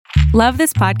Love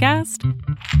this podcast?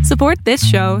 Support this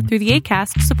show through the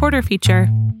Acast supporter feature.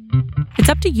 It's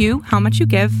up to you how much you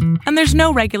give, and there's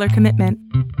no regular commitment.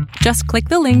 Just click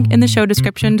the link in the show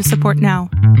description to support now.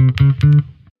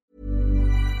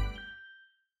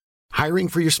 Hiring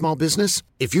for your small business?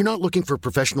 If you're not looking for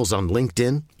professionals on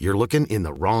LinkedIn, you're looking in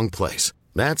the wrong place.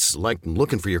 That's like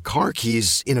looking for your car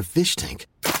keys in a fish tank.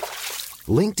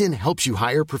 LinkedIn helps you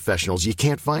hire professionals you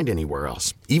can't find anywhere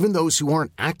else, even those who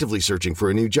aren't actively searching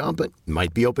for a new job but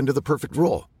might be open to the perfect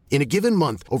role. In a given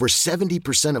month, over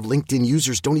 70% of LinkedIn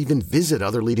users don't even visit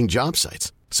other leading job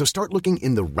sites. So start looking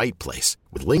in the right place.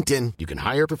 With LinkedIn, you can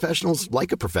hire professionals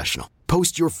like a professional.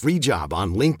 Post your free job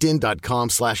on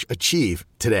linkedin.com/achieve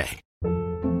today.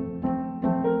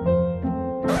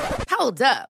 Hold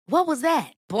up. What was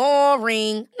that?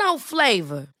 Boring. No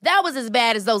flavor. That was as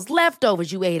bad as those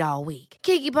leftovers you ate all week.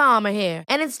 Keke Palmer here.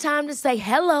 And it's time to say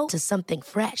hello to something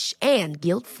fresh and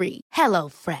guilt-free. Hello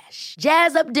Fresh.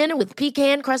 Jazz up dinner with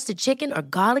pecan-crusted chicken or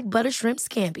garlic butter shrimp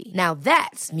scampi. Now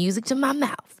that's music to my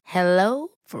mouth. Hello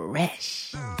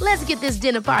Fresh. Let's get this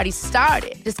dinner party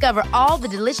started. Discover all the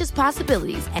delicious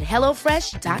possibilities at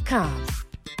hellofresh.com.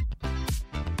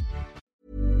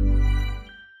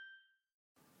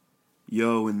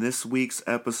 Yo, in this week's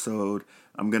episode,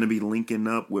 I'm going to be linking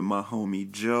up with my homie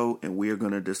Joe, and we are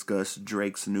going to discuss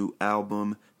Drake's new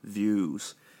album,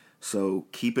 Views. So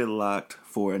keep it locked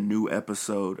for a new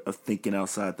episode of Thinking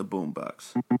Outside the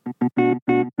Boombox.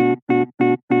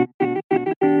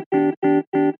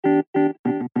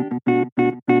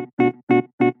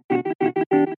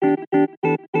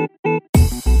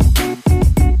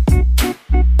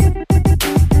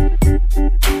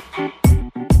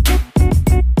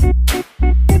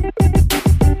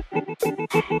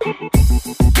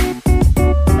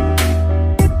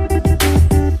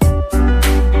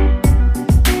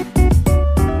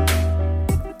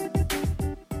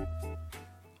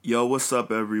 Yo, what's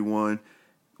up, everyone?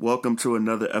 Welcome to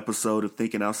another episode of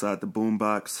Thinking Outside the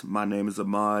Boombox. My name is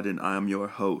Ahmad, and I am your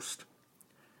host.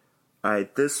 All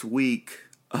right, this week,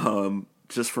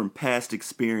 just from past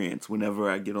experience, whenever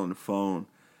I get on the phone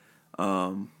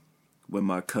with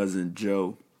my cousin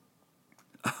Joe,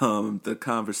 the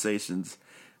conversations,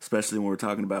 especially when we're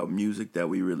talking about music that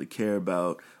we really care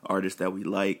about, artists that we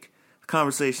like,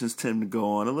 conversations tend to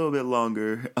go on a little bit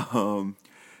longer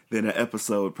than an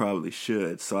episode probably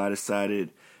should. So I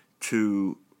decided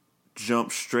to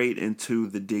jump straight into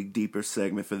the Dig Deeper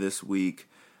segment for this week.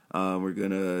 We're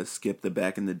going to skip the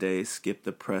back in the day, skip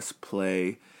the press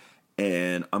play,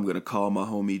 and I'm going to call my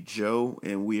homie Joe,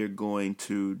 and we are going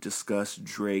to discuss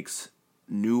Drake's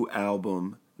new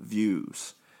album,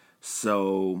 Views.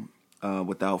 So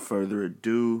without further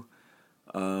ado,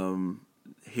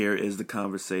 here is the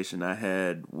conversation I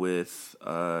had with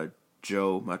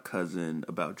Joe, my cousin,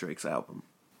 about Drake's album.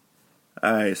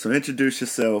 Alright, so introduce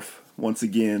yourself once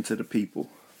again to the people.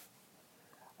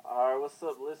 Alright, what's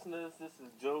up, listeners? This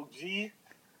is Joe G,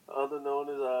 other known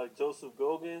as Joseph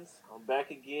Gogans. I'm back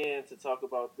again to talk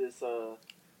about this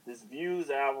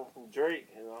Views album from Drake,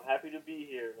 and I'm happy to be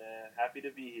here, man. Happy to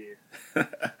be here.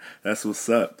 That's what's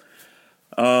up.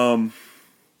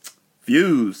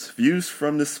 Views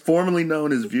from this, formerly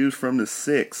known as Views from the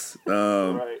Six.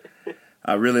 Right.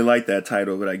 I really like that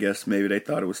title, but I guess maybe they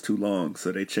thought it was too long,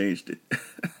 so they changed it. Yeah.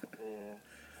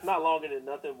 It's not longer than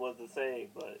Nothing Was the Same,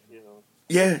 but, you know.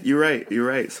 Yeah, you're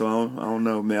right. So I don't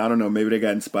know, man. I don't know. Maybe they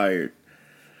got inspired.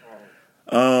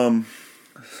 Right.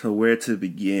 So where to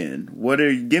begin?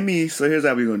 So here's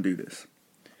how we're going to do this.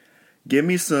 Give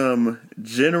me some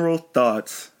general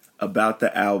thoughts about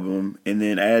the album, and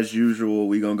then as usual,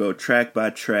 we're going to go track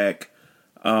by track,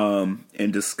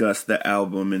 and discuss the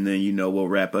album, and then, we'll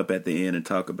wrap up at the end and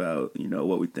talk about,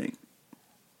 what we think.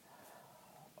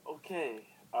 Okay.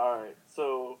 Alright.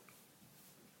 So,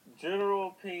 general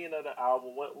opinion of the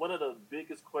album. One of the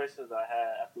biggest questions I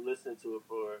had after listening to it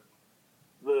for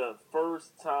the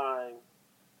first time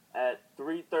at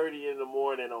 3:30 in the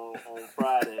morning on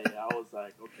Friday, I was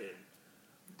like, okay,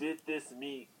 did this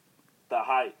meet the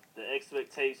hype, the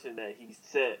expectation that he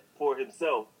set for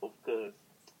himself? Because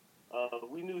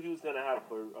we knew he was going to have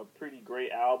a pretty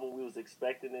great album. We was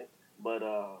expecting it. But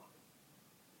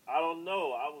I don't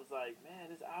know. I was like, man,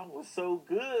 this album was so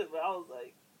good. But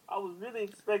I was really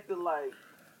expecting,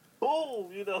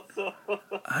 boom, So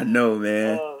I know,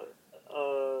 man.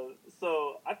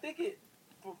 So I think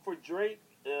for Drake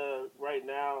right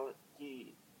now,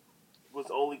 he was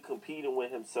only competing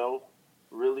with himself,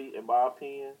 really, in my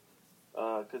opinion,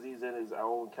 because he's in his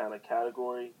own kind of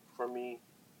category for me.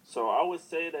 So I would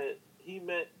say that he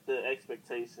met the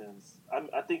expectations.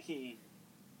 I think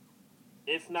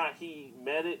if not he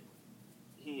met it,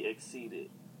 he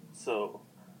exceeded. So,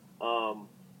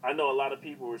 I know a lot of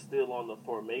people were still on the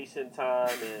Formation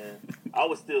time, and I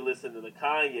was still listening to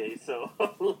Kanye. So,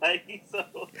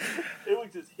 it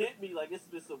would just hit me like it's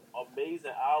been some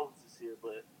amazing albums this year.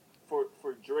 But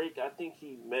for Drake, I think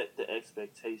he met the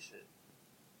expectation.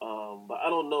 But I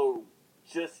don't know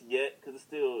just yet because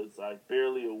it's like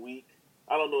barely a week.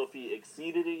 I don't know if he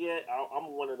exceeded it yet.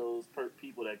 I'm one of those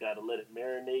people that got to let it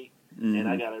marinate, and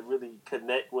I got to really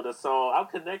connect with a song. I've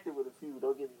connected with a few,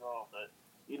 don't get me wrong, but,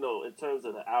 in terms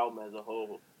of the album as a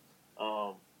whole,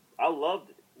 I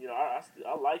loved it. I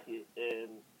like it,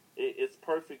 and it's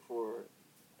perfect for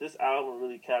this album.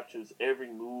 Really captures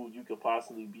every mood you could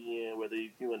possibly be in, whether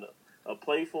you're in a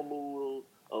playful mood,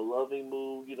 a loving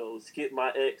mood, skip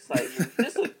my ex type mood.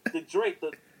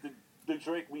 The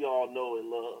Drake we all know and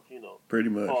love, Pretty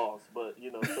much. Pause. But,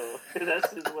 so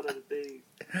that's just one of the things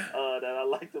that I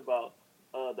liked about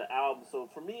the album. So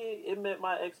for me, it met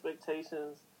my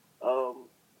expectations.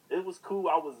 It was cool.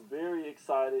 I was very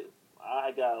excited.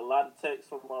 I got a lot of texts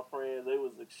from my friends. They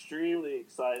was extremely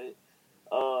excited.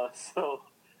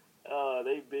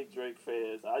 They big Drake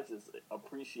fans. I just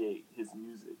appreciate his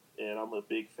music, and I'm a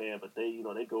big fan. But they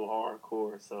go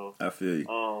hardcore. So I feel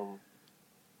you.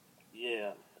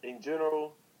 Yeah. In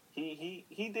general, he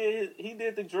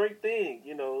did the Drake thing,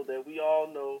 that we all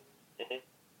know,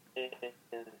 and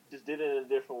just did it in a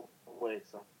different way.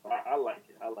 So I like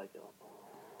it. I like it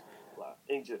a lot.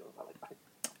 In general, I like it.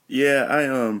 Yeah,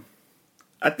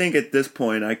 I think at this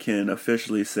point I can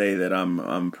officially say that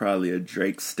I'm probably a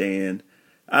Drake stan.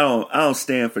 I don't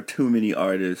stand for too many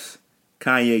artists.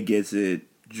 Kanye gets it.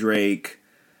 Drake,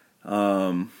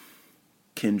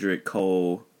 Kendrick,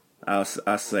 Cole. I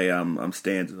say I'm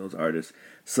stan to those artists.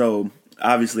 So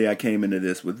obviously I came into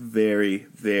this with very,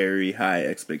 very high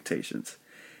expectations.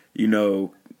 For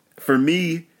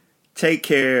me, Take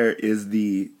Care is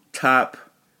the top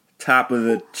of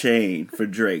the chain for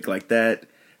Drake. Like that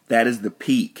is the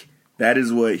peak. That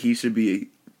is what he should be,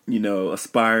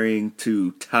 aspiring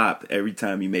to top every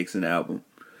time he makes an album.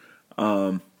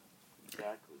 Exactly.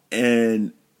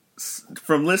 And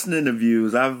from listening to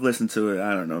Views, I've listened to it,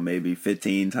 I don't know, maybe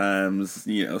 15 times,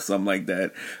 something like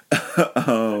that.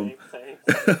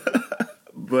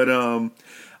 But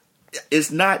it's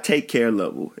not Take Care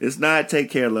level. It's not Take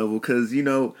Care level because,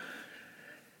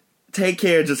 Take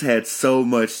Care just had so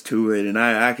much to it, and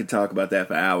I could talk about that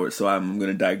for hours, so I'm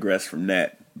going to digress from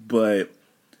that. But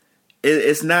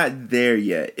it's not there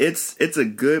yet. It's a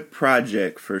good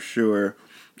project for sure.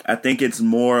 I think it's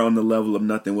more on the level of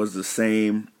Nothing Was the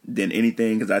Same than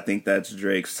anything because I think that's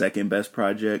Drake's second best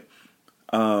project.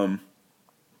 But,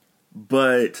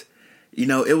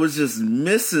 it was just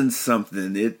missing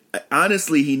something.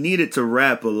 Honestly, he needed to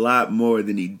rap a lot more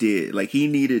than he did. Like, he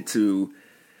needed to,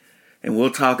 and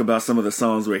we'll talk about some of the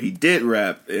songs where he did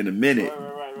rap in a minute.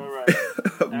 Right.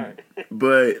 All right.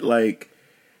 But,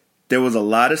 there was a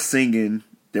lot of singing.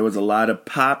 There was a lot of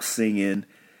pop singing.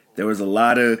 There was a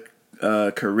lot of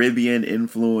Caribbean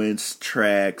influence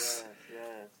tracks.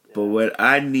 Yes. But what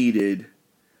I needed,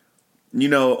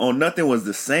 on Nothing Was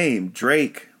the Same,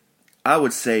 I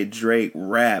would say Drake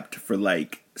rapped for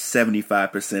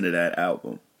 75% of that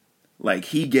album.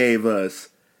 He gave us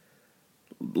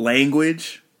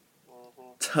Language,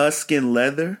 Tuscan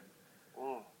Leather,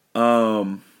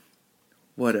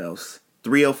 what else?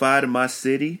 305 to My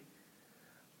City,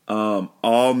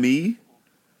 All Me,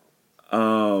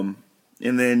 and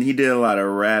then he did a lot of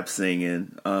rap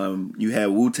singing. You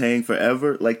had Wu-Tang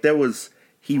Forever.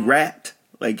 He rapped.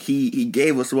 He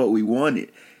gave us what we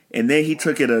wanted. And then he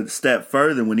took it a step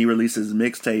further when he released his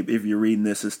mixtape, If You're Reading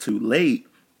This, It's Too Late.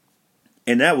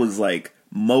 And that was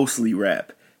mostly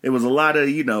rap. It was a lot of,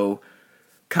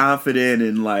 confident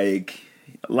and a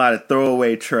lot of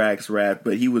throwaway tracks rap,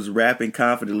 but he was rapping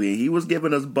confidently and he was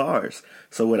giving us bars.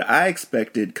 So what I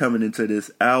expected coming into this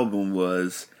album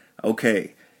was,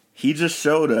 okay, he just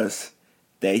showed us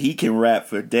that he can rap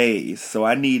for days. So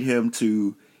I need him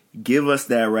to give us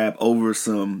that rap over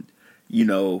some,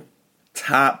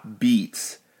 top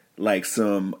beats,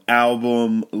 some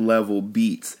album level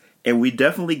beats. And we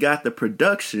definitely got the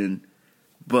production,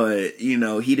 but,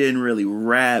 he didn't really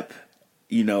rap,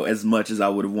 as much as I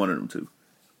would have wanted him to.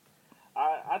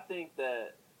 I think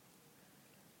that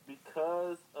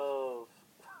because of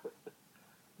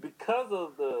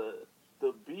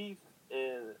the beef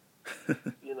and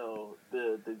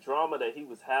the drama that he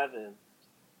was having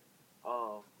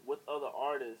with other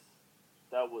artists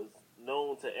that was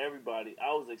known to everybody,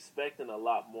 I was expecting a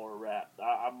lot more rap.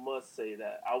 I must say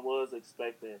that I was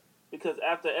expecting, because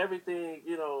after everything,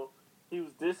 he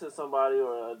was dissing somebody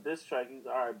or a diss track, he's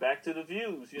all right, back to the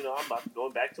Views. I'm about to go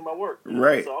back to my work.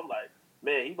 Right. So I'm like,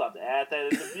 man, he about to add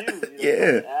that in the views.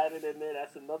 Yeah. Add it in there.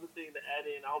 That's another thing to add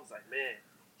in. I was like, man,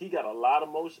 he got a lot of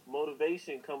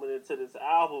motivation coming into this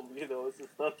album. It's the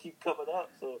stuff keep coming up.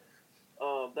 So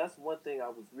that's one thing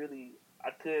I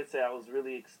could say I was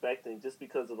really expecting, just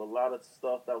because of a lot of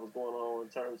stuff that was going on in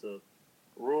terms of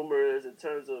rumors, in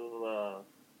terms of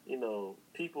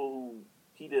people who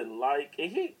he didn't like,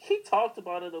 and he talked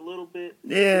about it a little bit.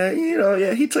 Yeah,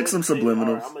 he took some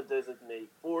subliminals. Right, I'm gonna designate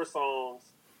 4 songs.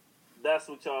 That's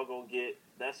what y'all gonna get.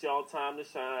 That's y'all time to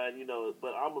shine.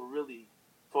 But I'm gonna really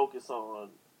focus on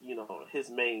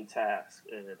his main task,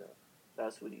 and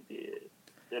that's what he did,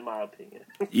 in my opinion.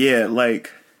 Yeah,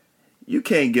 like, you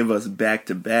can't give us back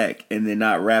to back and then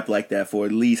not rap like that for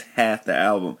at least half the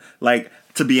album. Like,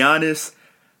 to be honest,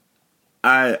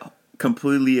 I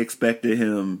completely expected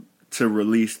him to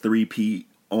release 3-peat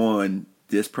on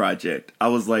this project. I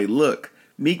was like, look,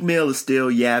 Meek Mill is still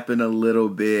yapping a little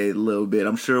bit.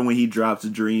 I'm sure when he drops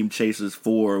Dream Chasers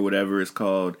 4 or whatever it's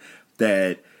called,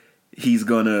 that he's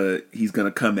gonna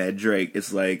come at Drake.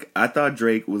 It's like, I thought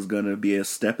Drake was gonna be a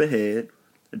step ahead,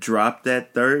 drop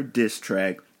that 3rd diss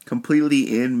track,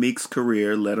 completely end Meek's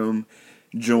career, let him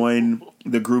join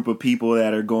the group of people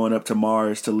that are going up to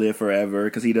Mars to live forever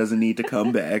because he doesn't need to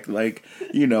come back. Like,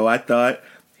 I thought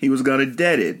he was going to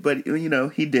dead it, but,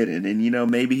 he didn't.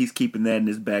 And, maybe he's keeping that in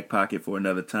his back pocket for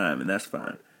another time, and that's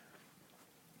fine.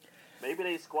 Maybe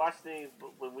they squashed things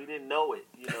when we didn't know it,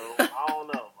 I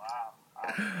don't know.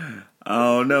 I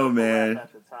don't know, man.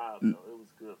 At the time, though. It was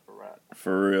good for rap.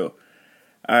 For real.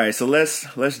 All right, so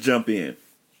let's jump in.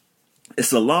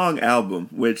 It's a long album,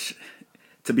 which,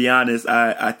 to be honest,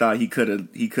 I thought he could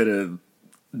have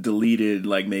deleted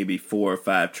like maybe 4 or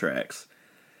 5 tracks.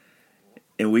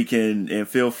 And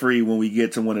feel free when we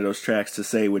get to one of those tracks to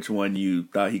say which one you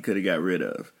thought he could have got rid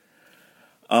of.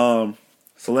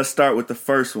 So let's start with the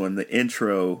first one, the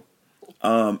intro.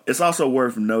 It's also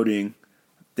worth noting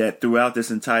that throughout this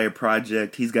entire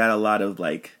project, he's got a lot of,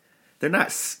 like, they're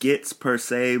not skits per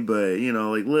se, but,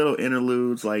 like little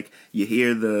interludes. Like, you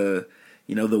hear the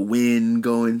wind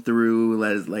going through,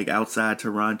 like outside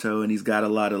Toronto, and he's got a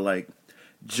lot of, like,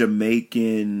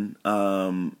 Jamaican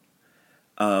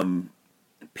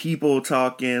people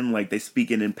talking, like they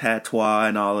speaking in patois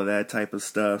and all of that type of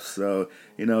stuff. So,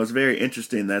 it's very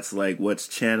interesting. That's like what's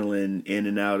channeling in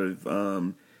and out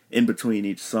of in between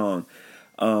each song.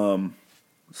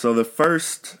 So the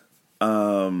first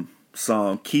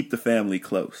song, Keep the Family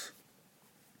Close.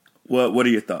 What are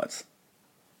your thoughts?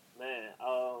 Man,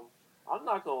 I'm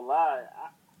not gonna lie.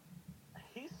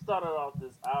 He started off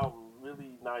this album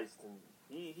really nice to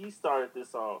me. He started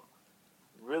this off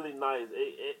really nice.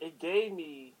 It gave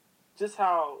me just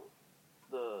how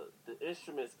the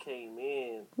instruments came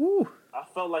in. Ooh. I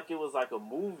felt like it was like a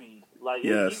movie. Like,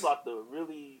 yes.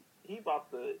 he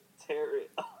about to tear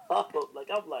it up. Like,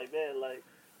 I'm like, man, like,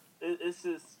 it's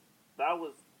just, that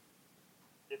was,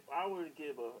 if I were to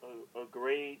give a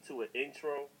grade to an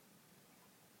intro,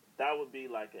 that would be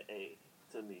like an A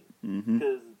to me.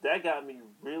 Because that got me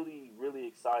really, really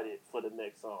excited for the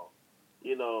next song.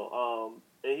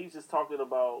 And he's just talking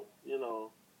about,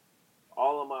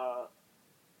 all of my,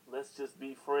 let's just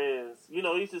be friends.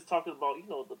 He's just talking about,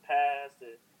 the past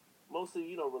and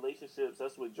mostly, relationships.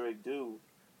 That's what Drake do.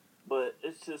 But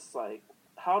it's just like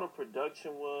how the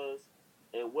production was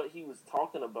and what he was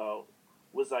talking about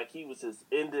was like he was just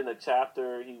ending a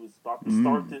chapter. He was about to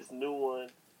start this new one.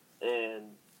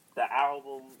 And the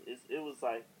album, it was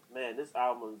like, man, this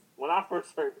album, when I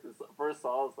first heard this first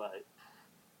song, I was like,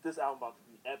 this album about to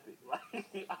be epic.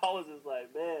 Like, I was just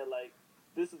like, man, like,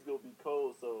 this is gonna be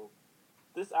cold. So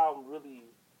this album really,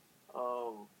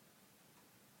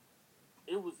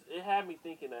 it had me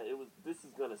thinking that this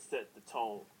is gonna set the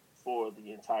tone for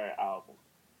the entire album.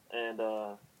 And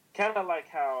kind of like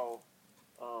how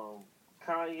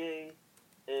Kanye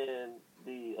and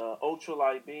the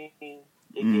Ultralight Beam,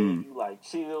 it gave you like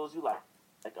chills. You like,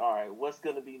 all right, what's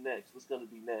gonna be next? What's gonna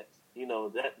be next?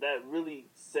 That really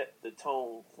set the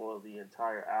tone for the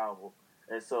entire album.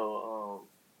 And so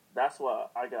that's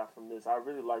what I got from this. I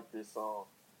really like this song.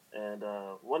 And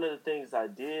one of the things I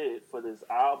did for this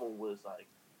album was like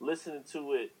listening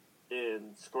to it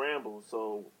in scramble.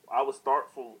 So I would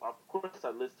start from, of course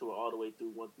I listened to it all the way through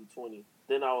 1 through 20.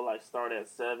 Then I would like start at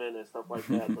 7 and stuff like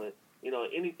that. But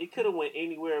it could have went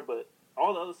anywhere, but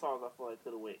all the other songs I feel like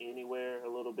could have went anywhere a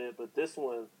little bit. But this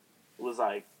one was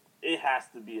like, it has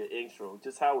to be an intro.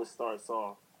 Just how it starts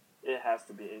off, it has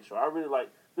to be an intro. I really like,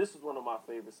 this is one of my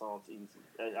favorite songs, easy.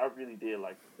 I really did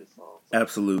like this song. So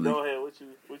absolutely. Go ahead,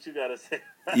 what you gotta say?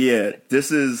 Yeah,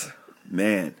 this is,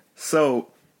 man.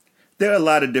 So there are a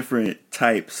lot of different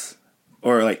types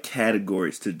or like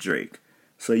categories to Drake.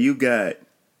 So you got,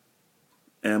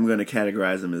 and I'm going to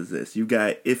categorize them as this. You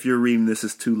got If You're Reading This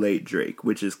It's Too Late Drake,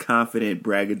 which is confident,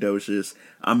 braggadocious,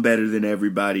 I'm better than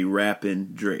everybody rapping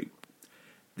Drake.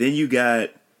 Then you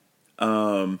got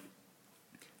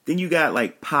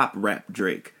like pop rap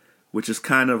Drake, which is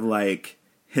kind of like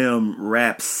him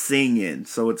rap singing.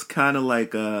 So it's kind of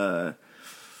like I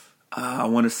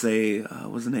want to say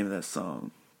what's the name of that song?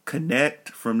 Connect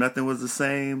from Nothing Was the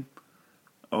Same,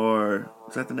 or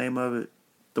is that the name of it?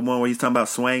 The one where he's talking about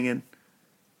swanging.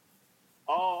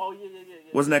 Oh yeah.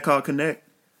 Wasn't that called Connect?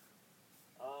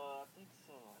 I think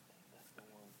so. I think that's the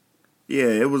one. Yeah,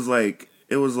 it was like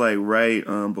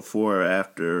right before or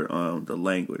after the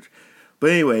language.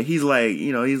 But anyway, he's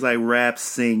like rap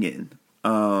singing.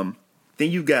 Then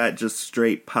you got just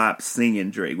straight pop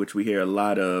singing Drake, which we hear a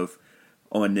lot of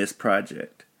on this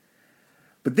project.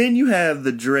 But then you have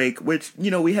the Drake, which,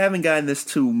 we haven't gotten this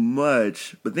too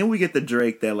much, but then we get the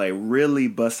Drake that like really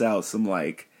busts out some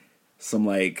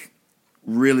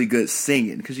really good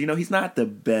singing. Because, he's not the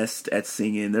best at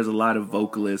singing. There's a lot of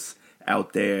vocalists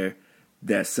out there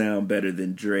that sound better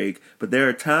than Drake. But there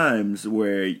are times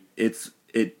where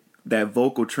that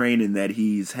vocal training that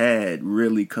he's had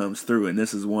really comes through, and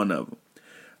this is one of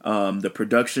them. The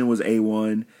production was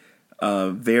A1,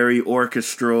 very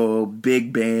orchestral,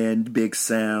 big band, big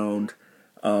sound.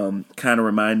 Kind of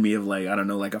remind me of like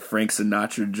a Frank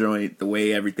Sinatra joint. The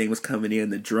way everything was coming in,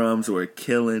 the drums were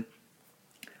killing.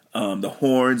 The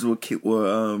horns were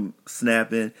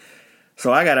snapping.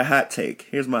 So I got a hot take.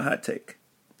 Here's my hot take.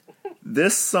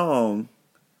 This song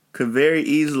could very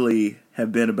easily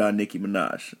have been about Nicki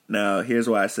Minaj. Now, here's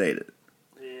why I say that.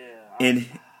 Yeah.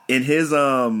 In his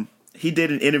he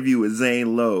did an interview with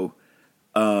Zane Lowe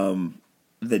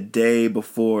the day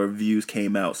before Views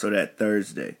came out, so that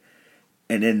Thursday.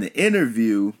 And in the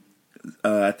interview,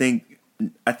 I think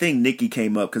Nicki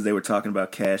came up because they were talking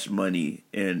about Cash Money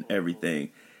and everything.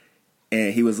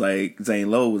 And he was like, Zane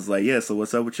Lowe was like, yeah, so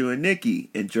what's up with you and Nicki?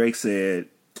 And Drake said,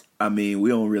 I mean, we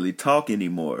don't really talk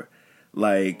anymore.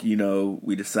 Like,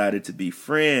 we decided to be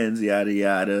friends, yada,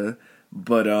 yada.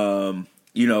 But,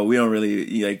 we don't really,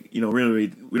 we don't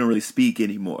really speak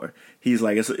anymore. He's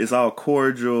like, it's all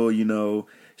cordial,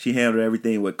 she handled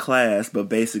everything with class. But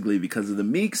basically, because of the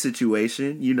Meek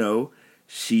situation,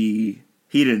 he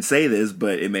didn't say this,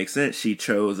 but it makes sense. She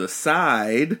chose a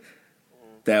side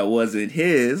that wasn't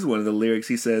his, one of the lyrics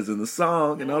he says in the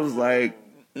song. And I was like,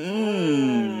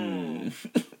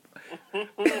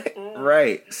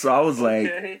 Right. So I was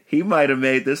like, he might have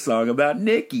made this song about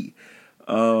Nicki.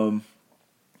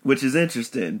 Which is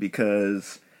interesting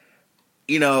because,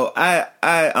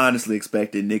 I honestly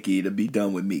expected Nicki to be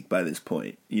done with Meek by this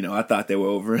point. I thought they were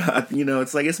over.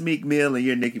 It's like, it's Meek Mill and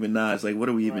you're Nicki Minaj. Like, what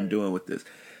are we even doing with this?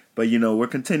 But, we're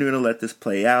continuing to let this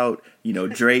play out.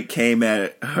 Drake came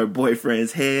at her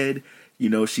boyfriend's head.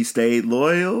 She stayed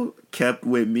loyal, kept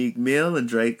with Meek Mill, and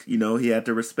Drake, he had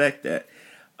to respect that.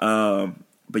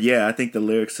 But yeah, I think the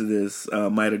lyrics to this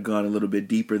might have gone a little bit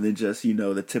deeper than just,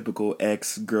 the typical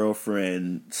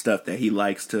ex-girlfriend stuff that he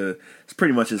likes to. It's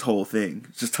pretty much his whole thing,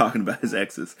 just talking about his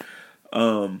exes.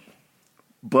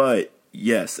 But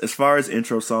yes, as far as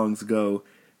intro songs go,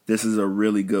 this is a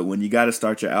really good one. You got to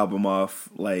start your album off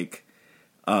with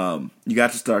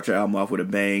a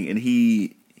bang, and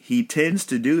he tends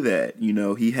to do that.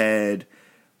 He had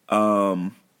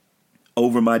Over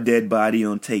My Dead Body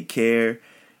on Take Care.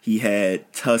 He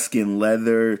had Tuscan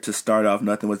Leather to start off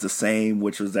Nothing Was the Same,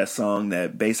 which was that song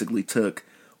that basically took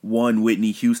one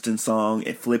Whitney Houston song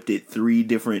and flipped it 3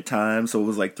 different times. So it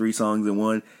was like 3 songs in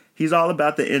one. He's all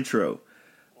about the intro.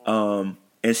 And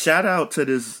shout out to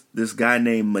this guy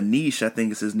named Manish, I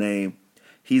think is his name.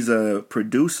 He's a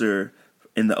producer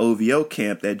in the OVO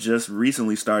camp that just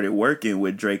recently started working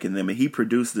with Drake and them, and he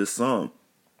produced this song.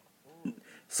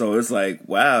 So it's like,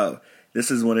 wow, this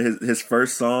is one of his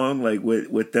first song like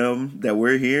with them that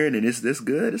we're hearing, and it's this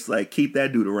good. It's like, keep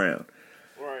that dude around.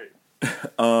 Right.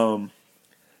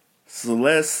 So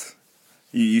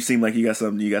you seem like you got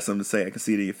something to say. I can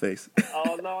see it in your face.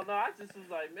 Oh no, I just was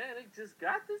like, man, they just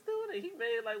got this dude, and he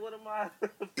made like one of my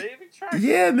favorite tracks.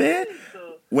 Yeah, man.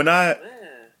 So, when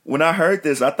I heard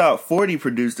this, I thought 40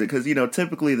 produced it because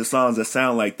typically the songs that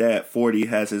sound like that, 40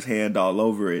 has his hand all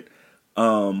over it.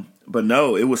 But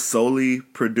no, it was solely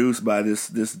produced by this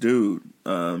dude.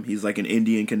 He's like an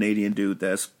Indian Canadian dude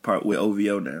that's part with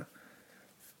OVO now.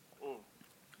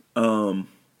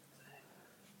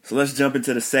 So let's jump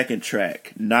into the second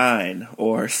track, 9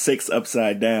 or 6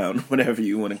 Upside Down, whatever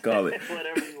you want to call it.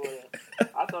 Whatever you want.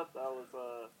 I thought that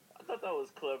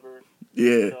was clever.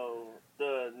 Yeah.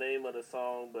 The name of the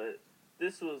song, but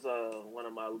this was one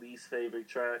of my least favorite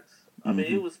tracks. I mean,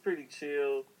 it was pretty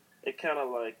chill. It kind of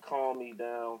like calmed me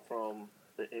down from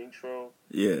the intro.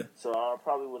 Yeah. So I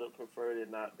probably would have preferred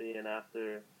it not being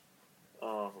after,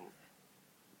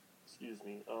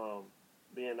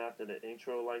 being after the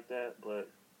intro like that. But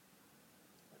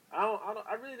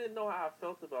I really didn't know how I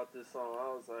felt about this song.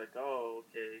 I was like, oh,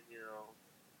 okay, you know,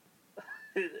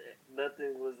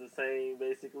 nothing was the same,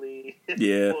 basically.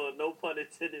 Yeah. Well, no pun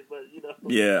intended, but, you know.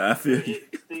 Yeah, I feel you.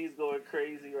 Steve's going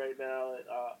crazy right now.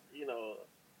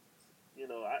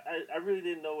 I really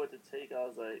didn't know what to take. I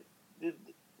was like,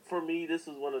 for me, this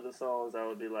was one of the songs I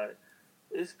would be like,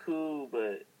 it's cool,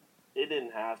 but it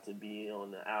didn't have to be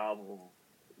on the album.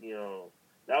 You know,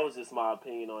 that was just my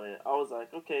opinion on it. I was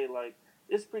like, okay, like,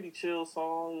 it's pretty chill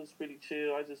song. It's pretty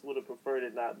chill. I just would have preferred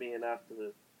it not being after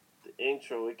the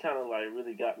intro. It kind of like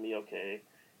really got me, okay,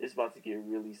 it's about to get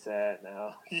really sad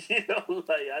now. You know,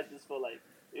 like I just felt like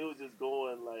it was just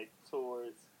going like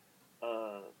towards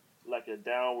like a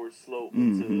downward slope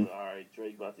into, all right,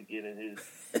 Drake about to get in his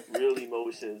real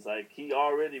emotions. Like he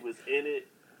already was in it,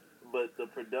 but the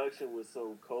production was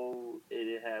so cold.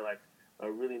 It had like a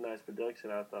really nice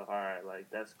production. I thought, all right, like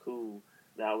that's cool.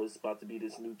 Now it's about to be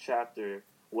this new chapter.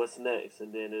 What's next?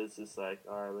 And then it's just like,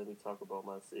 all right, let me talk about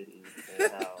my city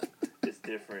and how it's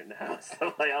different now.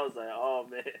 So like, I was like, oh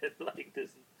man, like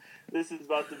this is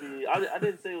about to be. I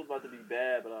didn't say it was about to be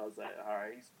bad, but I was like, all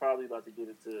right, he's probably about to get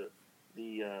into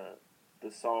the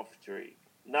soft Drake.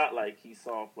 Not like he's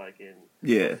soft, like in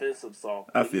offensive soft.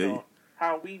 I feel you.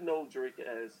 How we know Drake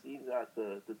as he's not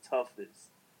the toughest.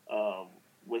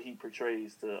 What he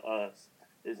portrays to us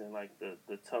isn't like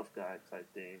the tough guy type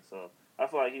thing. So I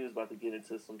feel like he was about to get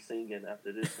into some singing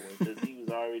after this one because he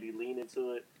was already leaning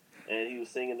to it, and he was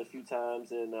singing a few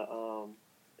times in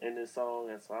this song.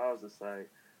 And so I was just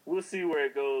like, we'll see where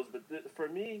it goes. But for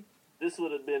me, this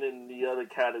would have been in the other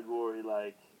category.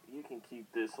 Like you can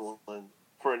keep this one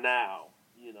for now.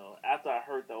 You know, after I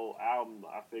heard the whole album,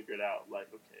 I figured out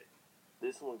like, okay,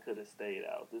 this one could have stayed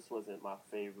out. This wasn't my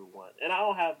favorite one, and I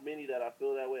don't have many that I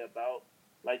feel that way about.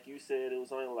 Like you said, it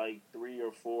was only like 3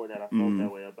 or 4 that I felt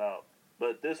that way about.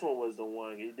 But this one was the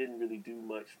one. It didn't really do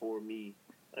much for me.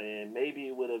 And maybe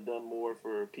it would have done more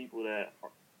for people that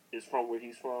is from where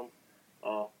he's from.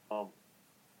 So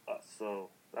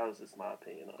that was just my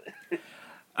opinion on it.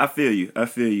 I feel you.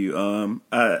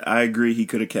 I agree he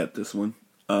could have kept this one.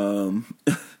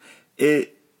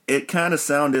 It kind of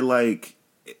sounded like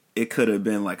it could have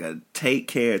been like a Take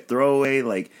Care throwaway.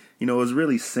 Like, you know, it was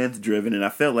really synth driven. And I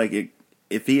felt like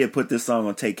if he had put this song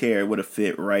on Take Care, it would have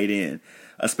fit right in.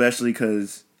 Especially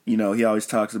because, you know, he always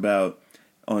talks about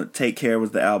on Take Care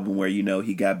was the album where, you know,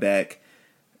 he got back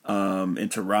in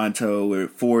Toronto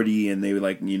with 40 and they were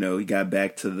like, you know, he got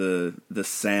back to the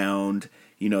sound,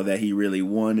 you know, that he really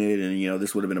wanted. And, you know,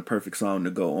 this would have been a perfect song to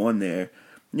go on there.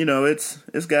 You know, it's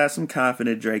got some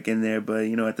confident Drake in there, but,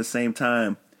 you know, at the same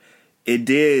time, it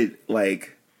did,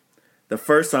 like, the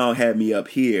first song had me up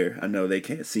here. I know they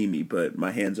can't see me, but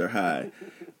my hands are high.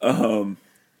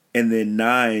 And then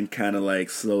 9 kind of like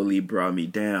slowly brought me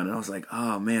down. And I was like,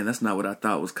 oh man, that's not what I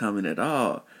thought was coming at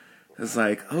all. It's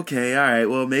like, okay, all right,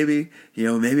 well maybe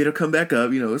it'll come back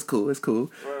up. You know, it's cool. Right.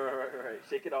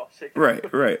 Shake it off.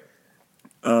 Right.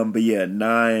 But yeah,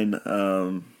 9,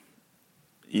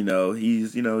 you know,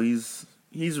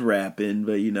 he's rapping,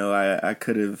 but you know, I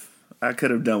could have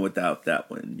done without that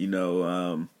one, you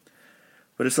know,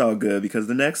 but it's all good because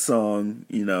the next song,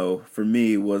 you know, for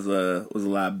me was a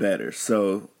lot better.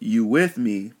 So You With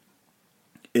Me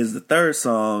is the third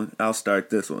song. I'll start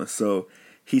this one. So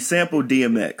he sampled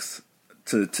DMX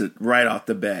to right off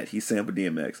the bat. He sampled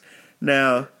DMX.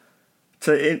 Now,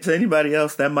 to anybody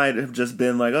else, that might have just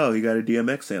been like, oh, he got a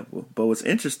DMX sample. But what's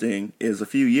interesting is a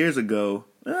few years ago,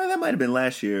 that might have been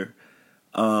last year,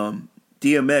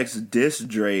 DMX dissed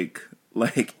Drake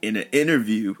like in an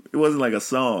interview. It wasn't like a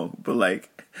song, but like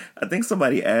I think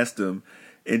somebody asked him,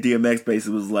 and DMX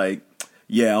basically was like,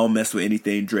 yeah, I don't mess with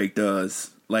anything Drake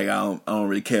does. Like I don't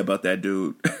really care about that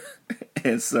dude.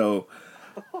 And so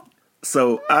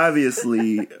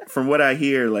obviously from what I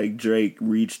hear, like Drake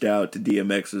reached out to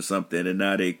DMX or something, and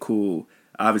now they cool.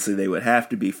 Obviously they would have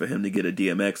to be for him to get a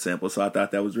DMX sample. So I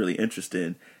thought that was really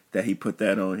interesting that he put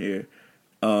that on here.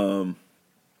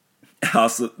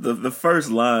 Also the first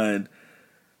lines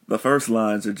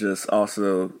are just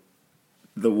also,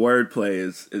 the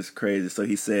wordplay is crazy. So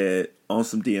he said, on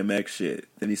some DMX shit.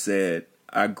 Then he said,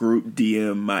 I group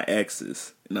DM my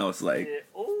exes. And I was like,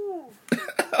 yeah. Ooh.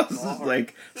 I was just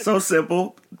like, so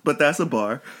simple, but that's a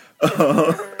bar.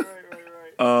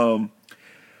 Right.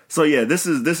 So yeah, this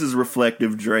is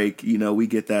reflective Drake. You know, we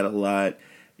get that a lot.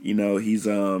 You know, he's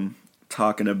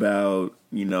talking about,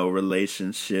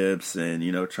 relationships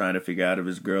and, trying to figure out if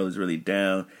his girl is really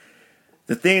down.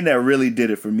 The thing that really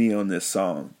did it for me on this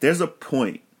song, there's a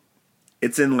point.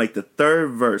 It's in like the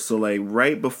third verse, so like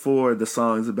right before the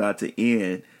song's about to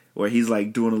end, where he's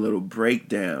like doing a little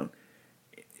breakdown.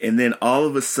 And then all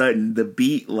of a sudden the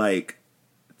beat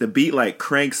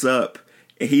cranks up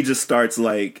and he just starts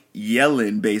like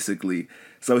yelling basically.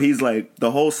 So he's like, the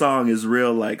whole song is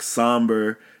real like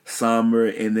somber,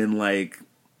 and then like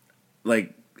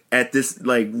at this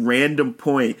like random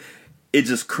point it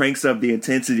just cranks up the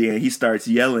intensity and he starts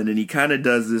yelling, and he kind of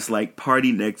does this like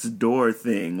Party Next Door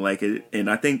thing, and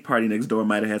I think Party Next Door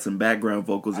might have had some background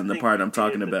vocals in the part I'm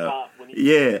talking about.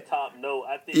 Yeah. Top note,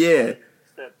 I think yeah.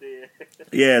 Stepped in.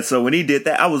 Yeah, so when he did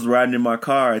that, I was riding in my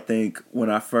car, I think, when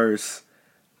I first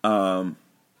heard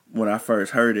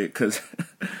it, because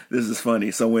this is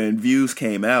funny. So when Views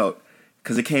came out,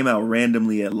 because it came out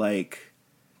randomly at like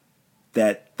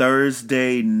that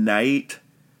Thursday night,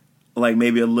 like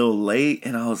maybe a little late,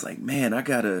 and I was like, man, I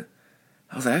gotta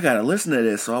listen to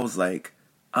this. So I was like,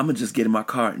 I'm gonna just get in my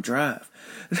car and drive.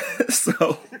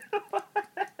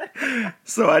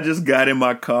 So I just got in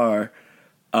my car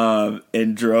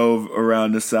and drove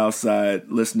around the South Side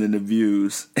listening to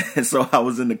Views. And so I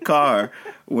was in the car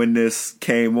when this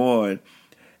came on.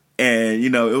 And,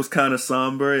 it was kind of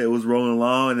somber. It was rolling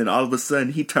along. And then all of a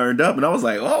sudden he turned up and I was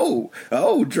like, oh,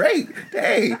 Drake,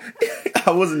 dang.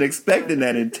 I wasn't expecting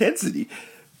that intensity.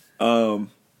 You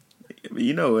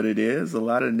know what it is. A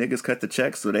lot of niggas cut the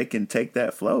check so they can take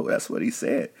that flow. That's what he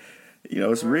said.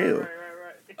 It's real.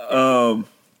 Right.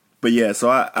 But yeah, so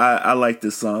I like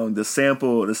this song. The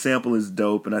sample is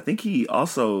dope. And I think he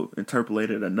also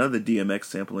interpolated another DMX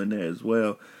sample in there as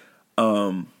well.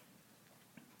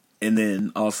 And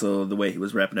then also the way he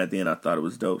was rapping at the end, I thought it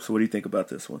was dope. So what do you think about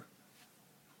this one?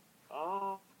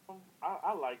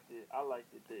 I liked it.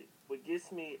 What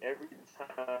gets me every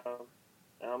time,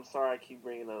 and I'm sorry I keep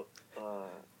bringing up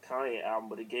Kanye album,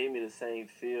 but it gave me the same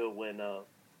feel when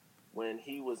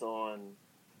he was on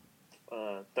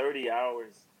 30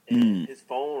 Hours and his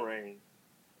phone rang,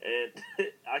 and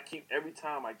every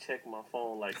time I check my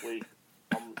phone, like, wait,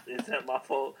 is that my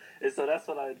phone? And so that's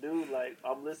what I do. Like,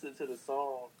 I'm listening to the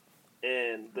song,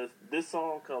 and this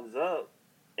song comes up,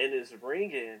 and it's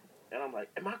ringing, and I'm like,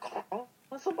 am I calling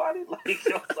somebody?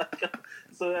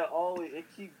 So that it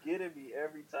keeps getting me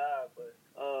every time. But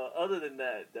other than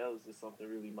that was just something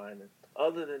really minor.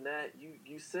 Other than that,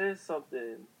 you said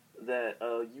something that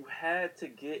you had to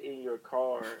get in your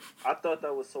car. I thought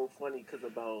that was so funny because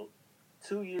about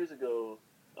 2 years ago,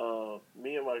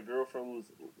 me and my girlfriend was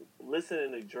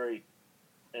listening to Drake,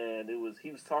 and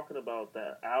he was talking about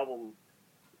that album,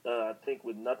 I think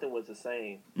with Nothing Was the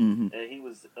Same. Mm-hmm. And he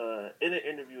was in an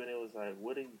interview, and it was like,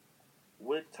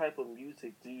 what type of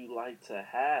music do you like to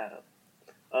have,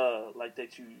 like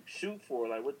that you shoot for,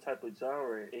 like what type of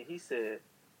genre? And he said,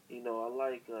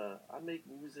 I make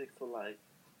music for like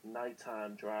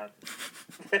nighttime driving.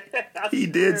 He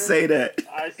did say that.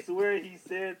 I swear he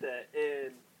said that.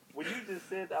 And when you just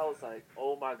said that, I was like,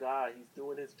 oh my God, he's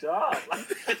doing his job. Like,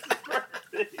 this is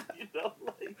perfect,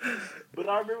 but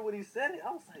I remember when he said it,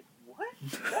 I was like, what?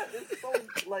 That is so,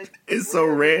 like... It's so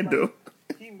random.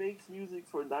 Like, he makes music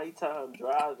for nighttime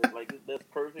driving. Like, that's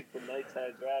perfect for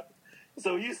nighttime driving.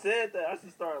 So you said that, I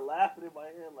just started laughing in my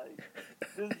head, like,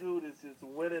 this dude is just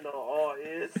winning on all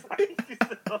ends.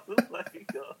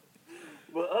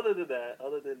 But other than that,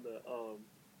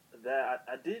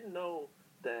 I didn't know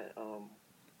that,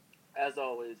 as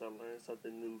always, I'm learning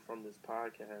something new from this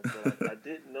podcast, but I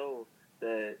didn't know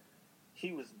that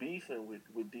he was beefing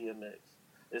with DMX.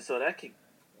 And so that could,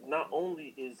 not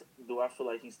only do I feel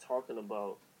like he's talking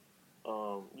about,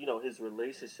 his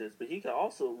relationships, but he could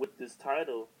also, with this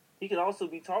title, he could also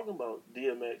be talking about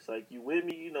DMX, like, you with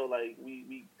me, like,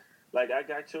 we like, I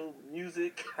got your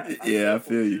music. I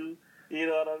feel you. You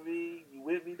know what I mean? You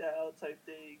with me now type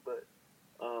thing. But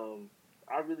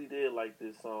I really did like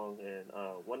this song, and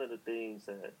one of the things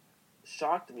that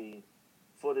shocked me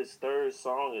for this third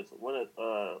song is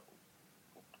I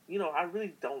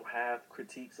really don't have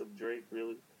critiques of Drake,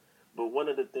 really. But one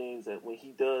of the things that when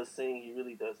he does sing, he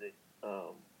really doesn't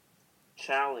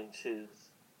challenge his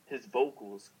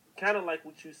vocals. Kind of like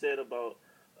what you said about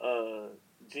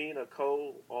Gina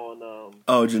Cole on...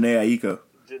 Jhené Aiko.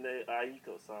 Jhené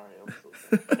Aiko, sorry. I'm so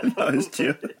sorry. No, it's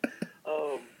chill.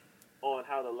 On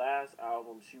how the last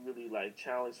album, she really, like,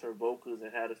 challenged her vocals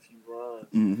and had a few runs.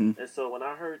 Mm-hmm. And so when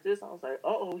I heard this, I was like,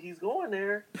 uh-oh, he's going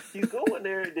there. He's going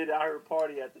there. And then I heard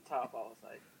Party at the top. I was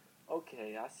like,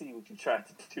 okay, I see what you tried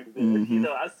to do there. Mm-hmm.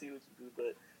 I see what you do.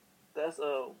 But that's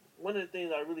one of the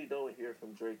things I really don't hear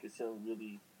from Drake is him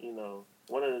really,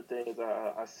 one of the things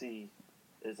I see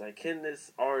is like, can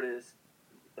this artist,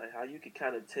 like how you could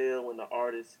kind of tell when the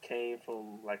artist came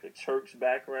from like a church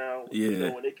background,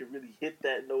 when they could really hit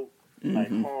that note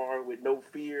like hard with no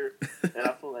fear. And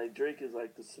I feel like Drake is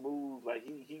like the smooth, like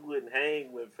he wouldn't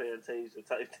hang with Fantasia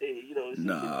type thing,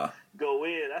 Nah. Go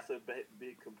in. That's a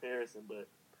big comparison, but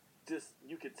just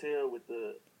you could tell with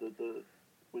the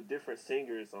with different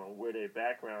singers on where their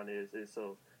background is, and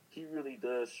so he really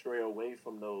does stray away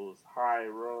from those high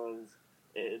runs,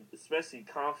 and especially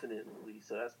confidently.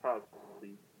 So that's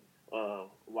probably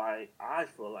why I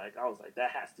feel like I was like,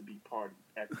 that has to be Party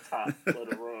at the top of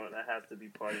the run. That has to be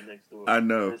Party Next Door. I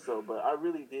know. And so, but I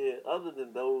really did. Other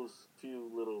than those few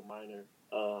little minor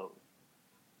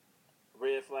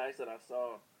red flags that I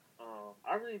saw,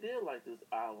 I really did like this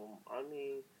album. I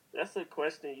mean, that's a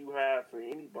question you have for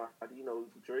anybody.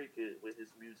 Drake with his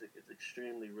music is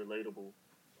extremely relatable,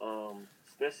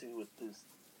 especially with this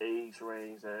age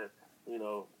range at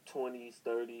 20s,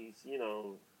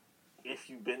 30s.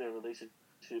 If you've been in a relationship,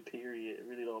 period, it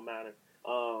really don't matter.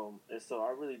 And so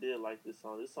I really did like this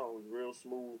song. This song was real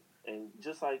smooth, and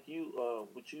just like you,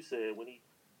 what you said, when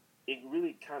it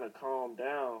really kind of calmed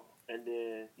down, and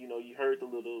then you heard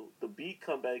the beat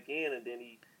come back in, and then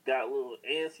he got a little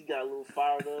antsy, he got a little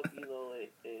fired up, and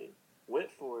went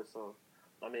for it. So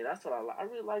I mean, that's what I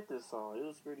really like this song. It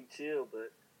was pretty chill,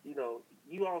 but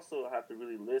you also have to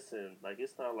really listen. Like,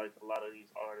 it's not like a lot of these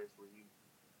artists where you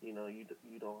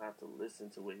don't have to listen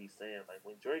to what he's saying. Like,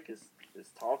 when Drake is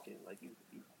talking, like, you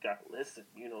got to listen.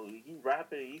 He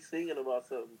rapping, he's singing about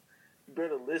something. You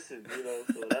better listen,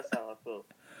 So that's how I felt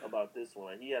about this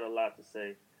one. He had a lot to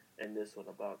say in this one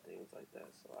about things like that.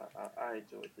 So I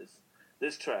enjoyed this.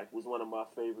 This track was one of my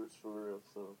favorites for real.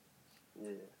 So,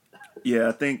 yeah. Yeah,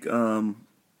 I think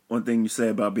one thing you say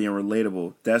about being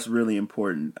relatable, that's really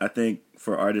important. I think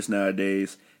for artists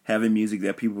nowadays, having music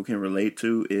that people can relate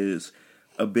to is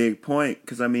a big point.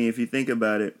 Because, I mean, if you think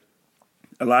about it,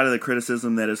 a lot of the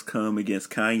criticism that has come against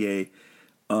Kanye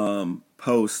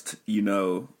post,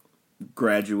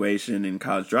 graduation and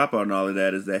college dropout and all of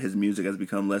that is that his music has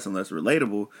become less and less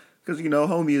relatable. Because,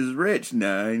 homie is rich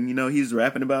now, and, he's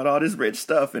rapping about all this rich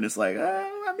stuff. And it's like, I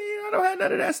don't have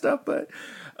none of that stuff,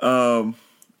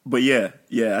 but yeah,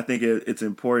 I think it's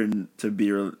important to be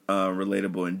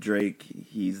relatable, and Drake,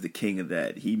 he's the king of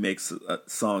that. He makes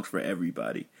songs for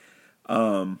everybody.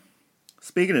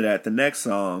 Speaking of that, the next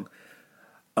song,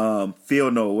 Feel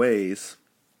No Ways.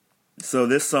 So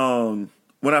this song,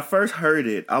 when I first heard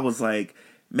it, I was like,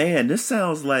 man, this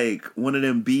sounds like one of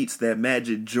them beats that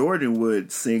Magic Jordan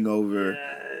would sing over.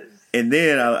 Yes. And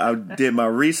then I did my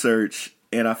research,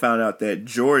 and I found out that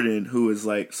Jordan, who is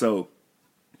like, so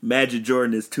Magic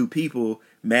Jordan is two people.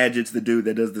 Magic's the dude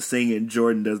that does the singing.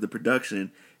 Jordan does the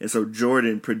production. And so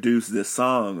Jordan produced this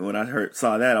song. When I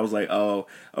saw that, I was like, oh,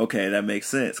 okay, that makes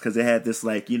sense. Because it had this,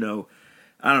 like,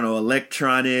 I don't know,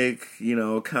 electronic,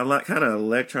 kind of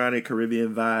electronic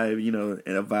Caribbean vibe,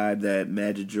 and a vibe that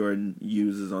Magic Jordan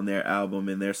uses on their album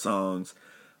and their songs.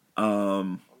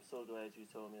 I'm so glad you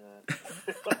told me that.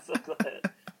 I'm so glad.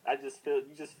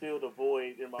 You just feel the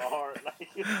void in my heart.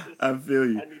 Like, I feel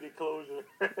you. I needed closure.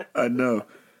 I know.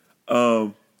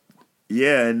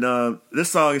 Yeah, and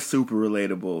this song is super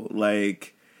relatable.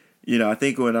 Like, I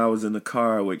think when I was in the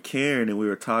car with Karen and we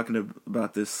were talking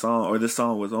about this song, or this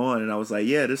song was on, and I was like,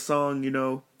 yeah, this song,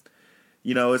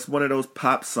 it's one of those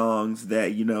pop songs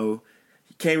that, you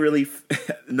can't really,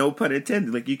 no pun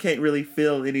intended, like, you can't really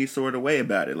feel any sort of way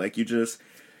about it. Like, you just,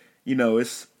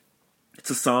 it's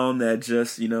a song that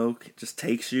just, just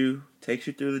takes you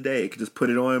through the day. You can just put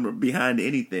it on behind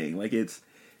anything. Like, it's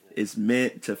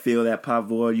meant to feel that pop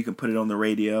void. You can put it on the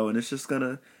radio, and it's just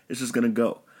gonna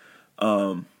go.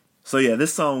 So yeah,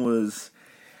 this song was,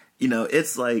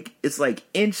 it's like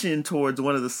inching towards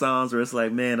one of the songs where it's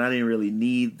like, man, I didn't really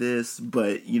need this,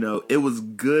 but it was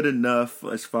good enough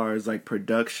as far as like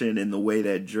production and the way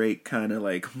that Drake kind of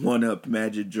like one up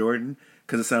Magic Jordan,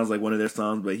 because it sounds like one of their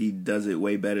songs, but he does it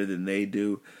way better than they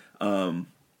do. I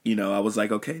was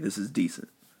like, okay, this is decent.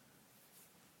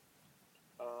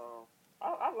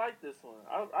 I like this one.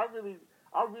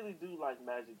 I really do like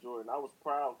Magic Jordan. I was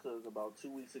proud because about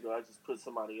 2 weeks ago, I just put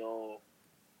somebody on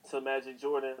to Magic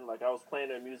Jordan. Like, I was playing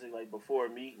their music like before a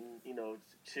meeting,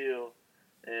 chill,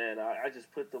 and I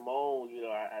just put them on.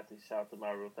 I had to shout them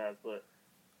out real fast, but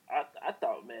I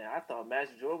thought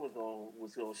Magic Jordan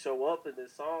was gonna show up in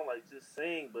this song, like, just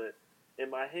sing. But in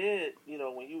my head,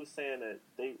 when you were saying that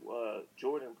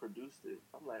Jordan produced it,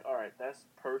 I'm like, all right, that's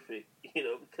perfect,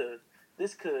 because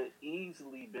this could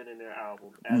easily been in their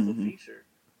album as a feature.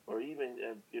 or even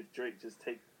if Drake just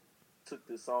took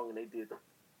this song and they did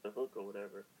the hook or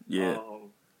whatever. Yeah.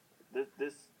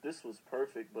 This was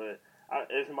perfect, but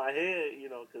in my head, you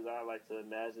know, because I like to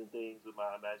imagine things with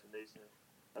my imagination,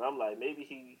 and I'm like,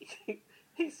 maybe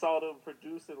he saw them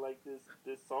producing like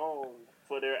this song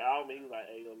for their album. He was like,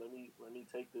 hey, let me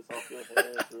take this off your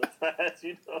hands real fast.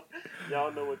 You know,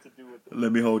 y'all know what to do with it.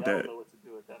 Let me hold y'all that. Know what to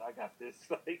do with that. I got this.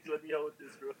 Like, let me hold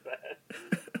this real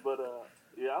fast. But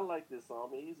yeah, I like this song.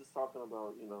 I mean, he's just talking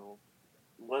about, you know,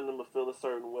 wanting them to feel a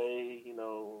certain way, you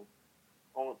know,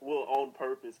 on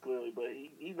purpose, clearly, but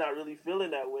he's not really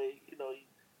feeling that way. You know,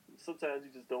 sometimes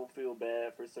you just don't feel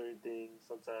bad for certain things.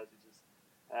 Sometimes you just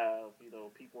have, you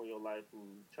know, people in your life who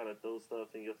try to throw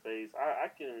stuff in your face.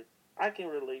 I can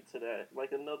relate to that,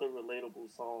 like another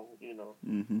relatable song, you know.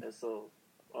 Mm-hmm. And so,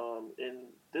 and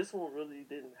this one really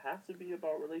didn't have to be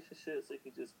about relationships. It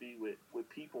could just be with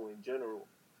people in general,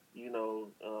 you know,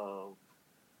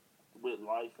 with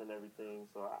life and everything.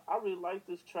 So I really like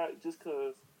this track just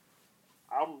because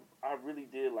I really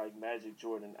did like Magic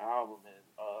Jordan album, and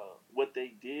what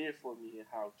they did for me and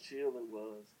how chill it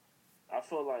was. I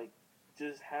feel like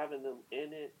just having them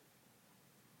in it,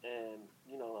 and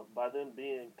you know, by them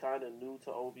being kind of new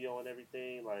to OVO and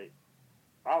everything, like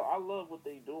I love what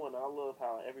they doing. I love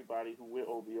how everybody who with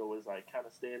OVO is like kind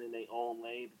of staying in their own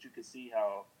lane, but you can see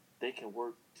how they can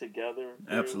work together.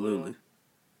 Absolutely.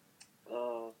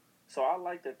 Well. So I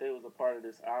like that they was a part of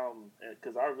this album,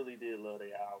 because I really did love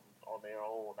their album on their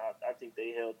own. I think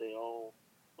they held their own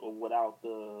without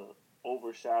the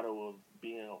overshadow of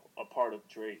being a part of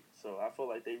Drake. So I feel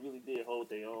like they really did hold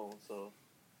their own. So,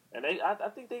 and I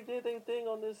think they did their thing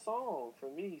on this song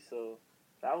for me. So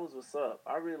that was what's up.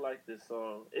 I really like this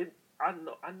song. I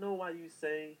know why you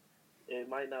say it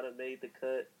might not have made the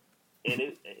cut, and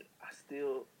I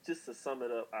still, just to sum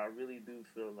it up, I really do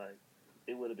feel like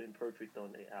it would have been perfect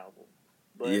on their album.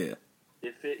 But yeah,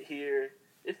 it fit here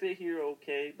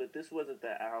okay, but this wasn't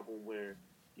that album where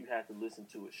you had to listen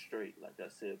to it straight, like I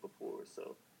said before.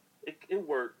 So it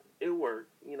worked. It worked.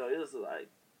 You know, it was like,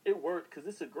 it worked because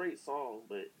it's a great song,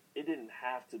 but it didn't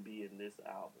have to be in this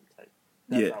album type.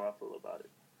 That's how I feel about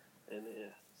it. And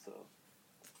yeah, so.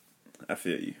 I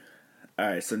feel you. All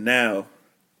right, so now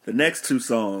the next two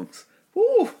songs.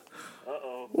 Woo!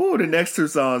 Ooh, the next two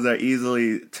songs are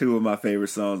easily two of my favorite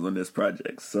songs on this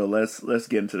project. So let's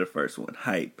get into the first one,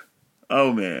 Hype.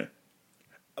 Oh man,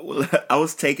 I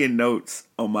was taking notes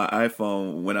on my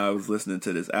iPhone when I was listening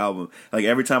to this album. Like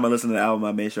every time I listened to the album,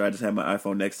 I made sure I just had my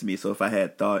iPhone next to me. So if I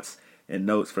had thoughts and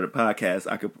notes for the podcast,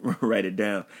 I could write it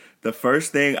down. The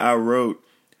first thing I wrote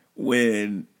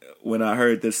when I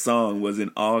heard this song was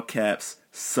in all caps,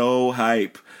 "So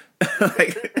hype."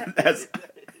 Like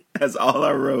that's all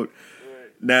I wrote.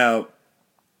 Now,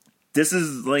 this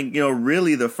is like, you know,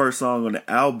 really the first song on the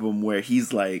album where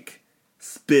he's like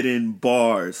spitting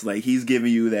bars. Like he's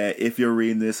giving you that, if you're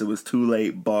reading this, it was too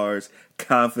late bars,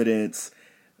 confidence,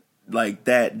 like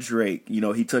that Drake. You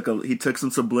know, he took some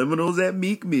subliminals at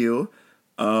Meek Mill.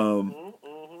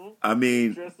 I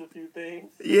mean, just a few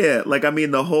things. Yeah, like I mean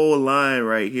the whole line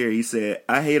right here. He said,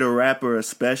 "I hate a rapper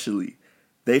especially.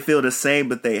 They feel the same,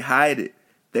 but they hide it.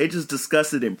 They just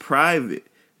discuss it in private.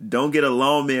 Don't get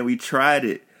along, man. We tried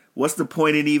it. What's the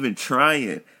point in even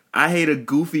trying? I hate a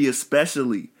goofy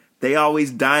especially. They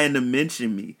always dying to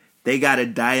mention me. They gotta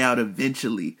die out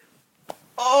eventually."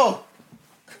 Oh!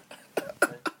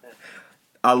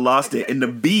 I lost it. And the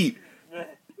beat,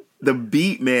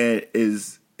 man,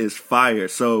 is fire.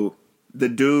 So the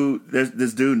dude, there's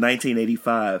this dude,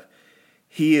 1985.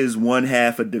 He is one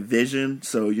half of Division.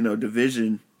 So, you know,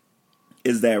 Division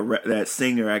is that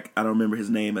singer. I don't remember his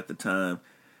name at the time.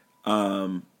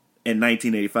 In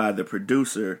 1985, the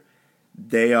producer,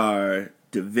 they are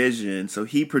Division. So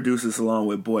he produces along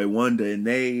with Boy Wonder, and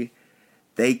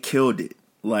they killed it.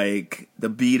 Like the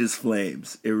beat is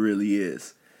flames. It really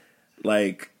is.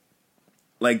 Like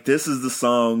this is the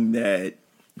song that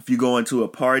if you go into a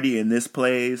party and this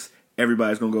plays,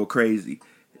 everybody's gonna go crazy.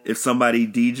 If somebody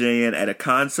DJing at a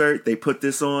concert, they put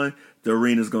this on, the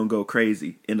arena's gonna go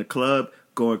crazy. In the club,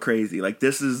 going crazy. Like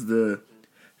this is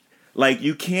like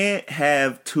you can't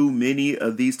have too many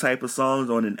of these type of songs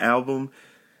on an album,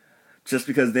 just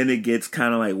because then it gets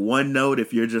kind of like one note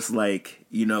if you're just like,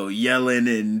 you know, yelling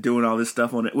and doing all this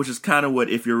stuff on it, which is kind of what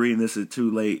If You're Reading This It's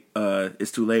Too Late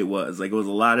was. Like it was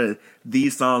a lot of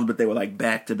these songs, but they were like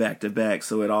back to back to back,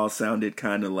 so it all sounded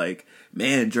kind of like,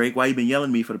 man, Drake, why you been yelling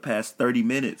at me for the past 30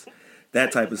 minutes?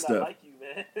 That type of stuff. Like you,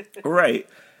 man. Right.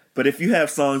 But if you have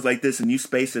songs like this and you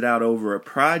space it out over a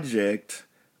project,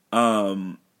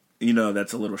 you know,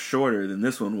 that's a little shorter than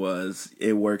this one was,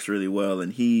 it works really well.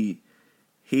 And he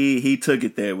he took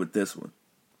it there with this one.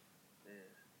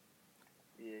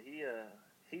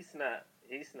 He snapped.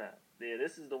 Yeah,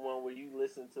 this is the one where you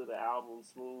listen to the album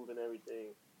smooth and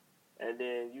everything, and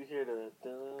then you hear the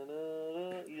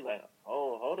da-da-da, you like,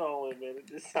 oh, hold on wait a minute,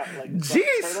 this sounds like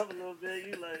turn up a little bit.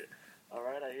 You like, all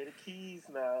right, I hear the keys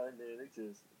now, and then it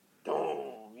just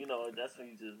boom. That's when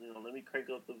you just let me crank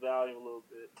up the volume a little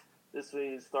bit. This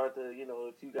way you start to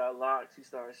if you got locks, you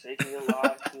start shaking your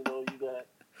locks. You got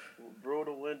roll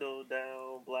the window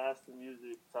down, blast the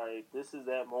music type. This is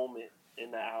that moment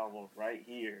in the album right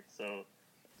here. So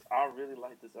I really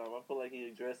like this album. I feel like he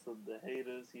addressed the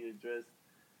haters. He addressed.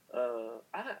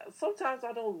 Sometimes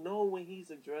I don't know when he's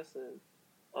addressing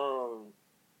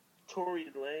Tory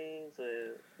Lanez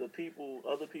and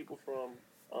other people from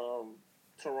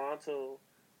Toronto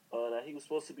that he was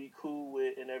supposed to be cool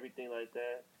with and everything like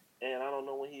that. And I don't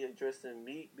know when he addressing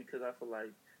Meek, because I feel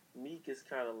like Meek is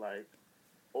kind of like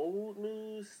old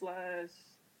news /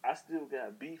 I still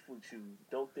got beef with you,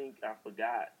 don't think I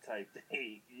forgot type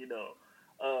thing,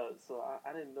 So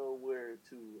I didn't know where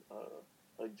to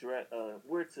address,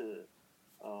 where to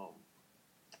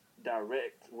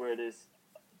direct where this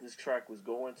track was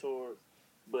going towards.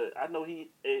 But I know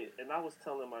and I was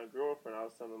telling my girlfriend,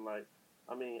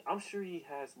 I'm sure he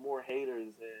has more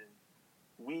haters than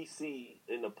we see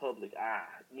in the public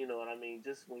eye. You know what I mean?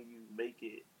 Just when you make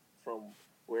it from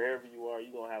wherever you are,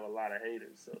 you're going to have a lot of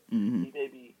haters. So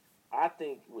I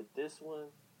think with this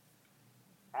one,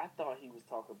 I thought he was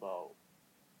talking about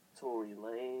Tory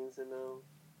Lanez and them.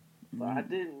 But I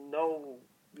didn't know,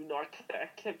 I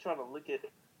kept trying to look at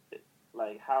it,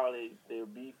 like how their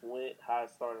beef went, how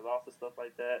it started off and stuff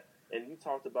like that. And you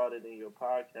talked about it in your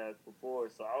podcast before.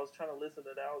 So I was trying to listen to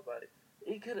that. I was like,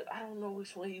 I don't know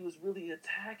which one he was really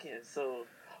attacking. So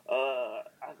I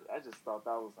just thought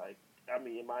that was like,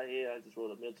 in my head, I just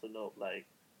wrote a mental note, like,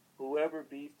 whoever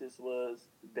beef this was,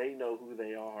 they know who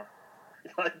they are.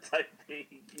 Type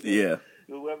thing. Yeah.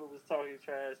 Whoever was talking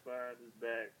trash behind his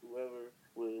back, whoever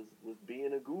was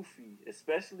being a goofy,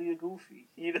 especially a goofy,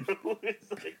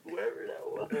 it's like whoever that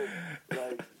was,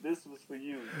 like, this was for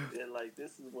you. And like,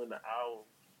 this is when the album,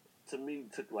 to me,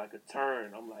 took like a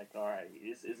turn. I'm like, all right,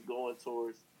 it's going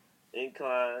towards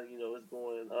incline, it's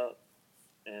going up.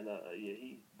 And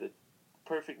the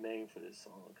perfect name for this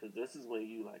song, because this is when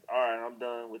you like, all right, I'm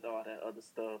done with all that other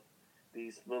stuff.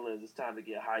 These feelings, it's time to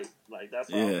get hyped. Like, that's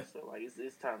all I'm saying. Like,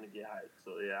 it's time to get hyped.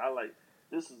 So yeah, I like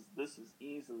this is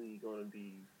easily going to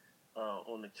be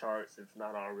on the charts, if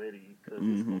not already, because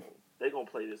they're gonna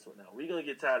play this one now. We're gonna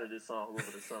get tired of this song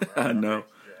over the summer. I know.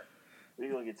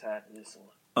 We're gonna get tired of this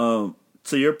one.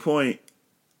 To your point,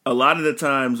 a lot of the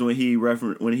times when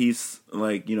he's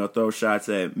like, throw shots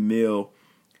at Mill,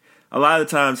 a lot of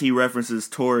the times he references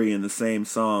Tory in the same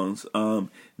songs.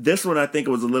 This one I think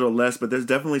it was a little less, but there's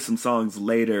definitely some songs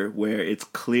later where it's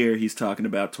clear he's talking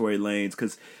about Tory Lanez,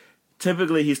 because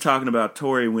typically he's talking about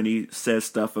Tory when he says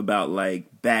stuff about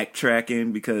like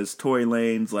backtracking, because Tory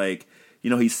Lanez, like,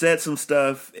 he said some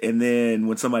stuff, and then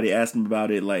when somebody asked him about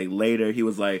it like later, he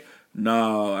was like,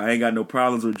 no, I ain't got no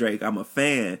problems with Drake, I'm a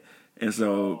fan. And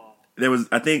so there was,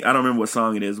 I don't remember what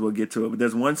song it is, we'll get to it, but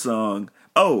there's one song,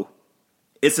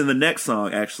 it's in the next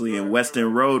song, actually, in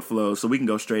Western Road Flow, so we can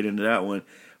go straight into that one,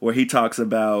 where he talks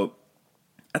about,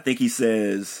 I think he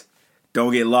says,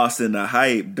 don't get lost in the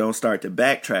hype, don't start to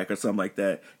backtrack, or something like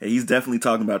that. And he's definitely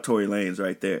talking about Tory Lanez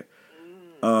right there.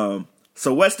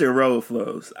 So Western Road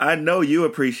Flows. I know you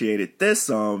appreciated this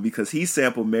song because he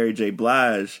sampled Mary J.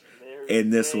 Blige in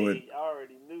this one. I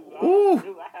already knew.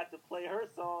 I had to play her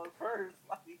song first.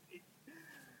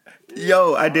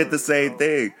 Yo, I did the same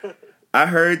thing. I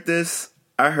heard this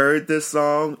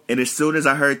song, and as soon as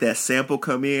I heard that sample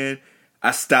come in,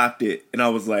 I stopped it, and I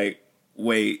was like,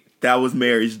 wait, that was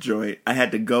Mary's joint. I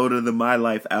had to go to the My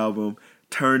Life album,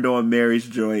 turned on Mary's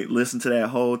joint, listened to that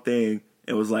whole thing,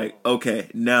 and was like, okay,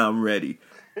 now I'm ready.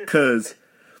 Because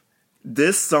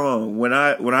this song, when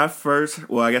I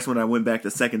went back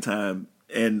the second time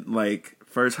and like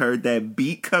first heard that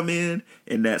beat come in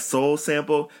and that soul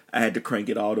sample, I had to crank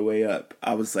it all the way up.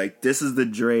 I was like, this is the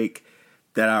Drake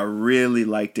that I really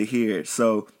like to hear.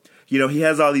 So, he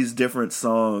has all these different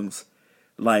songs,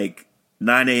 like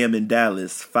 9 a.m. in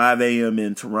Dallas, 5 a.m.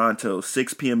 in Toronto,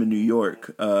 6 p.m. in New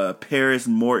York, Paris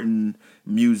Morton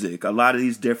music. A lot of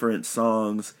these different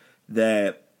songs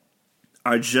that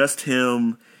are just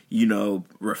him,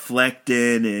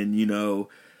 reflecting and,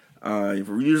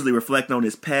 usually reflecting on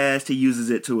his past. He uses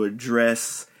it to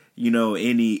address,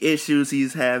 any issues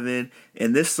he's having.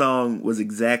 And this song was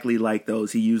exactly like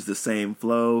those. He used the same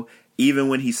flow. Even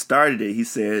when he started it, he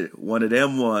said, one of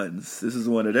them ones. This is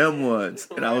one of them ones.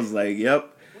 And I was like,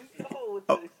 yep.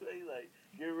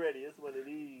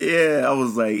 Yeah, I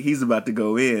was like, he's about to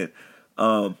go in.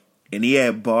 And he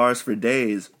had bars for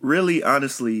days. Really,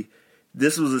 honestly,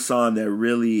 this was a song that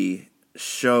really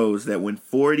shows that when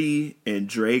 40 and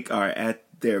Drake are at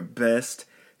their best,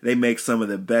 they make some of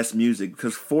the best music.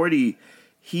 Because 40,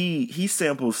 he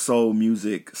samples soul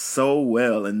music so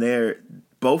well, and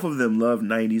both of them love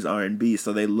 90s R&B,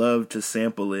 so they love to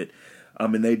sample it.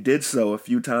 And they did so a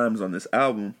few times on this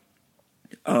album.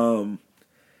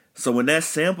 So when that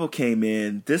sample came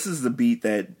in, this is the beat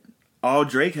that all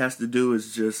Drake has to do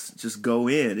is just go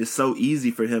in. It's so easy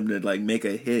for him to like make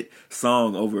a hit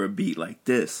song over a beat like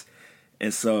this.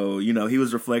 And so, you know, he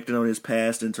was reflecting on his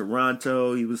past in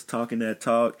Toronto. He was talking that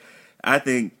talk. I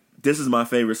think this is my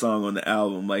favorite song on the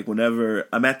album. Like, whenever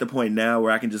I'm at the point now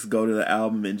where I can just go to the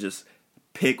album and just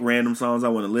pick random songs I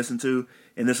want to listen to,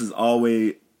 and this is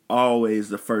always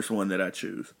the first one that I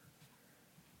choose.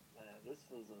 Man,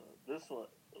 this one.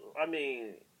 I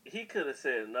mean, he could have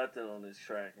said nothing on this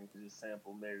track and just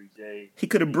sampled Mary J. He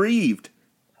could have breathed.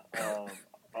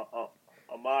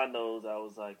 Ahmad knows I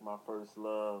was like my first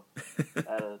love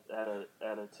at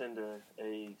a tender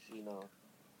age, you know.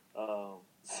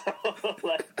 So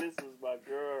like this was my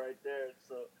girl right there.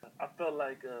 So I felt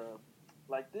like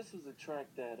this was a track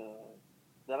that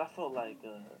I felt like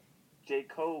J.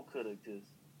 Cole could have just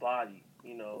bodied,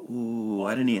 you know. Ooh,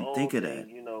 I didn't even think of that.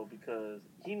 You know, because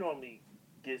he normally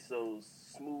gets those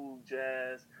smooth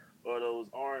jazz or those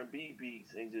R&B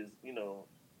beats and just, you know,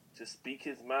 just speak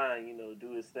his mind, you know,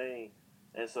 do his thing.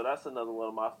 And so that's another one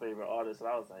of my favorite artists.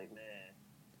 And I was like, man,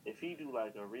 if he do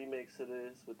like a remix of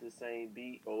this with the same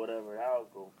beat or whatever, I'll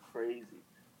go crazy.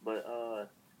 But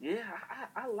yeah,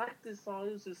 I like this song.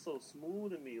 It was just so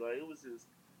smooth to me. Like it was just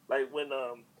like when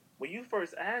you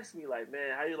first asked me, like,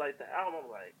 man, how you like the album? I'm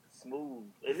like, smooth.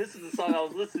 And this is the song I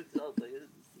was listening to. I was like, this is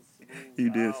a smooth You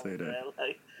did album, say that. man.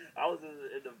 Like I was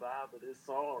in the vibe of this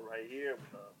song right here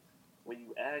when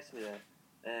you asked me that.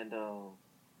 And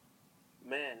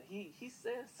man, he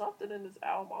said something in this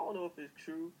album. I don't know if it's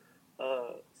true.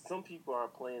 Some people are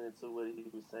playing into what he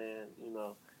was saying, you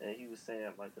know, and he was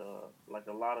saying like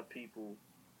a lot of people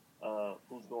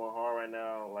who's going hard right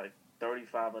now, like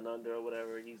 35 and under or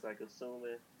whatever, he's like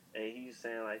assuming, and he's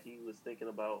saying like he was thinking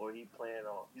about, or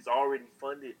he's already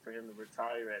funded for him to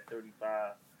retire at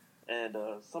 35. And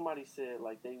somebody said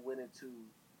like they went into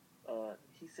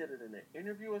he said it in an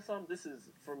interview or something. This is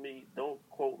for me. Don't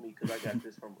quote me because I got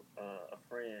this from a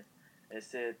friend, and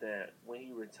said that when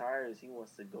he retires, he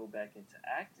wants to go back into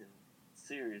acting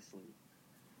seriously.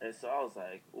 And so I was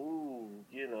like, ooh,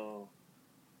 you know,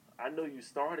 I know you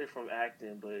started from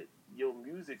acting, but your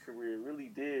music career really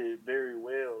did very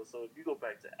well. So if you go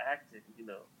back to acting, you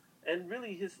know, and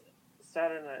really his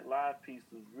Saturday Night Live piece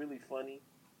was really funny.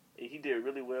 He did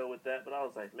really well with that. But I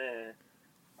was like, man,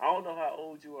 I don't know how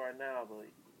old you are now, but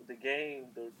the game,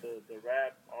 the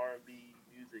rap, R&B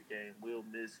music game will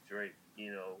miss Drake,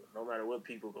 you know, no matter what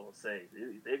people gonna say.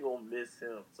 They're gonna miss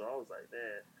him. So I was like,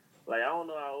 man, like, I don't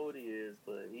know how old he is,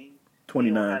 but he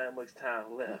 29. don't have that much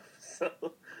time left. So,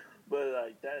 but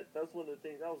like that's one of the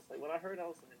things I was like, when I heard it, I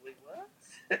was like, wait, what?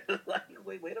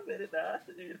 Like, wait a minute now,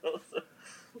 you know. So,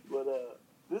 but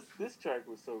this track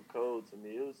was so cold to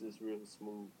me. It was just real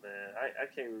smooth, man. I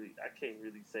can't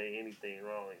really say anything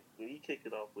wrong. When he kicked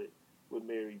it off with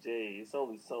Mary J, it's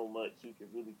only so much you can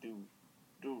really do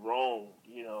wrong,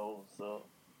 you know. So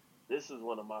this is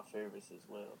one of my favorites as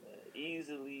well, man.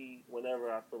 Easily,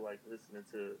 whenever I feel like listening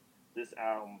to this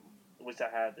album, which I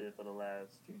have been for the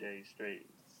last few days straight,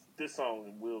 this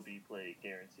song will be played,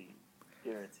 guaranteed.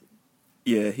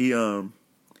 Yeah,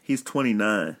 he's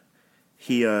 29.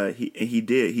 He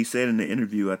said in the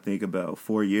interview, I think about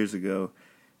 4 years ago,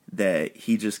 that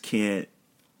he just can't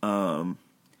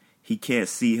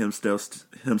see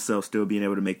himself still being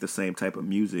able to make the same type of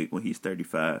music when he's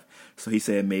 35. So he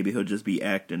said maybe he'll just be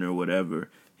acting or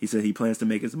whatever. He said he plans to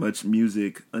make as much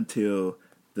music until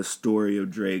the story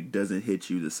of Drake doesn't hit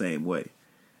you the same way.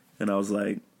 And I was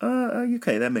like,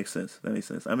 okay, that makes sense.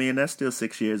 I mean, that's still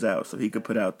 6 years out, so he could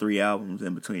put out 3 albums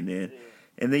in between then. Yeah.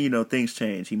 And then, you know, things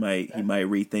change. He might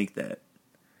rethink that.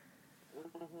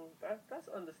 Mm-hmm. That's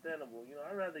understandable. You know,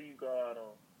 I'd rather you go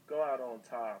out on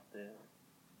top than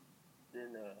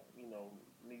you know,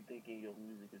 me thinking your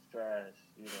music is trash.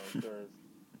 You know, because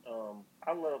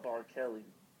I love R. Kelly.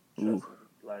 Trust me.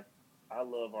 Like, I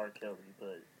love R. Kelly,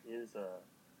 but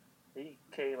he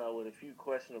came out with a few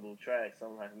questionable tracks.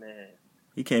 I'm like, man.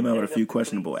 He came out with a few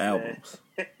questionable albums.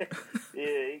 Yeah,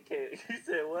 he came. You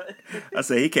said what? I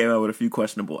said he came out with a few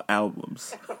questionable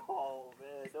albums. Oh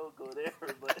man, don't go there.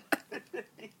 But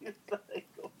he's like,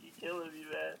 you killing me,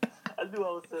 man. I knew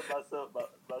I was setting myself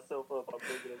up. I'm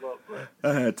picking him up. But,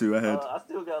 I had to. I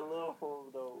still got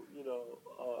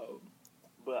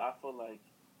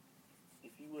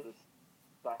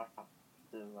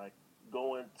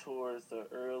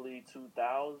early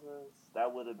 2000s,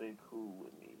 that would have been cool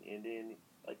with me. And then,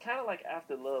 kind of like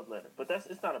after Love Letter, but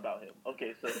it's not about him.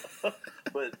 Okay, so,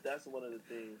 but that's one of the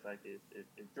things. Like, if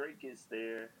Drake gets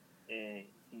there and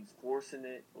he's forcing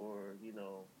it, or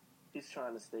he's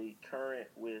trying to stay current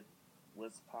with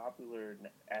what's popular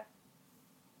at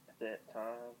that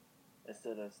time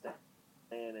instead of staying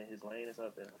in his lane or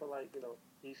something, I feel like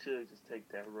he should just take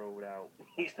that road out.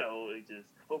 And just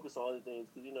focus on other things,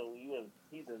 because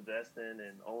he's investing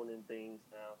and owning things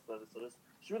now. So it's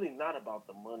really not about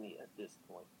the money at this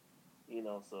point.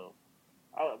 So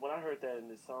when I heard that in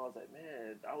this song, I was like,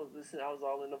 man, I was listening, I was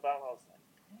all in the vibe. I was like,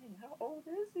 dang, how old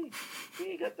is he? He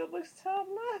ain't got that much time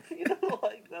left.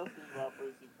 Like that was my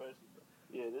first impression.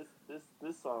 Yeah,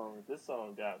 this song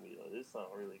got me though. This song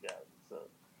really got me. So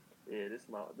yeah, this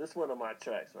one of my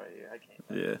tracks right here. I can't.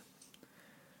 Yeah.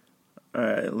 All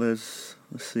right, let's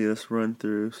see. Let's run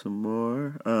through some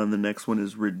more. The next one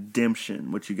is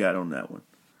Redemption. What you got on that one?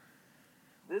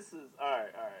 This is all right.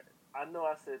 I know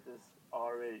I said this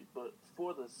already, but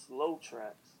for the slow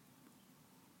tracks,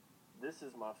 this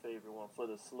is my favorite one. For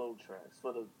the slow tracks,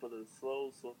 for the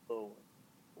slow one.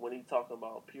 When he talking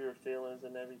about pure feelings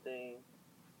and everything,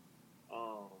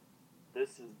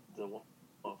 this is the one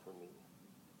for me.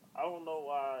 I don't know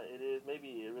why it is. Maybe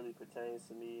it really pertains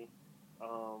to me.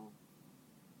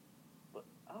 But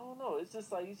I don't know. It's just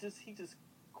like he just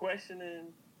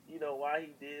questioning, why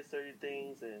he did certain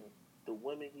things and the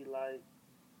women he liked.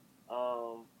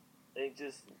 And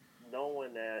just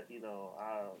knowing that, he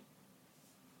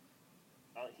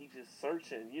just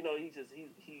searching. He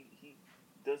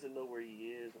doesn't know where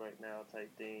he is right now,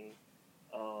 type thing.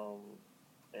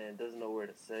 And doesn't know where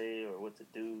to say or what to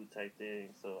do, type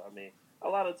thing. So I mean, a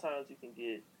lot of times you can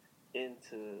get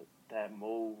into that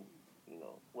mode,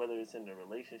 whether it's in a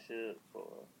relationship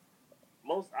or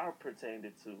I pertained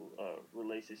it to a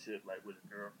relationship like with a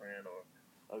girlfriend or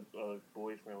a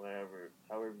boyfriend,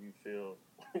 however you feel,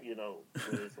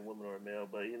 whether it's a woman or a male.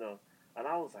 But and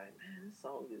I was like, man, this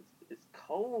song is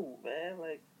cold, man.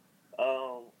 Like,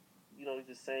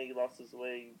 just saying he lost his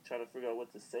way, trying to figure out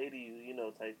what to say to you,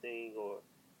 type thing, or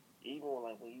even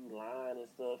like when you lying and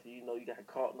stuff, you got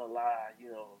caught in a lie,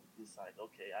 it's like,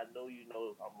 okay, I know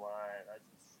I'm lying, I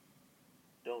just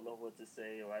don't know what to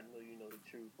say, or I know the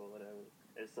truth or whatever.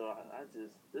 And so I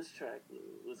just, this track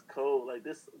was cold. Like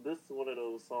this is one of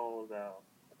those songs that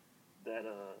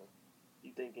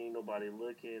you think ain't nobody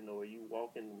looking, or you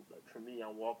walking, like for me,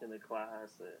 I'm walking to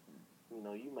class and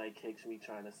you might catch me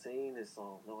trying to sing this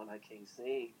song knowing I can't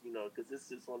sing, because it's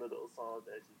just one of those songs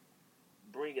that just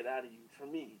bring it out of you. For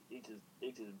me, it just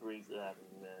brings it out of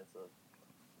me, man. So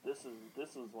this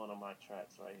was one of my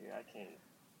tracks right here.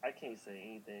 I can't say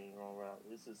anything wrong around.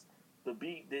 It's just the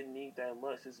beat didn't need that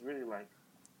much. It's really like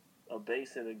a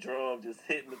bass and a drum just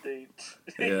hitting the thing.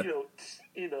 Yeah.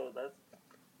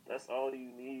 That's all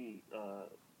you need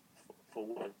for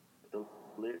what the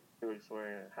lyrics were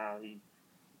and how he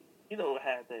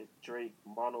had that Drake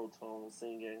monotone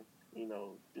singing.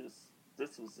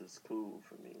 This was just cool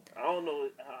for me. I don't know.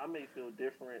 I may feel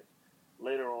different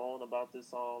later on about this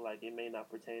song. Like, it may not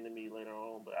pertain to me later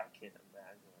on, but I can't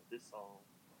imagine this song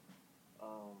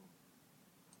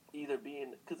either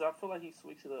being, because I feel like he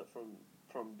switched it up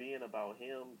from being about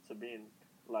him to being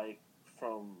like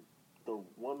from the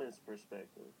woman's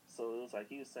perspective. So it was like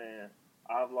he was saying,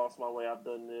 I've lost my way, I've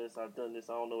done this, I don't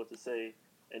know what to say.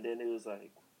 And then it was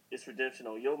like, it's redemption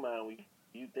on your mind when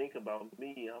you think about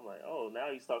me. I'm like, oh,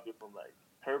 now he's talking from like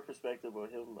her perspective, or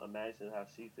him imagining how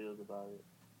she feels about it.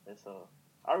 And so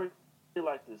I really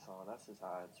like this song. That's just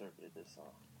how I interpreted this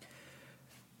song.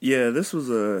 Yeah, this was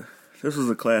a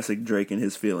classic Drake and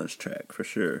his feelings track for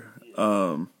sure.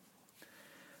 Yeah.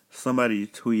 Somebody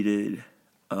tweeted,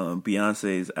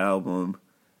 Beyonce's album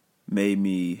made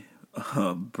me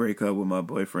break up with my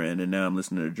boyfriend, and now I'm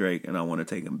listening to Drake and I want to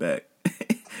take him back.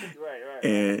 Right.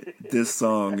 And this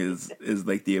song is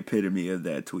like the epitome of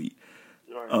that tweet.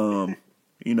 Right.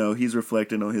 He's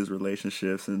reflecting on his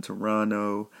relationships in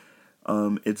Toronto.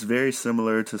 It's very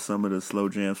similar to some of the slow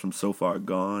jams from So Far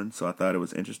Gone, so I thought it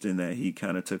was interesting that he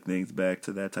kind of took things back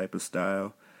to that type of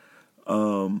style.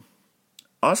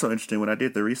 Also interesting, when I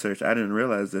did the research, I didn't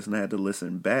realize this and I had to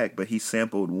listen back, but he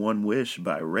sampled One Wish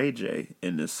by Ray J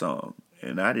in this song,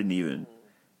 and I didn't even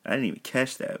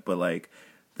catch that, but like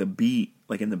the beat,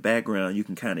 like in the background, you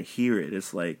can kind of hear it.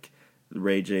 It's like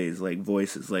Ray J's like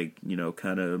voice is like,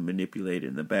 kind of manipulated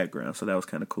in the background, so that was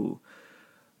kind of cool.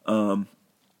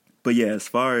 But yeah, as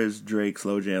far as Drake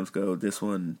slow jams go, this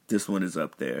one is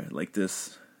up there. Like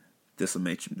this will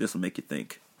make you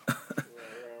think. Right.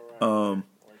 Like,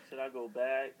 should I go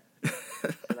back?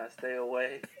 Should I stay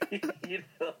away?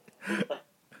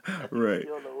 Right. You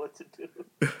don't know what to do.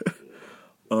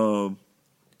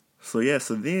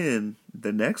 So then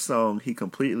the next song, he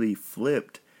completely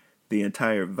flipped the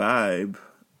entire vibe.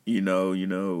 He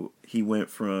went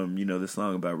from, this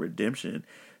song about redemption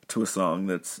to a song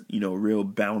that's, real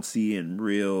bouncy and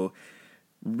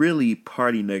really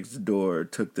Party Next Door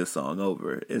took this song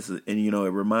over. It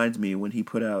reminds me when he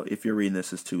put out If You're Reading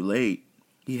This It's Too Late,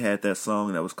 he had that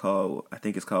song that was called, I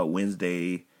think it's called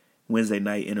Wednesday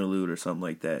Night Interlude or something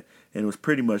like that. And it was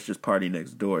pretty much just Party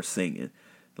Next Door singing.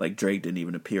 Like Drake didn't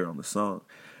even appear on the song.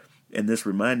 And this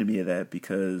reminded me of that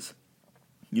because,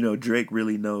 Drake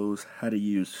really knows how to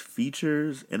use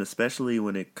features, and especially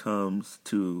when it comes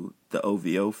to the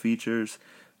OVO features,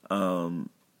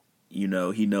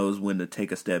 he knows when to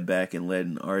take a step back and let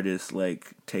an artist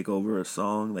like take over a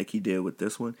song like he did with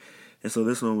this one. And so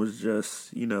this one was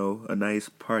just, a nice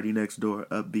Party Next Door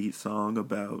upbeat song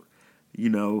about,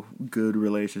 good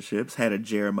relationships. Had a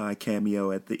Jeremiah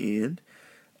cameo at the end.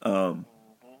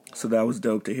 So that was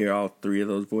dope to hear all three of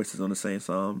those voices on the same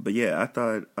song. But yeah, I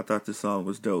thought this song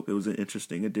was dope. It was an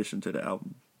interesting addition to the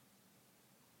album.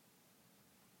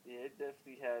 Yeah, it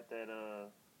definitely had that, I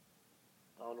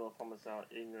don't know if I'm going to sound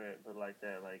ignorant, but like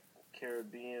that, like,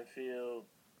 Caribbean feel.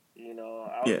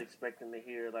 I was expecting to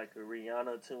hear, like, a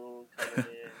Rihanna tune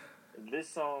coming in. And this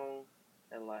song,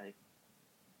 and, like,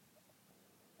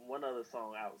 one other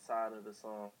song outside of the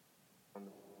song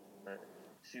that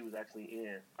she was actually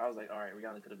in. I was like, all right,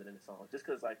 Rihanna could have been in the song. Just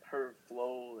because, like, her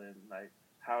flow and, like,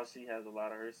 how she has a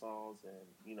lot of her songs and,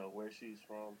 where she's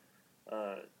from.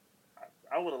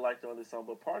 I would have liked her on this song,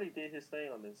 but Party did his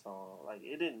thing on this song. Like,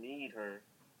 it didn't need her.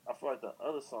 I feel like the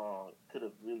other song could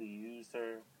have really used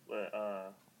her, but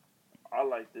I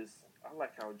like this. I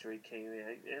like how Drake came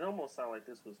in. It almost sounded like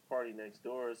this was Party Next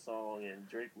Door's song, and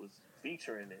Drake was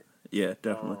featuring it. Yeah,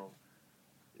 definitely.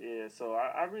 So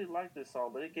I really like this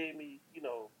song, but it gave me,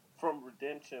 from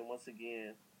Redemption, once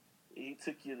again, he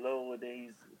took you low, and then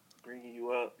he's bringing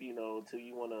you up, till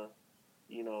you want to,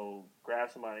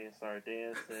 grab somebody and start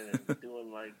dancing and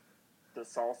doing, like, the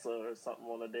salsa or something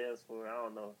on the dance floor. I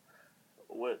don't know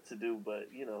what to do, but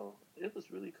it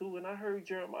was really cool. And I heard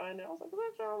Jeremiah, and I was like, "Is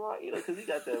that Jeremiah?" Because he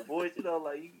got that voice.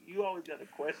 Like you always got to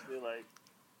question, like,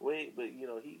 wait, but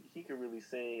he could really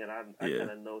sing, and I kind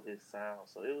of know his sound.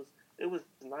 So it was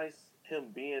nice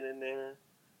him being in there.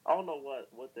 I don't know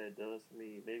what that does for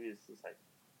me. Maybe it's just like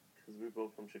because we're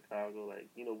both from Chicago, like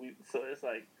so it's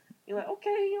like you're like, okay,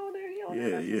 he on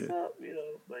there, that's what's up,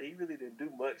 But he really didn't do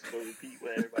much to repeat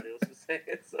what everybody else was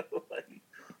saying. So like.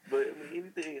 But I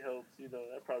mean, anything helps,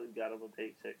 That probably got him a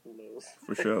paycheck. Who knows?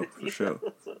 For sure.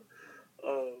 So,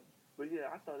 but yeah,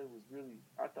 I thought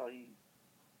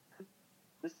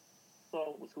this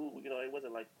song was cool. It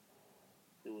wasn't like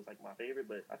it was like my favorite,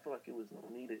 but I feel like it was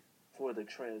needed for the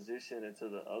transition into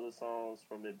the other songs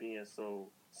from it being so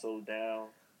down,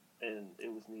 and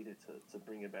it was needed to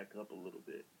bring it back up a little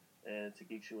bit and to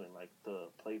get you in like the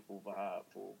playful vibe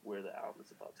for where the album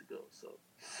is about to go. So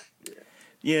yeah.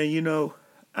 Yeah,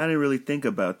 I didn't really think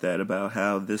about that, about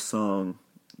how this song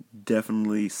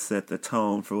definitely set the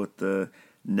tone for what the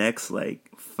next, like,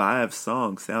 5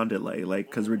 songs sounded like,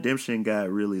 because Redemption got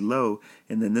really low,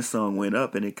 and then this song went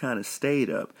up, and it kind of stayed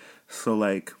up. So,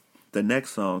 like, the next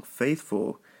song,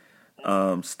 Faithful,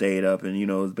 stayed up, and,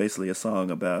 it was basically a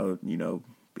song about,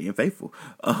 being faithful.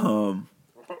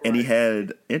 And he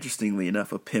had, interestingly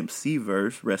enough, a Pimp C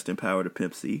verse, Rest in Power to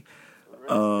Pimp C.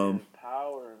 Rest in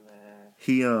power, man.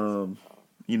 He,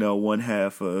 one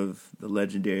half of the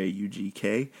legendary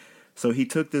UGK. So he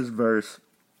took this verse.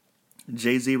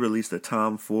 Jay-Z released a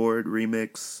Tom Ford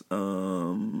remix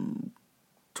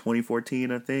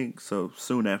 2014, I think. So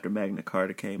soon after Magna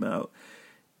Carta came out.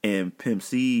 And Pimp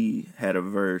C had a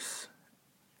verse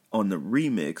on the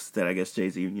remix that I guess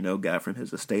Jay-Z, got from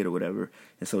his estate or whatever.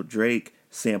 And so Drake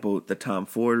sampled the Tom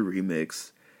Ford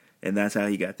remix. And that's how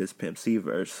he got this Pimp C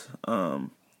verse.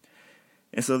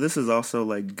 And so this is also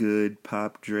like good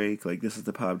pop Drake. Like this is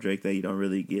the pop Drake that you don't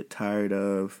really get tired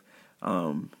of.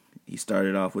 He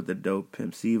started off with the dope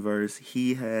Pimp C verse.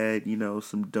 He had,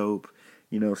 some dope,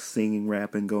 singing,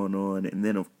 rapping going on. And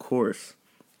then, of course,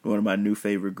 one of my new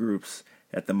favorite groups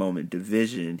at the moment,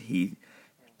 Division, he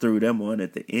threw them on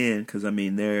at the end because,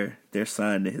 they're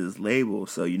signed to his label.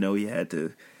 So, he had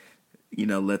to,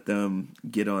 let them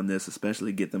get on this,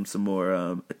 especially get them some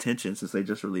more attention since they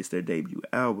just released their debut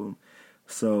album.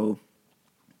 So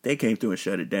they came through and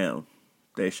shut it down.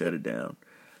 They shut it down.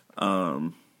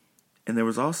 And there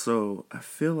was also, I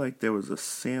feel like there was a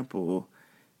sample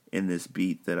in this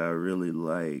beat that I really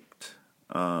liked.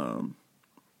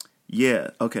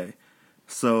 Okay.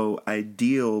 So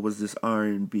Ideal was this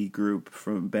R&B group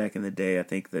from back in the day, I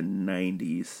think the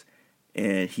 90s,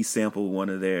 and he sampled one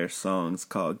of their songs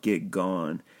called Get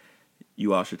Gone.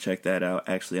 You all should check that out.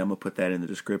 Actually, I'm going to put that in the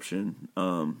description.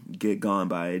 Get Gone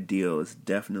by Ideal is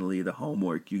definitely the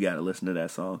homework. You got to listen to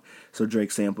that song. So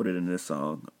Drake sampled it in this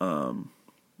song.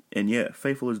 And yeah,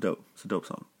 Faithful is dope. It's a dope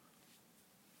song.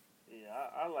 Yeah,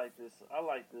 I like this. I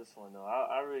like this one though.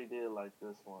 I really did like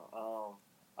this one.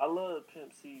 I love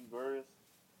Pimp C verse.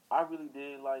 I really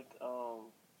did like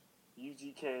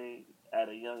UGK at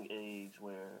a young age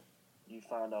where you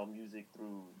find out music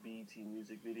through BET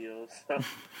music videos.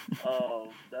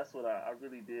 That's what I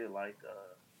really did like.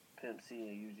 Pimp C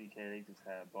and UGK, they just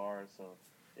had bars, so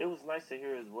it was nice to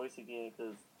hear his voice again.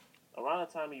 Because around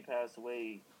the time he passed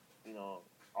away, you know,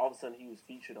 all of a sudden he was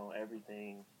featured on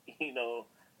everything, you know,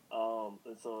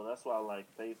 and so that's why I like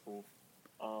Faithful,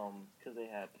 because they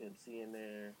had Pimp C in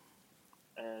there.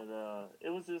 And it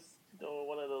was just, you know,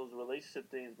 one of those relationship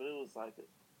things, but it was like,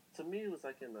 to me, it was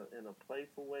like in a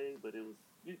playful way, but it was,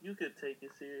 you could take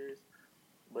it serious,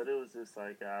 but it was just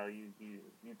like how you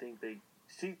think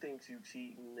she thinks you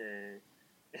cheating, and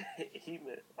he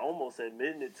almost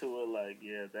admitting it to her, like,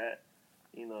 yeah, that,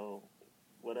 you know,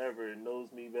 whatever,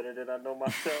 knows me better than I know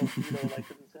myself, you know, like,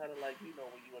 'cause it's kind of like, you know,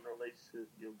 when you in a relationship,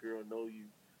 your girl know you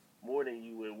more than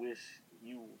you would wish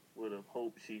you would have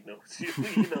hoped she knows you,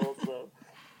 you know, so,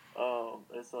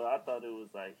 and so I thought it was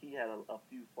like, he had a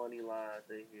few funny lines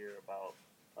in here about,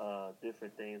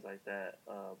 different things like that,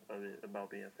 about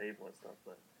being faithful and stuff,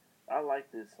 but I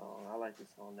like this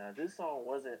song. Now, this song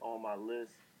wasn't on my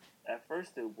list. At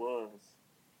first it was,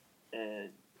 and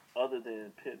other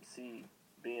than Pimp C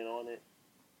being on it,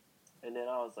 and then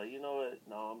I was like, you know what?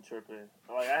 No, I'm tripping.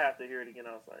 Like, I have to hear it again.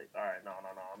 I was like, all right, no,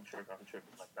 I'm tripping.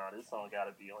 Like, nah, this song got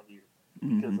to be on here.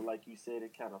 Because, like you said,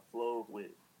 it kind of flowed with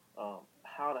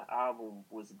how the album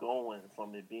was going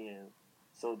from it being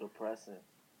so depressing.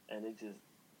 And it just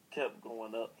kept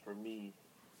going up for me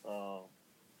on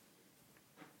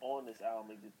this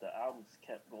album. The album just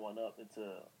kept going up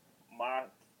into my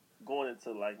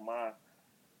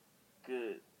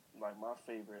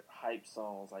favorite hype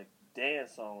songs, like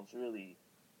dance songs, really.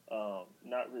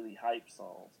 Not really hype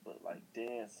songs, but like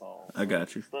dance songs. I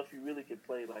got you. Stuff you really could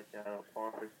play like at a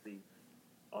party.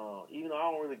 Even though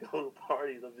I don't really go to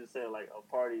parties, I'm just saying like a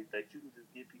party that you can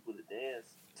just get people to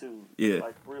dance to,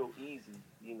 like real easy,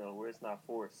 you know, where it's not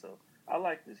forced. So I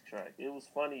like this track. It was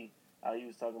funny how he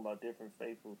was talking about different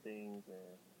faithful things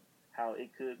and how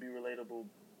it could be relatable,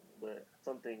 but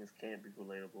some things can't be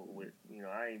relatable with, you know,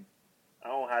 I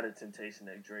don't have the temptation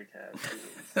that Drake has.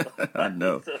 So, I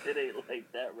know. So it ain't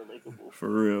like that relatable. For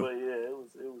real. But yeah, it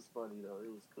was funny though. It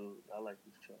was cool. I like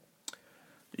this track.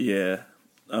 Yeah.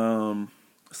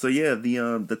 So yeah,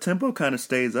 the tempo kind of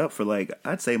stays up for like,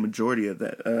 I'd say majority of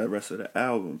that rest of the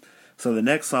album. So the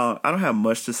next song, I don't have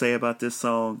much to say about this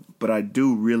song, but I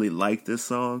do really like this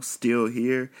song, Still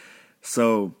Here.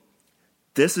 So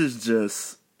this is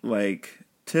just like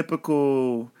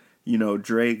typical, you know,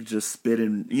 Drake just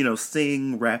spitting, you know,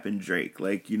 rapping Drake.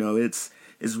 Like, you know, it's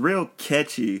real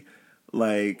catchy.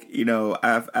 Like, you know,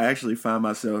 I actually find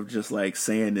myself just like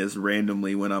saying this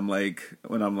randomly when I'm like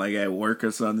at work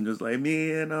or something, just like,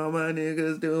 me and all my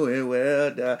niggas doing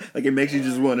well. Like, it makes you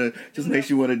makes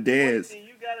you want to dance.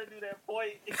 You gotta do that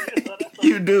point.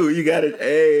 You do. You gotta.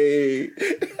 Hey.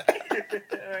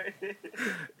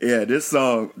 Yeah, this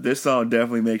song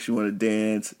definitely makes you want to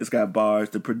dance. It's got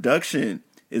bars. The production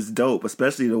is dope,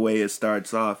 especially the way it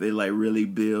starts off. It like really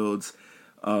builds.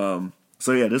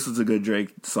 So yeah, this was a good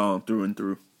Drake song through and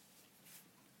through.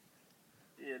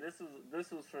 Yeah,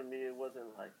 this was for me. It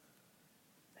wasn't like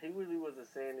he really wasn't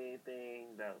saying anything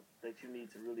that you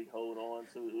need to really hold on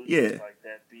to. It was just like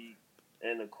that beat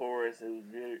and the chorus. It was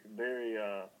very, very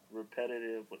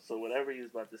repetitive. So whatever he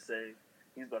was about to say,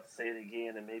 he was about to say it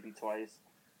again and maybe twice.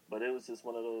 But it was just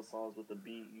one of those songs with the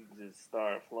beat. You just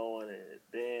start flowing and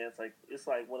dance. Like, it's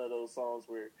like one of those songs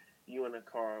where you in a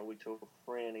car with your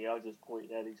friend and y'all just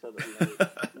pointing at each other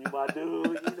like, you my dude,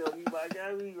 you know, you my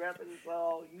guy, we rapping the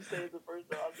song, you say it the first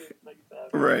time, I'll say it the second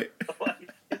time. Right.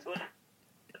 It's one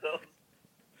of those.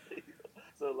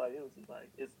 So, like, it was just like,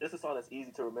 it's a song that's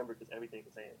easy to remember because everything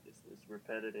is saying it's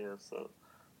repetitive. So,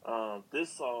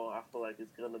 this song, I feel like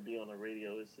it's going to be on the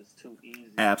radio. It's just too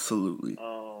easy. Absolutely.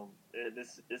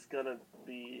 It's going to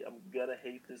be, I'm going to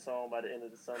hate this song by the end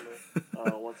of the summer,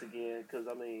 once again, because,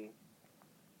 I mean,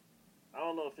 I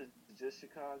don't know if it's just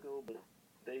Chicago, but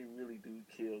they really do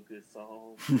kill good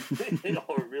songs.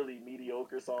 Or really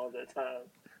mediocre songs at times.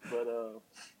 But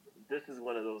this is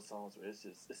one of those songs where it's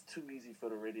too easy for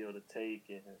the radio to take.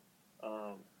 And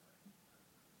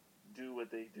do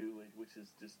what they do, which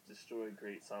is just destroy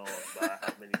great songs by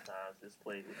how many times it's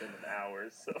played within an hour.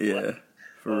 So, Yeah,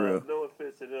 for real. No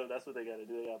offense to them, that's what they got to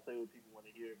do. They got to play what people want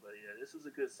to hear. But yeah, this is a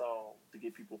good song to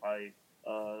get people hyped.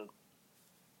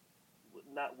 With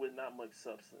not much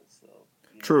substance. So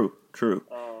True.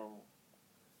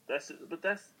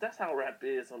 That's how rap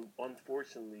is.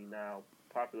 Unfortunately, now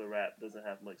popular rap doesn't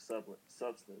have much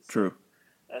substance. True.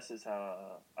 That's just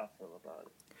how I feel about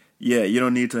it. Yeah, you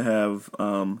don't need to have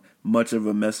much of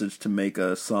a message to make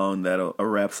a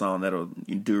rap song that'll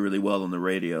do really well on the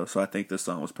radio. So I think this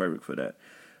song was perfect for that.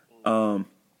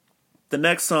 The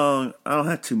next song, I don't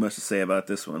have too much to say about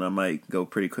this one. I might go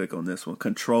pretty quick on this one.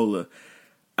 Controller.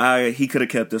 He could have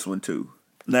kept this one too.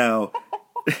 Now,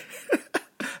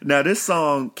 this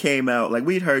song came out, like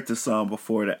we'd heard this song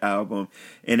before the album,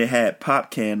 and it had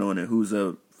Popcaan on it, who's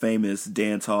a famous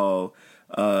dancehall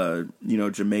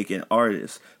Jamaican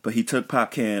artist, but he took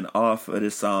Popcaan off of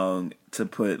this song to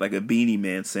put like a Beanie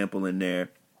Man sample in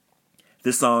there.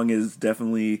 This song is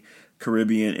definitely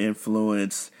Caribbean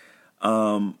influence.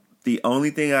 The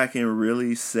only thing I can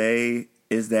really say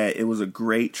is that it was a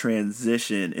great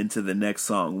transition into the next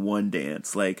song, One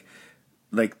Dance. Like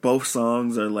both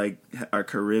songs are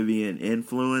Caribbean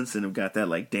influence and have got that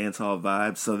like dancehall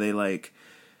vibe, so they like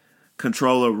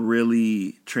Controller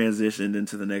really transitioned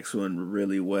into the next one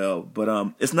really well.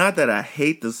 But it's not that I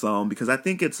hate the song, because I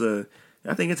think it's a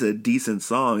decent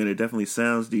song and it definitely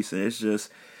sounds decent. It's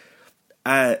just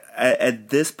at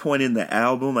this point in the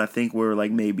album, I think we're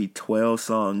like maybe 12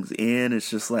 songs in. It's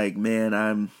just like,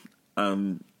 man,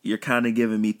 you're kind of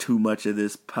giving me too much of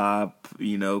this pop,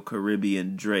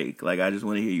 Caribbean Drake. Like, I just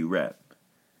want to hear you rap.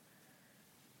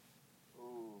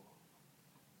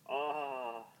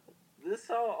 This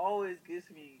song always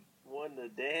gets me wanting to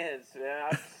dance,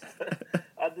 man.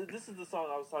 This is the song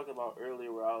I was talking about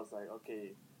earlier, where I was like,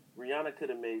 okay, Rihanna could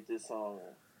have made this song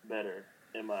better,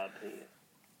 in my opinion.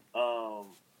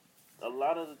 A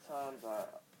lot of the times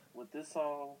with this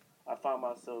song, I find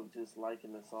myself just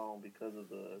liking the song because of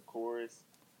the chorus,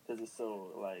 because it's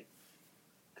so like,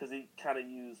 because he kind of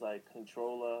used like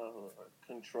controller or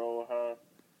control her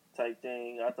type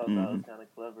thing. I thought that was kind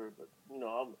of clever, but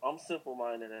I'm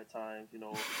simple-minded at times.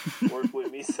 Work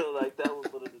with me. So like that was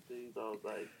one of the things I was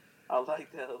like, I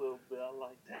like that a little bit. I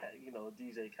like that.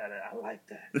 DJ kind of. I like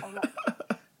that.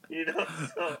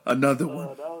 So, another one.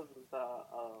 That was just how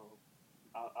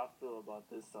I feel about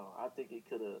this song. I think it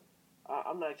could have.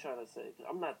 I'm not trying to say,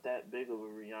 I'm not that big of a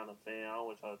Rihanna fan. I don't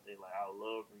want y'all to think like I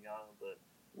love Rihanna, but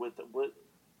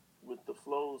with the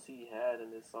flows he had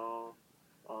in this song,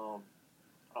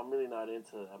 I'm really not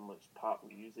into that much pop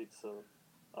music. So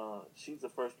she's the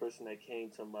first person that came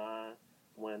to mind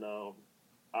when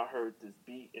I heard this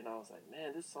beat, and I was like,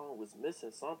 man, this song was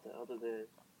missing something other than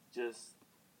just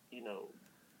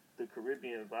the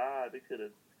Caribbean vibe. It could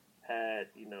have had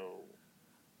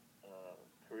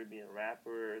Caribbean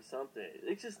rapper or something.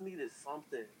 It just needed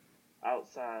something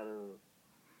outside of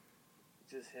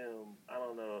just him. I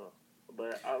don't know,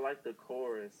 but I like the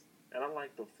chorus and I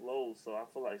like the flow, so I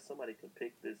feel like somebody could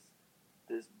pick this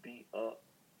beat up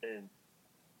and,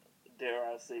 dare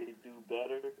I say, do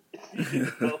better.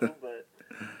 But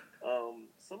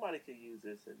somebody could use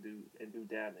this and do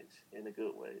damage in a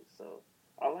good way. So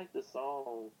I like the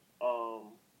song,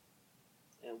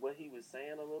 and what he was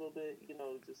saying a little bit,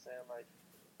 just saying like,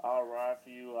 I'll ride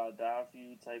for you, I'll die for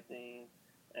you type thing,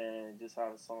 and just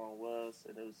how the song was,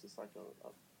 and it was just like a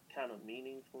kind of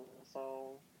meaningful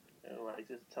song, and like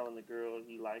just telling the girl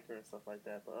he liked her and stuff like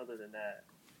that. But other than that,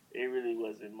 it really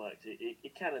wasn't much.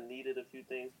 It kind of needed a few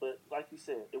things, but like you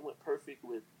said, it went perfect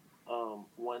with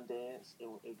One Dance,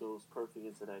 and it goes perfect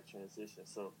into that transition.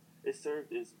 So it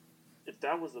served its, if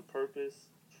that was a purpose,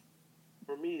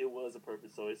 for me it was a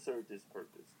purpose, so it served its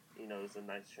purpose. It's a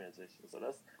nice transition. So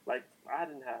that's, like, I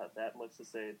didn't have that much to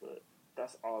say, but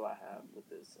that's all I have with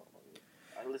this song.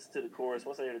 I listened to the chorus.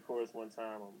 Once I hear the chorus one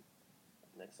time,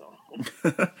 next song.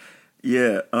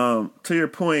 Yeah, to your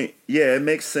point, yeah, it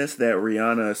makes sense that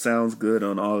Rihanna sounds good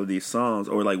on all of these songs,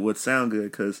 or like would sound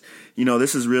good, because,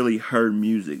 this is really her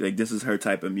music. Like, this is her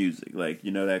type of music. Like,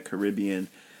 that Caribbean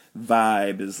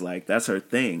vibe is like, that's her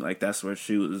thing. Like, that's where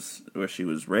she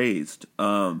was raised.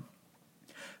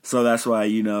 So that's why,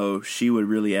 she would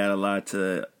really add a lot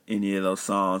to any of those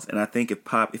songs. And I think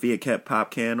if he had kept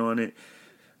Popcaan on it,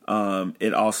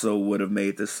 it also would have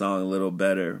made this song a little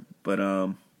better. But,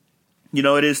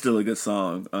 it is still a good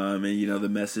song. And, the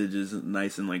message is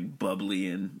nice and like bubbly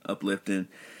and uplifting.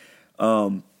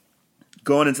 Going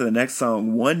into the next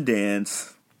song, One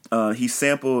Dance, he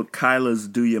sampled Kyla's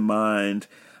Do You Mind.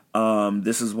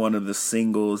 This is one of the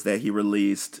singles that he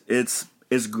released. It's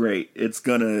It's great.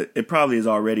 It probably is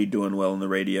already doing well on the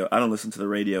radio. I don't listen to the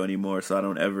radio anymore, so I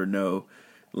don't ever know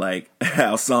like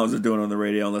how songs are doing on the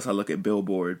radio unless I look at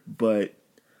Billboard. But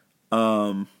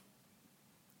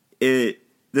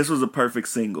this was a perfect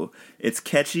single. It's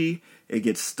catchy. It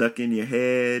gets stuck in your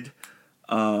head,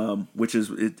 which is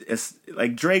it's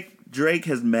like Drake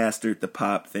has mastered the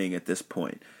pop thing at this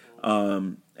point.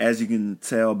 As you can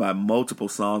tell by multiple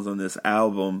songs on this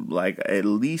album, like at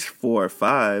least 4 or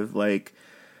 5, like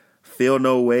Feel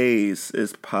No Ways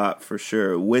is pop for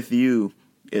sure. With You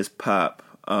is pop.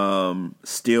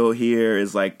 Still Here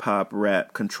is like pop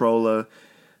rap. Controller,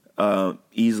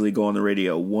 easily go on the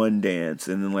radio. One Dance,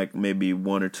 and then like maybe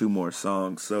 1 or 2 more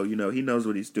songs. So, he knows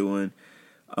what he's doing.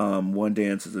 One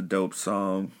Dance is a dope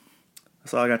song.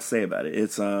 That's all I got to say about it.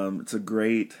 It's a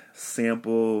great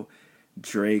sample.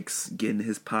 Drake's getting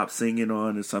his pop singing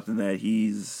on is something that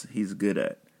he's good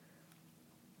at.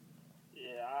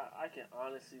 Yeah, I can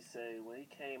honestly say when he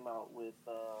came out with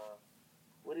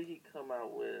what did he come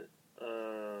out with?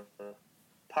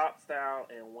 Pop Style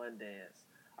and One Dance.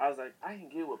 I was like, I can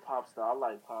get with Pop Style. I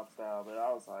like Pop Style, but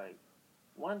I was like,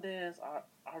 One Dance,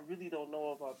 I really don't know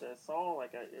about that song.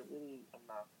 Like, I'm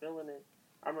not feeling it.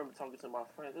 I remember talking to my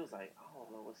friends. It was like, I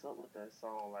don't know what's up with that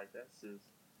song. Like, that's just,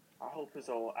 I hope his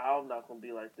whole album not going to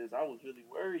be like this. I was really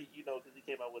worried, because he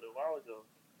came out with it a while ago.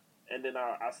 And then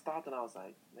I stopped and I was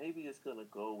like, maybe it's going to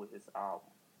go with his album,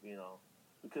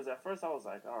 Because at first I was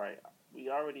like, all right,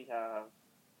 we already have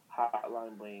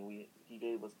Hotline Bling. He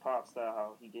gave us Pop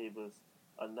Style. He gave us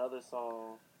another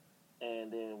song.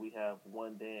 And then we have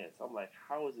One Dance. I'm like,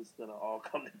 how is this going to all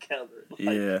come together?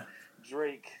 Like, yeah.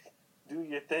 Drake, do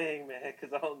your thing, man,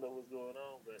 because I don't know what's going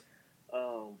on. But,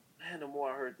 man, the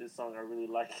more I heard this song, I really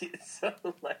like it. So,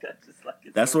 like, I just like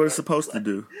it. That's so what much. it's supposed to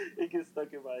do. It gets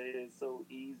stuck in my head so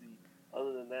easy.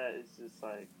 Other than that, it's just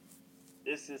like,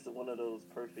 it's just one of those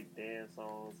perfect dance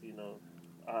songs,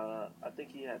 I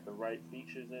think he had the right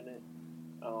features in it.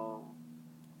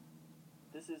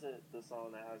 This isn't the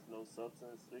song that has no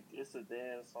substance. It's a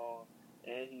dance song,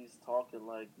 and he's talking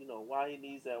like, why he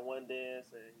needs that one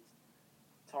dance, and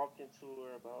he's talking to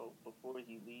her about before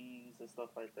he leaves and stuff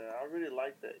like that. I really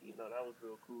like that. That was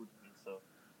real cool to me. So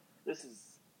this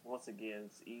is, once again,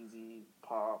 it's easy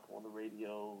pop on the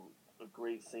radio, a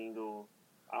great single.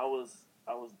 I was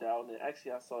doubting it.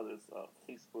 Actually, I saw this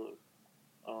Facebook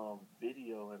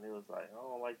video, and it was like, I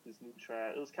don't like this new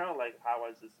track. It was kind of like how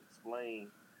I just explained,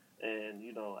 and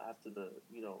after the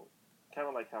kind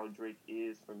of like how Drake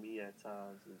is for me at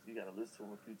times, is you got to listen to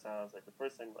him a few times. Like the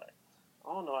first thing, like,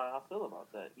 I don't know how I feel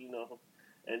about that,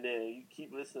 and then you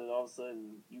keep listening, all of a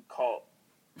sudden you caught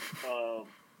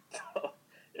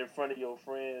in front of your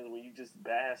friends when you just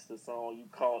bash the song, you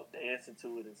caught dancing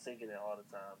to it and singing it all the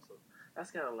time. So that's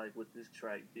kind of like what this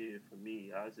track did for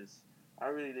me. I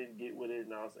really didn't get with it,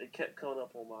 and it kept coming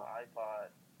up on my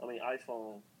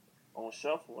iPhone on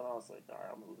shuffle, and I was like, all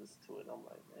right, I'm gonna listen to it. And I'm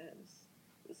like, man,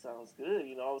 this sounds good.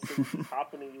 All of a sudden you're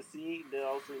hopping in your seat, and then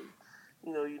all of a sudden,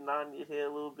 you nodding your head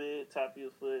a little bit, tap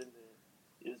your foot, and then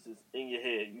it's just in your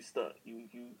head. You stuck. You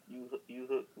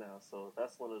hooked now. So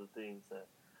that's one of the things that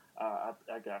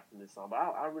I got from this song. But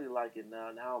I really like it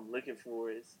now. Now I'm looking for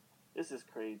it. It's just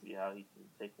crazy how he can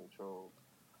take control.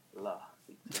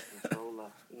 He take control.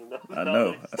 I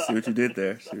know. I see what you did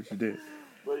there.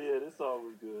 But yeah, this song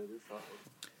was good.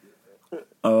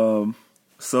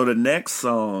 So the next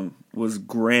song was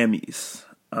Grammys,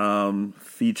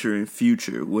 featuring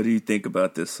Future. What do you think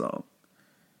about this song?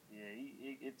 Yeah,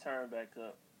 it turned back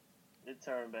up.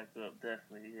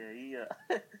 Definitely. Yeah,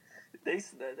 they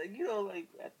like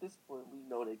at this point we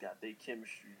know they got their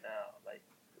chemistry now. Like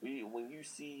when you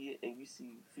see it and you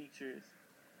see features,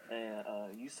 and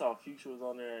you saw Future was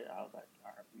on there, I was like,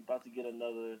 all right, we about to get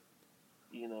another.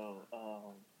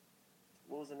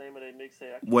 What was the name of that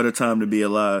mixtape? What a Time to Be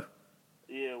Alive.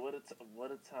 Yeah, what a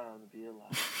time to be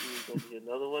alive. It's gonna be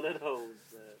another one of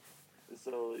those, man. And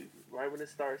so right when it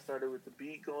started with the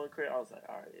beat going crazy, I was like,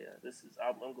 all right, yeah,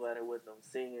 I'm glad it wasn't him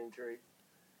singing Drake.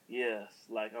 Yes,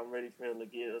 like I'm ready for him to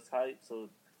get us hype. So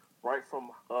right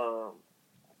from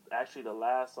actually the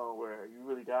last song where you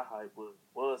really got hype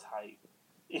was hype.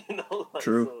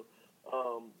 True.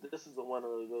 So this is one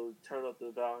of those turn up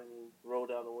the volume, roll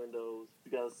down the windows.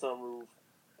 You got a sunroof,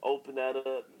 open that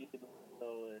up,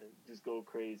 and just go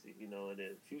crazy, and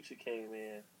then Future came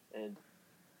in and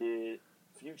did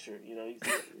Future,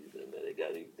 they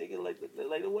got him thinking like they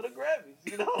won a Grammys,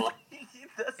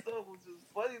 that stuff was just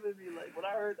funny to me. Like when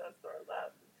I heard that, I started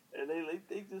laughing, and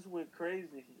they just went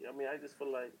crazy. I just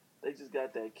feel like they just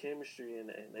got that chemistry, and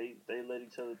they let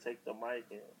each other take the mic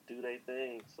and do their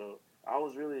thing. So I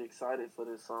was really excited for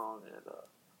this song, and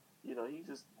he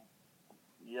just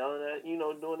yelling at,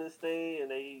 doing his thing,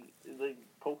 and they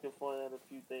poking fun at a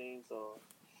few things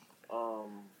on,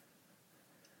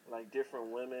 like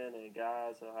different women and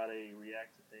guys and how they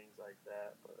react to things like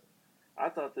that. But I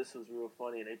thought this was real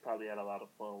funny. They probably had a lot of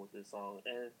fun with this song.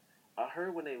 And I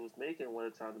heard when they was making What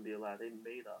a Time to Be Alive, they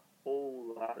made a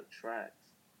whole lot of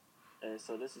tracks. And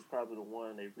so this is probably the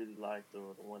one they really liked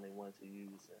or the one they wanted to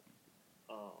use. And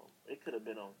it could have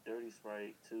been on Dirty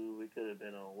Sprite too. It could have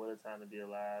been on What a Time to Be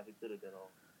Alive. It could have been on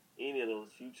any of those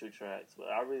Future tracks. But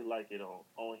I really like it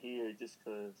on here just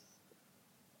because,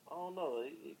 I don't know,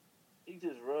 he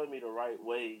just rubbed me the right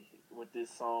way with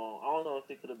this song. I don't know if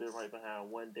it could have been right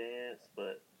behind One Dance,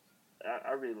 but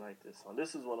I really like this song.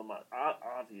 This is one of my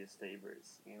obvious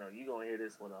favorites. You're going to hear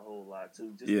this one a whole lot,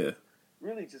 too.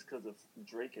 Really just because of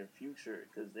Drake and Future,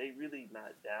 because they really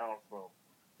not down from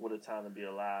What a Time to Be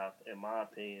Alive, in my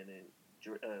opinion.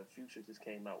 And Future just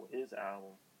came out with his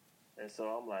album. And so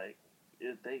I'm like,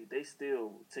 they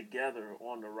still together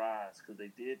on the rise, because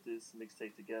they did this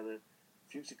mixtape together.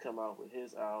 Future come out with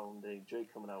his album, then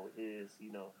Drake coming out with his,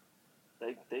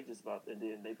 they just about, and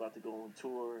then they about to go on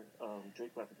tour.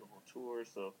 Drake about to go on tour,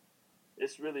 so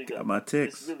it's really got my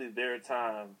ticks. It's really their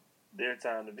time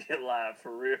to be alive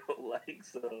for real. Like,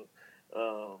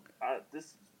 so,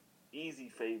 this easy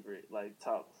favorite, like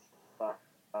top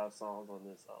five songs on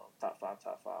this, top five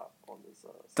on this,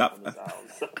 on this album.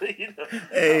 So,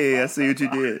 hey, I see what you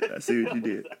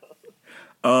did.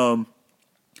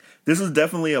 This is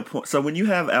definitely a point. So when you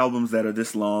have albums that are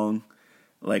this long,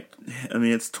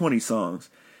 it's 20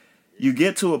 songs, you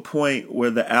get to a point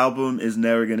where the album is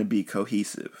never going to be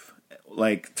cohesive.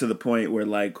 Like, to the point where,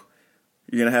 like,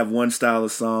 you're going to have one style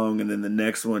of song and then the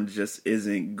next one just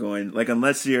isn't going, like,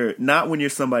 unless not when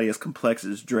you're somebody as complex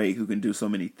as Drake who can do so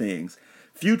many things.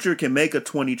 Future can make a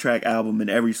 20-track album and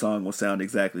every song will sound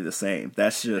exactly the same.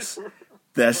 That's just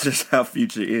how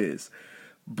Future is.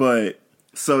 But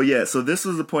so this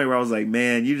was the point where I was like,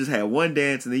 man, you just had One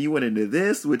Dance and then you went into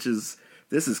this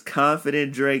is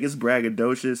confident Drake. It's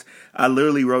braggadocious. I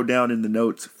literally wrote down in the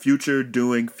notes, Future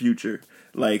doing Future.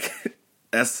 Like,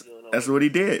 that's what he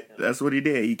did. That's what he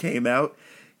did. He came out,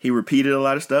 he repeated a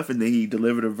lot of stuff, and then he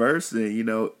delivered a verse,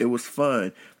 and, it was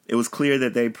fun. It was clear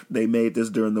that they made this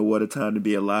during the What a Time to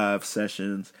Be Alive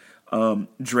sessions.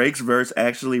 Drake's verse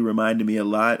actually reminded me a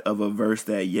lot of a verse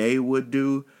that Ye would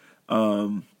do.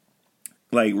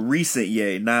 Like recent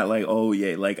Ye, not like old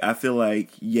Ye. Like, I feel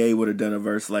like Ye would have done a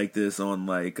verse like this on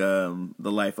like The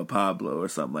Life of Pablo or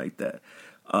something like that.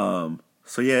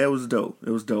 So yeah, it was dope.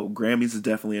 Grammys is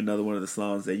definitely another one of the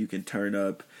songs that you can turn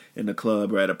up in the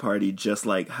club or at a party just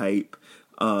like Hype.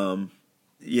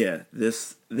 Yeah,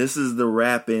 this is the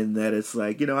rapping that it's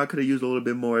like, I could have used a little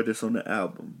bit more of this on the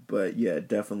album. But yeah,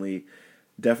 definitely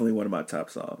one of my top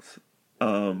songs.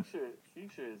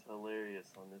 Future is hilarious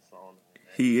on this song.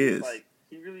 He is. Like,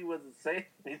 he really wasn't saying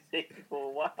anything for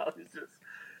a while. It's just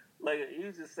like he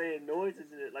was just saying noises,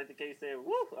 like the case saying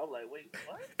 "woof." I'm like, wait,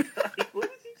 what? Like, what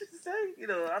did he just say?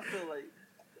 I feel like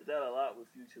that a lot with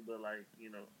Future, but like,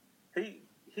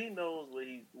 he knows what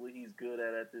he's good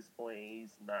at this point. And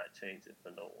he's not changing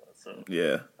for no one. So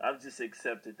yeah, I've just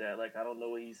accepted that. Like, I don't know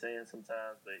what he's saying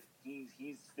sometimes, but he's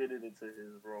fitted into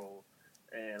his role.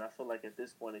 And I feel like at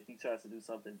this point, if he tries to do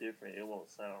something different, it won't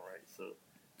sound right. So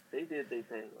they did their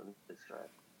thing on this track.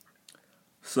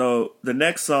 So the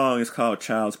next song is called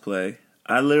Child's Play.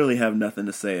 I literally have nothing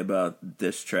to say about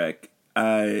this track.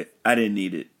 I didn't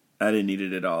need it. I didn't need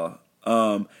it at all.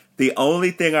 The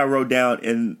only thing I wrote down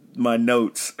in my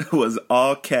notes was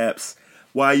all caps,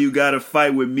 "Why you gotta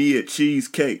fight with me at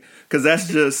Cheesecake?" Because that's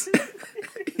just,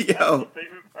 yo,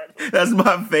 that's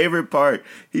my favorite part.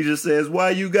 He just says, "Why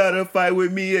you gotta fight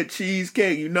with me at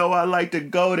Cheesecake? You know I like to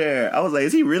go there." I was like,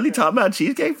 is he really talking about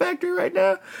Cheesecake Factory right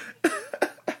now?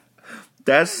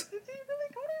 That's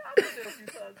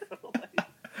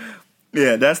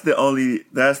yeah. That's the only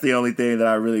thing that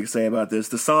I really can say about this.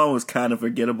 The song was kind of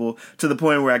forgettable to the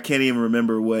point where I can't even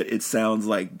remember what it sounds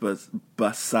like. But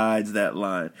besides that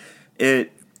line,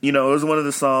 it was one of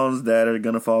the songs that are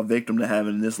gonna fall victim to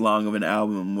having this long of an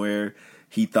album where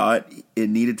he thought it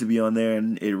needed to be on there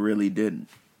and it really didn't.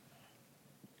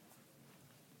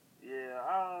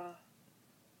 Yeah,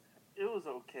 it was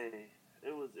okay.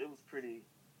 It was pretty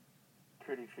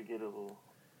forgettable,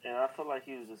 and I felt like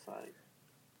he was just like,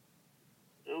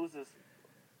 it was just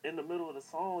in the middle of the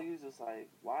song. He was just like,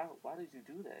 why did you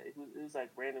do that? It was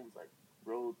like Brandon was like,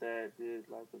 rode that, did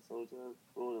like a soldier,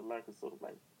 rode like a soldier.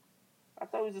 Like, I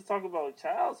thought we was just talking about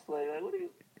Child's Play. Like, what do you?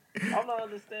 I'm not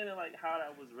understanding like how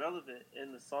that was relevant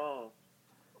in the song.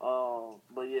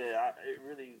 But yeah,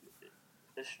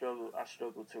 I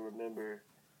struggled to remember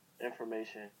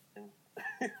information and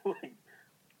like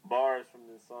bars from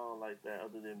this song like that,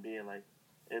 other than being like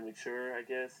immature, I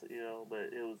guess, you know.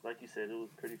 But it was, like you said, it was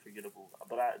pretty forgettable.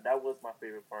 But that was my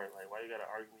favorite part. Like, why you gotta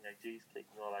argue me like G's cake?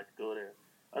 You know, I like to go there.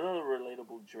 Another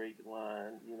relatable Drake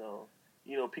line, you know,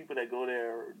 people that go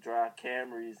there drive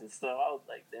Camrys and stuff. I was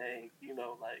like, dang, you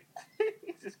know, like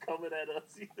he's just coming at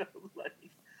us, you know, like,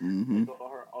 Mm-hmm. like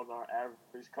on our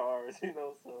average cars, you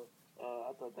know. So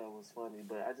I thought that was funny,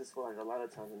 but I just feel like a lot of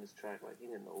times in this track, like he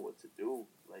didn't know what to do.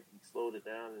 Like he slowed it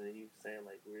down and then he was saying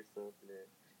like weird stuff, and then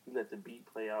he let the beat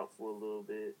play out for a little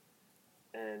bit,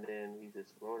 and then he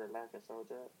just wrote it like a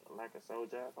soldier, like a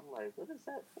soldier. I'm like, what is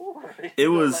that for? It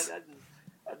You know, was. like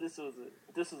this was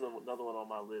another one on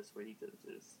my list where he could have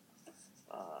just,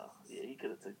 he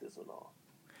could have took this one off.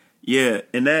 Yeah,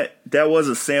 and that was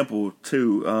a sample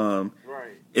too.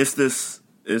 Right. It's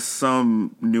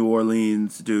some New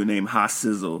Orleans dude named Hot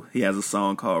Sizzle. He has a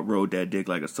song called "Rode That Dick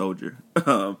Like a Soldier."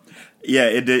 Yeah,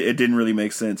 it didn't really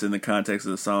make sense in the context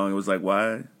of the song. It was like,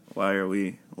 why are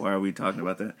we talking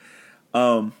about that?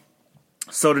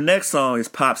 So the next song is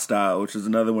Pop Style, which is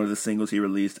another one of the singles he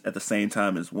released at the same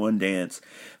time as One Dance,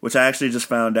 which I actually just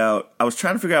found out. I was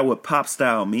trying to figure out what Pop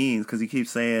Style means because he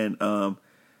keeps saying,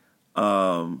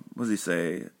 what does he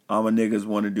say? All my niggas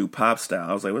want to do pop style.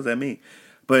 I was like, what does that mean?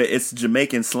 But it's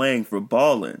Jamaican slang for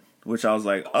ballin', which I was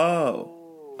like,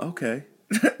 oh, okay.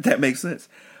 That makes sense.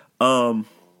 So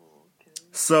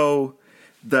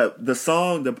the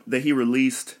song that he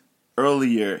released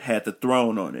earlier had the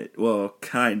Throne on it. Well,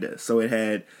 kinda. So it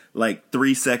had like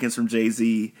 3 seconds from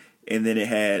Jay-Z, and then it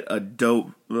had a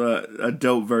dope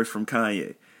verse from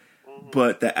Kanye.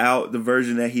 But the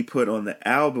version that he put on the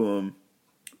album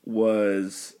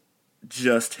was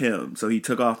just him. So he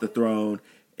took off the Throne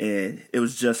and it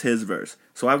was just his verse.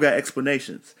 So I've got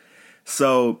explanations.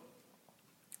 So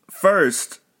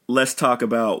first, let's talk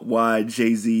about why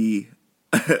Jay-Z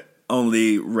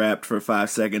only rapped for 5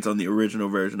 seconds on the original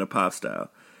version of Pop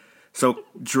Style. So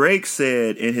Drake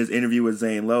said in his interview with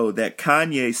Zane Lowe that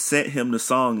Kanye sent him the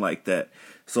song like that.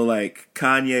 So like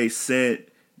Kanye sent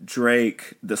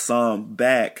Drake the song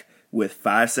back with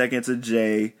 5 seconds of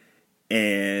Jay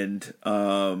and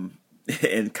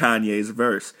Kanye's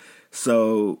verse.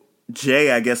 So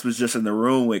Jay, I guess, was just in the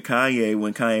room with Kanye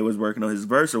when Kanye was working on his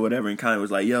verse or whatever, and Kanye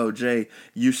was like, yo, Jay,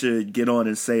 you should get on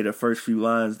and say the first few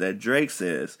lines that Drake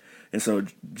says. And so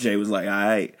Jay was like, all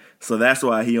right. So that's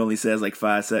why he only says like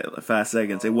 5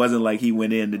 seconds. It wasn't like he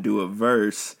went in to do a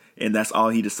verse and that's all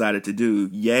he decided to do.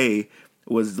 Ye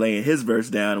was laying his verse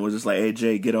down and was just like, hey,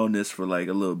 Jay, get on this for like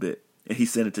a little bit. And he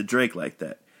sent it to Drake like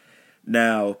that.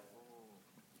 Now,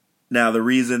 the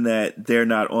reason that they're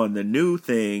not on the new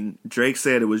thing, Drake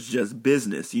said it was just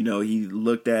business. You know, he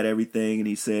looked at everything and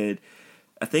he said,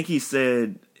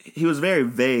 he was very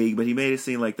vague, but he made it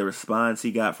seem like the response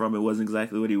he got from it wasn't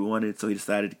exactly what he wanted, so he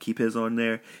decided to keep his on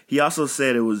there. He also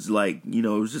said it was like, you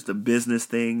know, it was just a business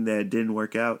thing that didn't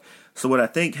work out. So what I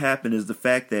think happened is the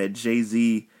fact that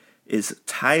Jay-Z is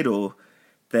Tidal,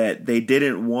 that they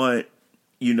didn't want,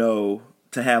 you know,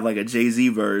 to have like a Jay-Z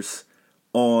verse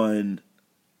on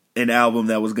an album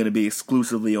that was going to be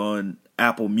exclusively on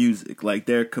Apple Music. Like,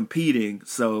 they're competing,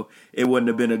 so it wouldn't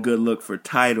have been a good look for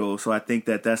Tidal. So I think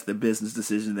that that's the business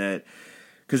decision that,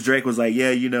 because Drake was like,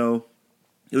 yeah, you know,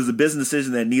 it was a business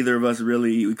decision that neither of us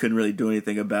we couldn't really do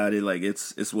anything about it. Like,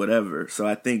 it's whatever. So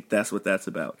I think that's what that's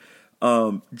about.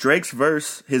 Drake's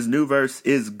verse, his new verse,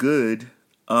 is good.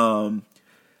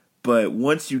 But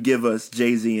once you give us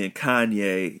Jay-Z and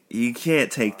Kanye, you can't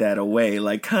take that away.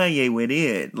 Like, Kanye went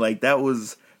in. Like, that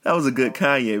was a good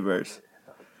Kanye verse.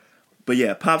 But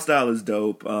yeah, Pop Style is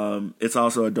dope. It's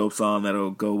also a dope song that'll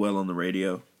go well on the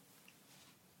radio.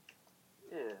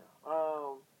 Yeah.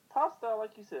 Pop Style,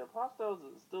 like you said, Pop Style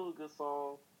is still a good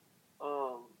song.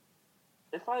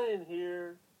 If I didn't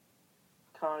hear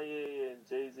Kanye and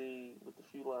Jay-Z with the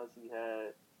few lines he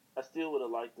had, I still would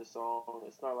have liked the song.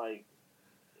 It's not like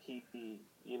he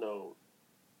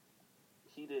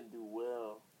didn't do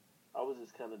well. I was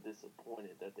just kind of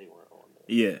disappointed that they weren't on there.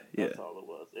 Yeah. That's all it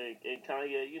was. And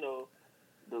Kanye, you know,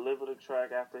 delivered a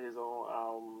track after his own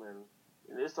album, and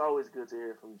it's always good to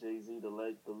hear from Jay-Z, the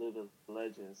living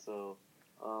legend. So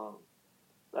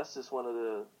that's just one of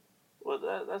the. Well,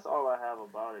 that's all I have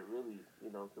about it, really. You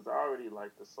know, because I already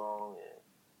like the song, and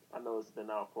I know it's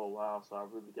been out for a while, so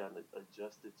I've really gotten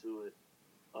adjusted to it.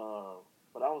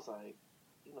 But I was like,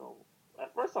 you know.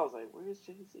 At first, I was like, "Where's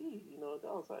Jay-Z?" You know,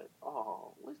 I was like,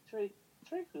 "Oh, what's Drake?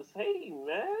 Drake was hating,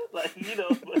 man." Like, you know,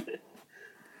 but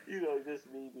you know, just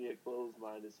me being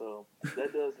closed-minded. So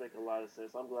that does make a lot of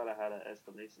sense. I'm glad I had an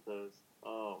explanation because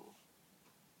I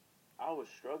was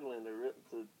struggling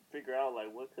figure out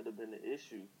like what could have been the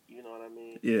issue. You know what I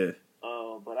mean? Yeah.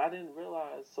 But I didn't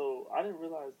realize. So I didn't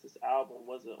realize this album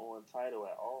wasn't on Tidal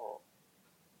at all.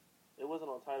 It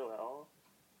wasn't on Tidal at all.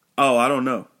 Oh, I don't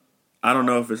know. I don't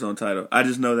know if it's on Tidal. I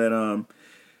just know that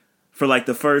for like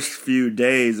the first few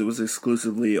days, it was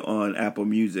exclusively on Apple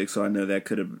Music, so I know that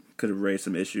could have raised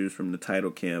some issues from the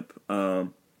Tidal camp. But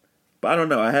I don't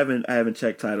know. I haven't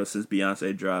checked Tidal since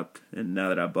Beyonce dropped, and now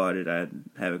that I bought it, I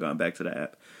haven't gone back to the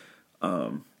app.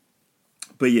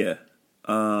 But yeah.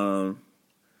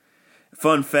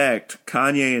 Fun fact: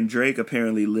 Kanye and Drake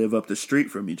apparently live up the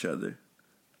street from each other.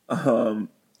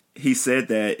 He said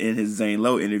that in his Zane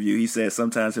Lowe interview. He said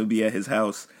sometimes he'll be at his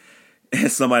house and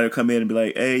somebody will come in and be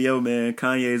like, "Hey, yo, man,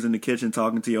 Kanye's in the kitchen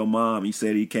talking to your mom. He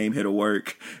said he came here to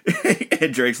work."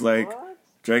 And Drake's like,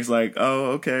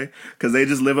 "Oh, okay." Because they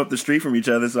just live up the street from each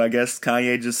other. So I guess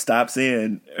Kanye just stops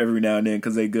in every now and then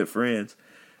because they good friends.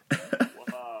 Wow,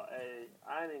 hey,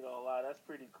 I ain't gonna lie. That's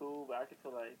pretty cool, but I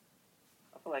feel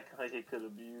like Kanye could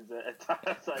abuse that at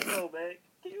times. Like, yo, man,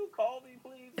 can you call me,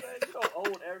 please, man? You don't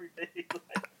own everything.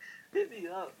 Like, hit me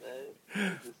up,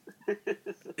 man.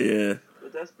 Yeah.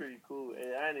 But that's pretty cool.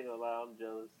 And I ain't gonna lie, I'm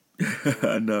jealous.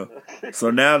 I know.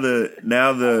 So now the I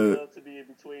love to be in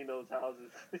between those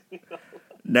houses. You know?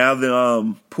 Now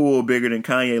the pool bigger than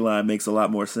Kanye line makes a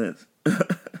lot more sense. Yeah.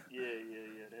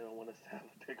 They don't want us to have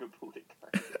a bigger pool than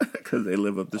Kanye. Because they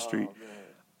live up the street.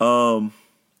 Oh, man.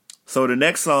 So the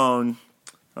next song,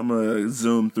 I'm gonna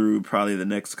zoom through probably the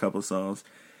next couple songs.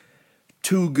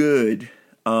 Too Good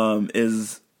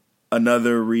is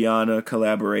another Rihanna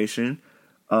collaboration.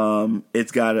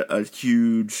 It's got a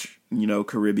huge,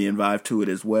 Caribbean vibe to it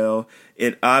as well.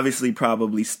 It obviously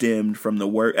probably stemmed from the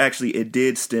work. Actually, it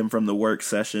did stem from the work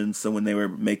sessions. So when they were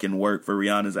making work for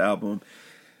Rihanna's album,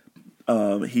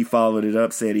 he followed it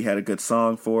up, said he had a good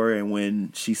song for her. And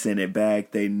when she sent it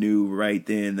back, they knew right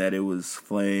then that it was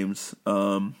Flames.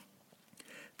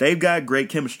 They've got great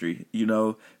chemistry.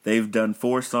 They've done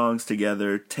 4 songs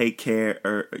together. Take Care.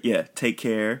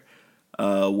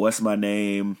 What's My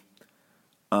Name?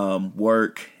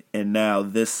 Work, and now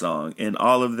this song. And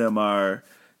all of them are,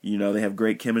 they have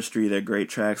great chemistry. They're great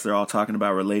tracks. They're all talking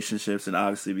about relationships. And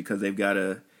obviously because they've got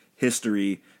a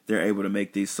history, they're able to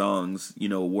make these songs,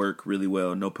 work really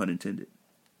well. No pun intended.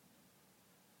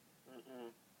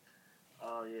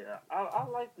 Oh, yeah. I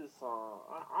like this song.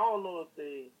 I don't know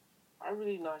if I'm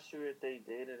really not sure if they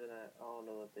dated or not. I don't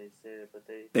know if they said it, but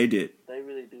they did. They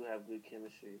really do have good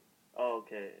chemistry. Oh,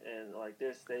 okay. And like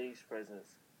their stage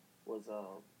presence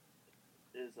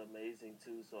is amazing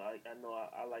too. So I know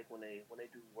I like when they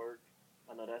do work.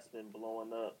 I know that's been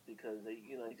blowing up because they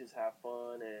just have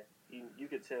fun, and you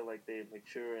could tell like they're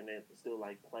mature and they're still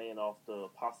like playing off the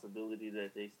possibility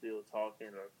that they still talking,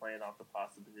 or playing off the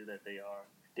possibility that they are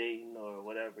dating or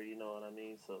whatever. You know what I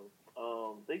mean? So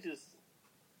they just,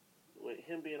 with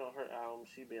him being on her album,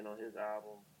 she being on his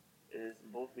album, is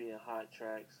both being hot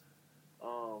tracks.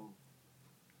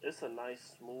 It's a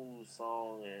nice, smooth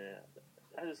song, and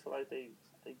I just feel like they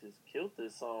just killed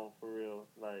this song for real.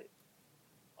 Like,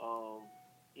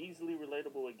 easily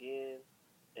relatable again,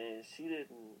 and she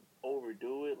didn't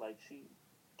overdo it. Like, she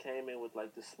came in with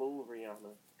like the smooth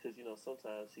Rihanna, because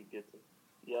sometimes she gets to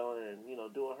yelling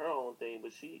and doing her own thing,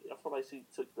 but I feel like she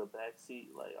took the back seat.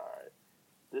 Like, all right,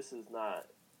 this is not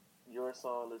your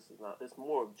song. It's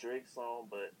more of Drake's song,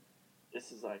 but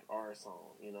this is like our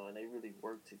song, and they really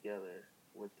work together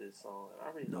with this song. I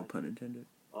really no pun intended.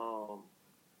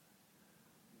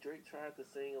 Drake tried to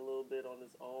sing a little bit on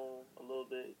his own,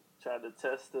 tried to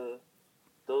test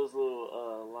those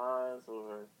little lines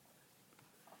or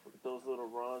those little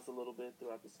runs a little bit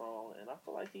throughout the song, and I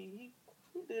feel like he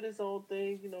did his own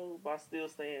thing, by still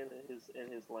staying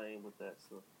in his lane with that.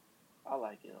 So I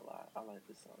like it a lot. I like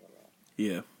this song a lot.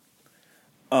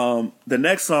 Yeah. The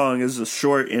next song is a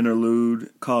short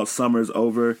interlude called Summer's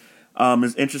Over.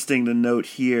 It's interesting to note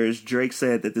here is Drake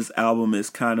said that this album is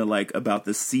kind of like about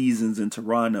the seasons in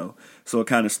Toronto. So it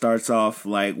kind of starts off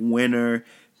like winter,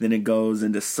 then it goes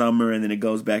into summer, and then it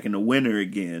goes back into winter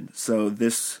again. So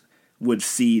this would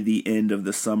see the end of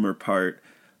the summer part.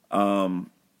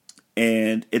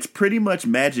 And it's pretty much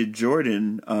Magic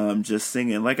Jordan just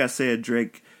singing. Like I said,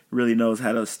 Drake really knows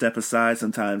how to step aside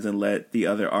sometimes and let the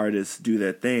other artists do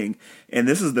their thing. And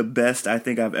this is the best I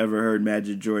think I've ever heard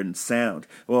Magic Jordan sound.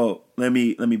 Well, let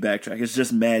me backtrack. It's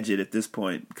just Magic at this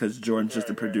point because Jordan's just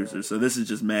a producer. Right. So this is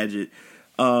just Magic.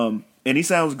 And he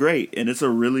sounds great. And it's a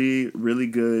really, really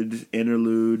good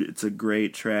interlude. It's a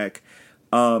great track.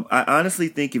 I honestly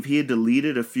think if he had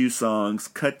deleted a few songs,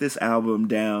 cut this album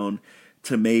down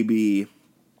to maybe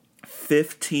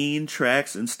 15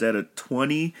 tracks instead of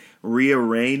 20,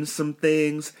 rearranged some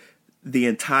things, the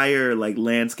entire like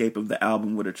landscape of the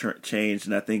album would have changed,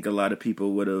 and I think a lot of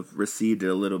people would have received it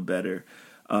a little better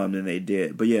than they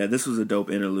did. But yeah, this was a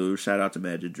dope interlude. Shout out to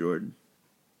Magic Jordan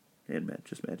and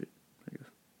Just Magic, I guess.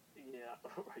 Yeah,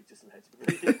 right, Just Magic.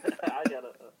 I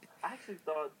actually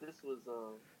thought this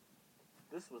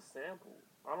was sampled.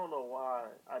 I don't know why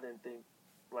I didn't think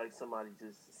like somebody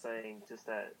just sang just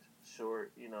that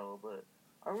short, but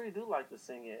I really do like the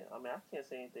singing. I mean, I can't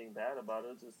say anything bad about it.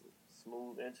 It's just a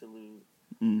smooth interlude.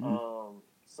 Mm-hmm.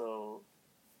 So,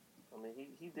 I mean,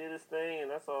 he did his thing, and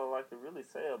that's all I could really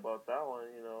say about that one,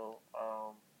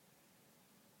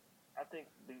 I think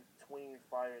between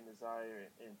Fire and Desire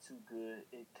and Too Good,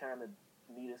 it kind of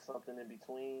needed something in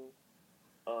between,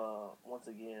 once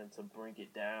again, to bring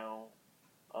it down.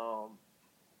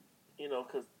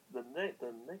 Because the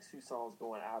next few songs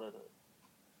going out of the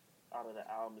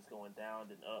album is going down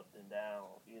and up and down,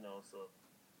 so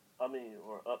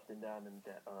or up and down and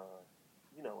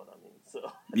you know what I mean.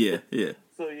 So yeah.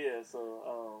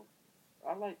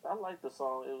 I like the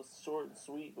song. It was short and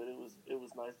sweet, but it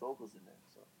was nice vocals in there.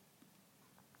 So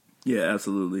yeah,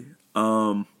 absolutely.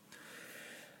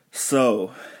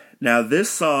 So now this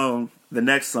song, the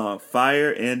next song,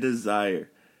 Fire and Desire.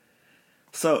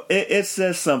 So it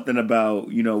says something about,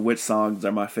 which songs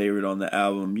are my favorite on the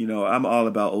album. I'm all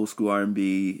about old school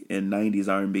R&B and 90s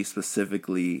R&B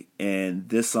specifically, and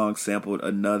this song sampled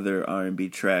another R&B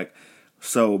track.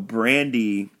 So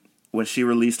Brandy, when she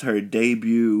released her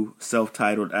debut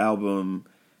self-titled album,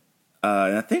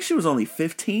 and I think she was only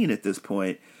 15 at this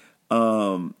point,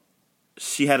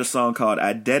 she had a song called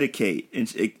I Dedicate, and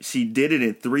she did it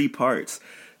in 3 parts.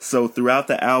 So throughout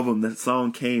the album, the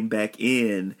song came back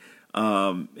in,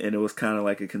 and it was kind of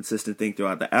like a consistent thing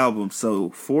throughout the album. So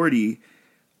 40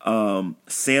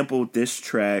 sampled this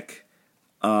track,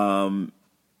 and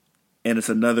it's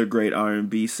another great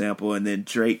R&B sample. And then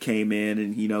Drake came in,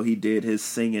 and he did his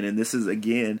singing. And this is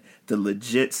again the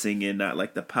legit singing, not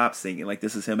like the pop singing. Like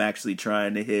this is him actually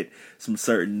trying to hit some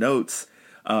certain notes.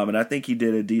 And I think he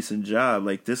did a decent job.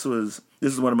 Like this is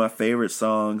one of my favorite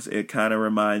songs. It kind of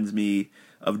reminds me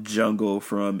of Jungle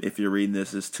from If You're Reading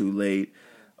This, It's Too Late.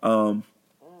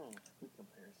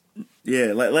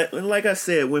 Yeah, like I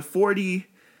said, when 40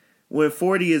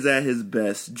 is at his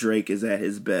best, Drake is at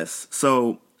his best.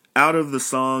 So out of the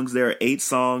songs, there are 8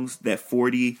 songs that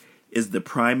 40 is the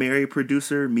primary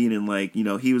producer, meaning like,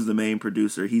 he was the main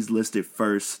producer. He's listed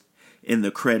first in the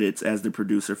credits as the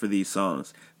producer for these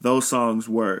songs. Those songs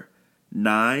were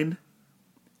 9,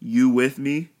 You With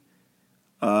Me,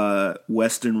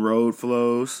 Western Road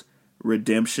Flows,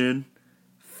 Redemption,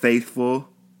 Faithful,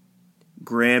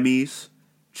 Grammys,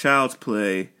 Child's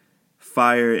Play,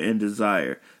 Fire and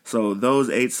Desire. So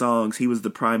those 8 songs, he was the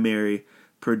primary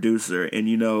producer. And,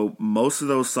 most of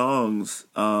those songs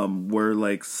were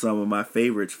like some of my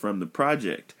favorites from the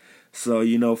project. So,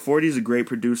 40 is a great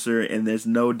producer, and there's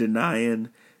no denying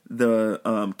the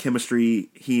chemistry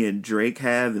he and Drake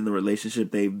have and the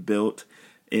relationship they've built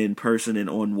in person and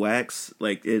on wax.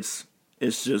 Like, it's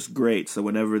just great. So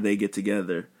whenever they get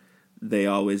together, they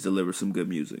always deliver some good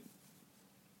music.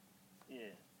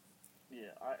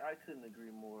 Yeah, I couldn't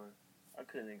agree more.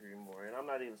 And I'm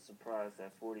not even surprised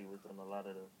that 40 was on a lot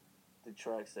of the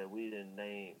tracks that we didn't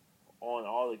name, on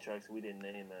all the tracks we didn't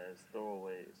name as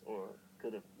throwaways or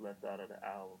could have left out of the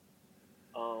album.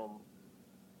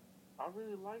 I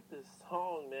really like this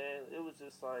song, man. It was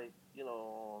just like,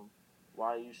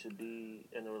 why you should be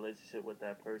in a relationship with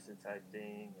that person type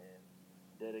thing, and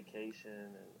dedication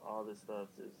and all this stuff,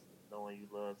 just knowing you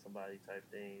love somebody type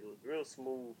thing. It was real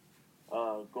smooth,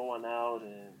 going out,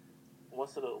 and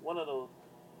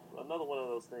another one of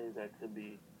those things that could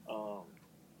be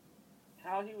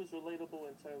how he was relatable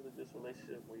in terms of this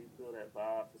relationship, where you feel that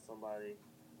vibe for somebody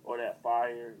or that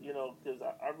fire, because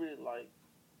I really like,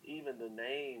 even the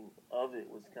name of it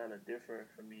was kind of different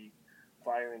for me.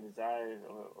 Fire and Desire,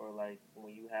 or like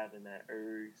when you having that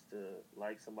urge to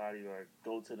like somebody or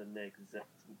go to the next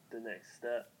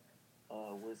step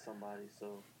with somebody.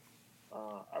 So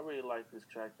I really like this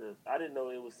track. I didn't know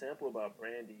it was sampled by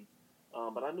Brandy,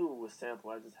 but I knew it was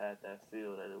sampled. I just had that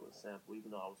feel that it was sampled,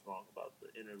 even though I was wrong about the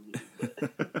interlude.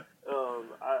 But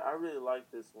I really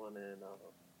like this one, and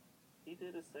he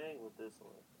did his thing with this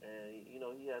one. And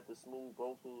he had the smooth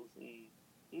vocals. He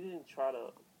didn't try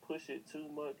to push it too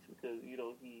much, because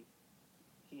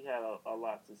he had a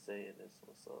lot to say in this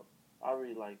one. So I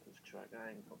really like this track.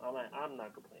 I'm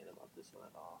not complaining about this one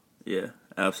at all. Yeah,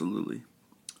 absolutely.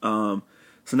 So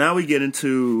now we get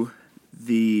into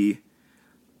the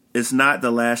it's not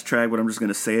the last track, but I'm just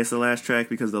gonna say it's the last track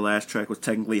because the last track was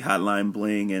technically Hotline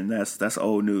Bling, and that's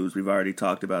old news. We've already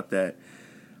talked about that.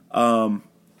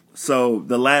 So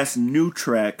the last new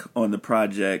track on the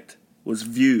project was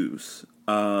Views,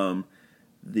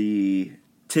 the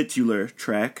titular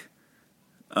track.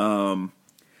 And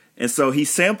so he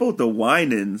sampled the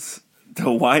Winans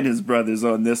brothers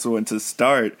on this one to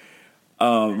start,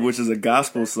 which is a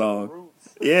gospel song.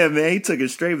 Yeah, man, he took it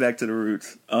straight back to the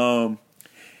roots.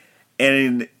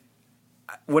 And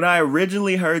when I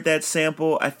originally heard that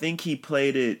sample, I think he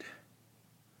played it.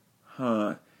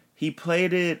 He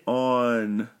played it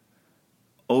on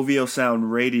OVO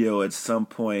Sound Radio at some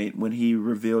point when he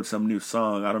revealed some new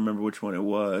song. I don't remember which one it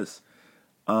was.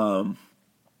 And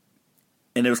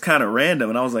it was kind of random,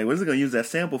 and I was like, what is he going to use that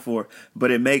sample for?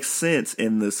 But it makes sense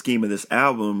in the scheme of this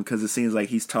album because it seems like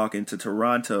he's talking to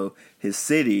Toronto, his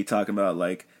city, talking about,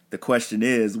 like, the question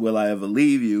is, will I ever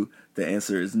leave you? The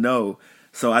answer is no.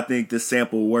 So I think this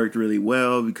sample worked really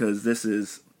well because this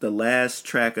is the last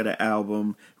track of the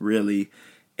album, really.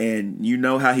 And you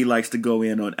know how he likes to go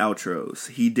in on outros.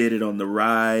 He did it on The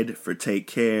Ride for Take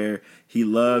Care. He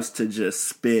loves to just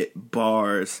spit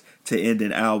bars to end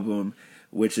an album,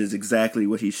 which is exactly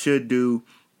what he should do.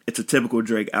 It's a typical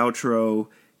Drake outro.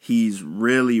 He's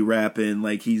really rapping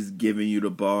like he's giving you the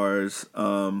bars.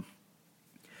 I'm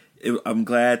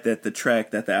glad that the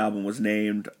track that the album was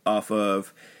named off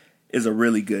of is a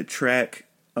really good track.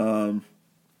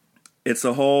 It's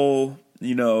a whole,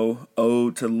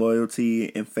 ode to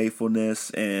loyalty and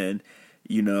faithfulness. And,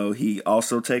 he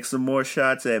also takes some more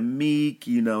shots at Meek.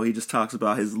 He just talks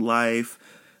about his life,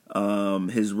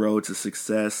 his road to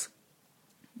success.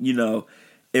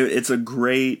 It's a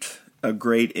great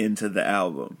end to the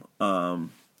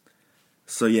album.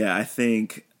 So yeah, I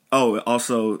think. Oh,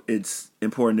 also, it's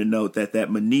important to note that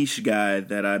Manish guy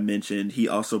that I mentioned, he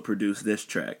also produced this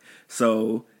track.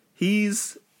 So he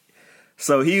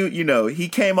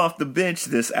came off the bench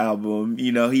this album.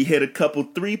 He hit a couple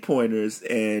 3-pointers,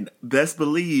 and best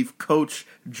believe Coach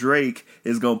Drake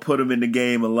is gonna put him in the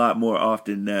game a lot more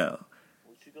often now.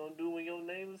 Do when your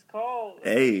name is called.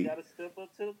 Hey, you gotta step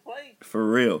up to the plate. For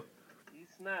real. He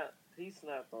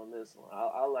snapped on this one.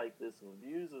 I like this one.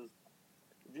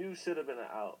 Views should have been an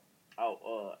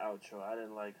outro. I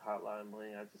didn't like Hotline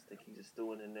Bling. I just think he just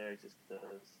threw it in there just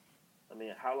because. I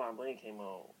mean, Hotline Bling came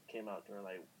out during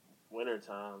like winter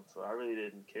time, so I really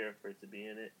didn't care for it to be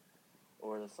in it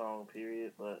or the song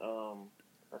period. But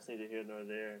that's neither here nor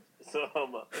there.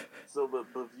 But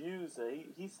Views,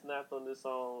 he snapped on this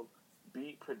song.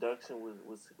 Beat production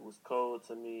was cold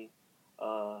to me.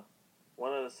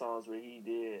 One of the songs where he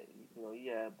did, he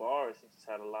had bars. He just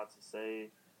had a lot to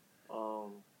say.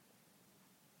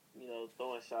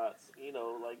 Throwing shots.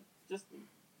 Like just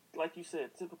like you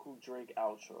said, typical Drake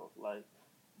outro. Like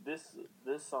this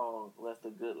song left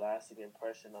a good lasting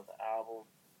impression of the album.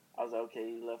 I was like,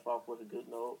 okay, he left off with a good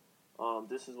note.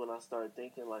 This is when I started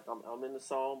thinking like I'm in the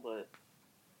song, but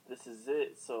this is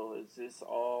it. So is this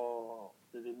all?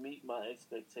 Did it meet my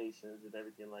expectations and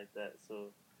everything like that?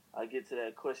 So I get to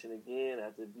that question again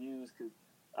after Views because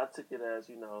I took it as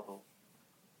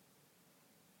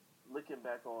looking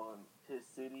back on his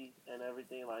city and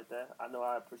everything like that. I know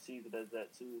I perceived it as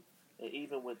that too, and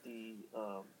even with the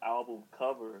album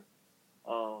cover,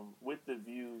 with the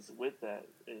Views, with that,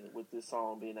 and with this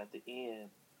song being at the end,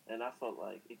 and I felt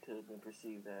like it could have been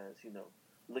perceived as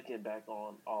looking back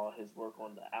on all his work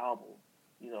on the album,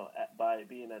 by it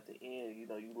being at the end,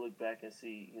 you look back and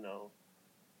see,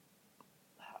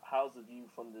 how's the view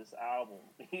from this album?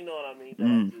 You know what I mean? That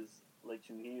I just let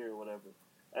you hear or whatever.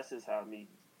 That's just how me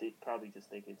probably just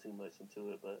thinking too much into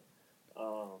it, but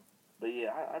yeah,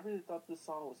 I really thought this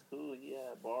song was cool. He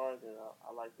had bars, and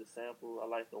I like the sample. I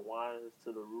like the Winans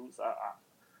to the roots.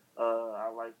 I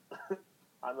like.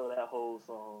 I know that whole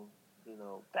song,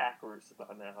 backwards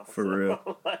by now. For real.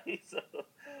 But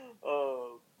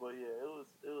yeah,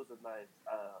 it was a nice.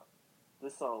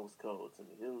 This song was cold to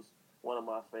me. It was one of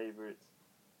my favorites.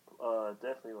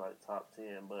 Definitely like top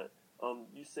 10. But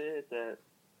you said that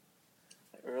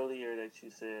earlier that you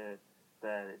said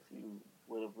that if you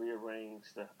would have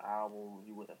rearranged the album,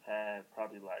 you would have had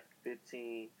probably like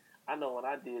 15. I know when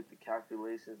I did the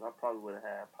calculations, I probably would have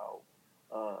had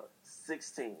about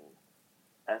 16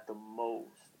 at the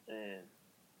most, and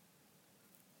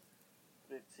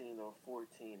 15 or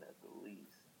 14 at the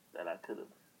least that I could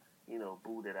have,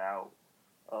 booted out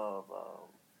of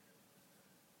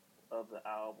the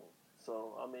album.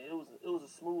 So I mean, it was a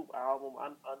smooth album.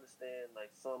 I understand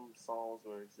like some songs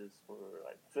were just for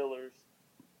like fillers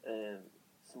and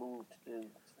smooth and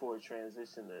for a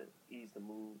transition to ease the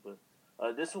mood, but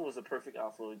This one was a perfect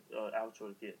outro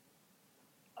to get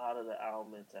out of the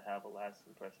album and to have a lasting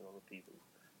impression on the people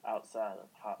outside of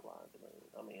Hotline.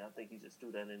 I mean, I think he just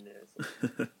threw that in there.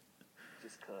 So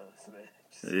just cause, man.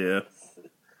 Yeah. Cause.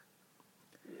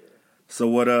 Yeah. So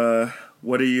what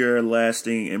are your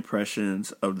lasting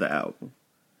impressions of the album?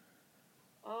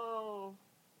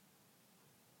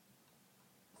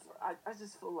 I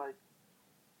just feel like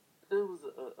it was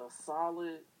a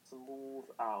solid, smooth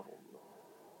album.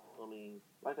 I mean,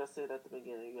 like I said at the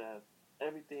beginning, you have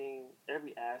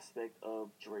every aspect of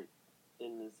Drake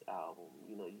in this album.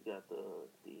 You know, you got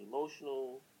the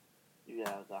emotional, you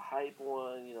got the hype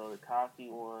one, you know, the cocky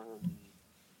one,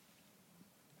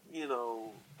 you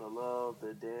know, the love,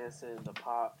 the dancing, the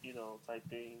pop, you know, type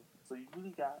thing. So you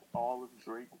really got all of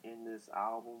Drake in this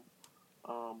album.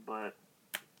 But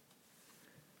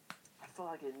I feel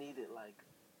like it needed, like,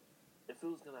 if it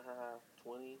was going to have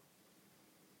 20,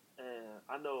 and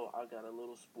I know I got a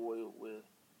little spoiled with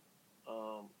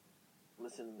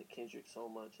listening to Kendrick so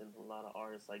much, and a lot of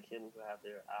artists like him who have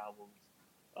their albums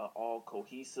all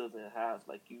cohesive and have,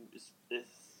 like,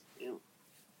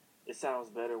 it sounds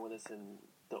better when it's in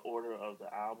the order of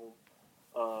the album.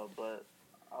 But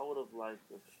I would have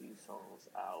liked a few songs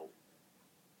out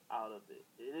of it.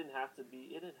 It didn't have to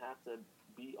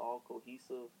be all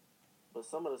cohesive, but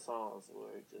some of the songs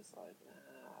were just like,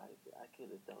 I could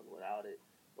have done without it,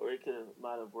 or it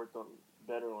might have worked on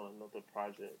better on another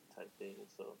project type thing.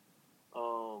 So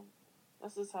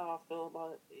that's just how I feel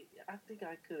about it. I think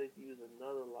I could have used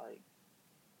another, like,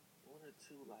 one or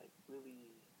two, like, really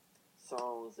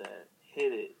songs that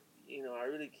hit it. You know, I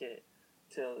really can't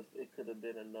tell if it could have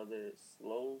been another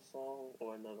slow song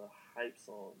or another hype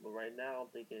song. But right now, I'm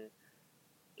thinking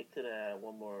it could have had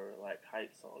one more, like,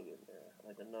 hype song in there,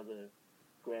 like another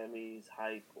Grammys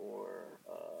hype or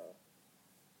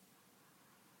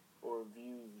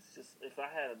views. Just if I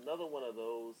had another one of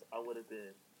those, I would have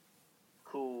been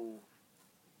cool,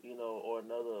 you know, or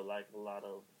another, like, a lot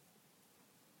of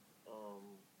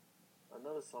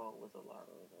another song with a lot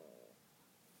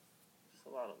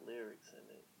of lyrics in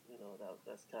it, you know,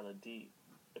 that's kind of deep.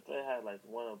 If they had, like,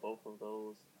 one or both of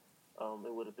those,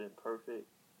 it would have been perfect.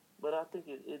 But I think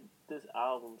this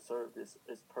album served its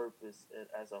purpose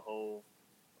as a whole.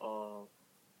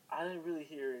 I didn't really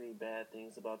hear any bad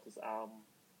things about this album,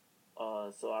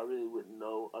 so I really wouldn't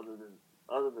know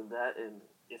other than that. And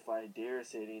if I dare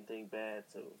say anything bad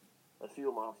to a few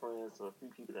of my friends or a few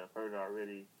people that have heard it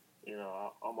already, you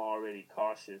know, I'm already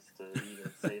cautious to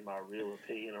even say my real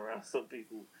opinion around some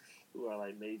people who are,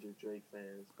 like, major Drake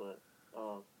fans. But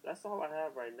that's all I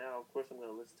have right now. Of course, I'm going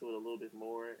to listen to it a little bit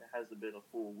more. It hasn't been a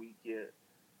full week yet,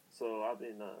 so I've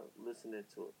been listening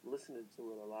to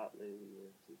it a lot lately,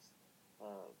 and just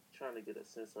trying to get a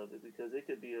sense of it, because it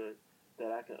could be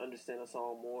that I can understand a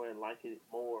song more and like it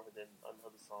more than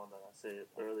another song that I said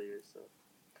earlier. So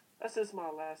that's just my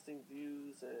lasting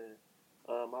views and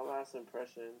my last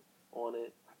impression on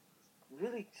it.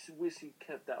 Really wish he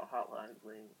kept out Hotline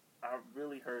Bling. I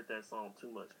really heard that song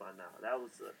too much by now. That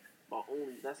was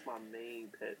that's my main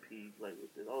pet peeve, like,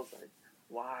 with this. I was like,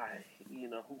 why? You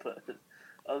know, but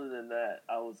other than that,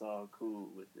 I was all cool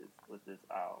with this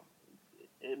album.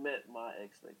 It met my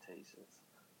expectations.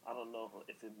 I don't know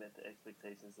if it met the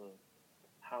expectations of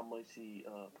how much he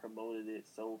promoted it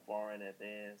so far in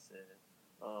advance, and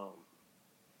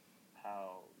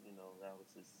how, you know,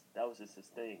 that was just his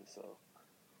thing. So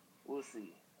we'll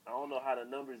see. I don't know how the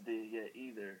numbers did yet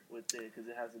either with it, because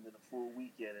it hasn't been a full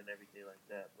week yet and everything like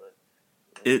that. But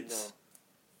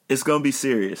it's gonna be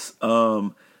serious.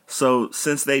 So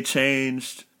since they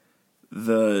changed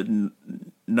the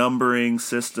numbering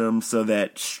system so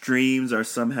that streams are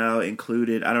somehow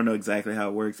included, I don't know exactly how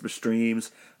it works, but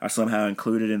streams are somehow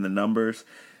included in the numbers.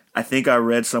 I think I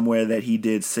read somewhere that he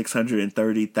did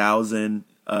 630,000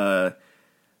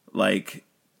 like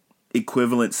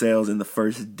equivalent sales in the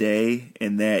first day,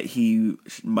 and that he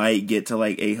might get to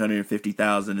like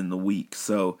 850,000 in the week.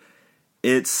 So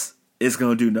it's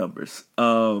gonna do numbers.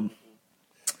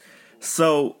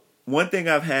 So one thing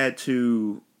I've had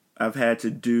to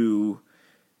do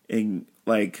in,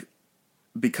 like,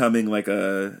 becoming, like,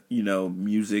 a, you know,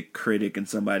 music critic and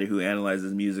somebody who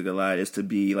analyzes music a lot, is to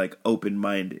be, like,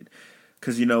 open-minded.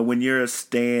 Because, you know, when you're a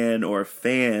stan or a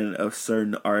fan of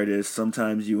certain artists,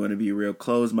 sometimes you want to be real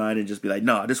closed-minded and just be like,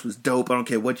 nah, this was dope, I don't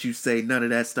care what you say, none of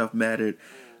that stuff mattered.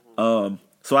 So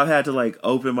I've had to, like,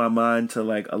 open my mind to,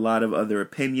 like, a lot of other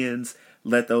opinions,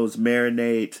 let those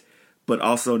marinate, but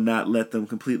also not let them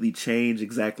completely change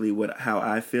exactly how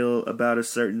I feel about a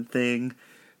certain thing.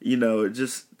 You know,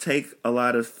 just take a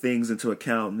lot of things into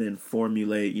account and then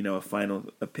formulate, you know, a final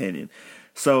opinion.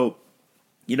 So,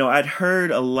 I'd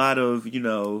heard a lot of,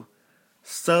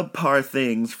 subpar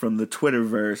things from the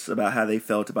Twitterverse about how they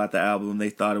felt about the album. They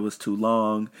thought it was too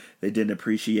long. They didn't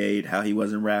appreciate how he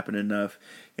wasn't rapping enough.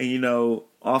 And,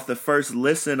 off the first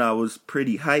listen, I was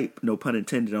pretty hype, no pun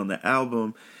intended, on the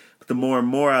album. But the more and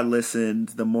more I listened,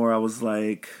 the more I was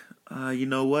like, you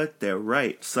know what? They're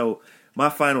right. So my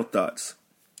final thoughts.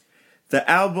 The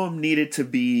album needed to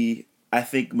be, I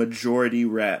think, majority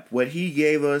rap. What he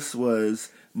gave us was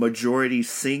majority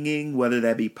singing, whether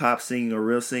that be pop singing or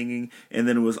real singing, and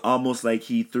then it was almost like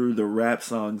he threw the rap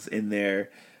songs in there,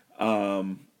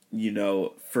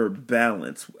 for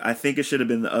balance. I think it should have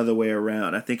been the other way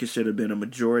around. I think it should have been a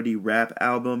majority rap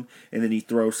album, and then he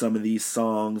throw some of these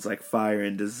songs like Fire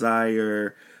and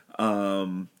Desire,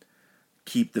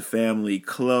 Keep the Family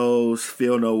Close,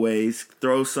 Feel No Ways,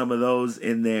 throw some of those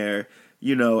in there,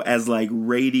 as like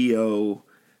radio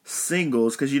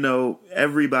singles, because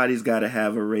everybody's got to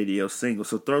have a radio single,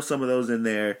 so throw some of those in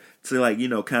there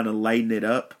to kind of lighten it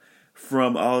up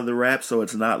from all of the rap, so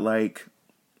it's not like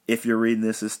If You're Reading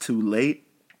This It's Too Late.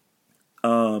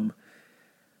 There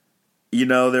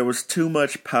was too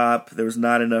much pop, there was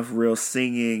not enough real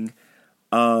singing.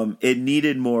 It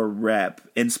needed more rap,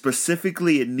 and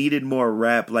specifically it needed more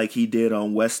rap like he did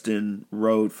on Weston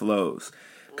Road Flows.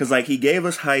 Because, he gave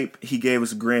us hype, he gave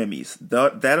us Grammys.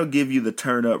 That'll give you the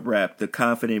turn-up rap, the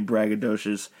confident,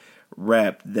 braggadocious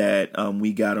rap that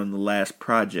we got on the last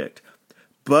project.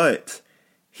 But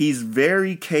he's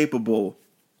very capable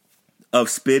of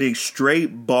spitting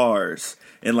straight bars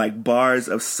and, bars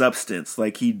of substance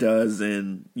like he does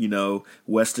in,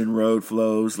 Weston Road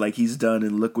Flows, like he's done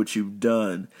in Look What You've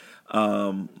Done,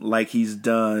 like he's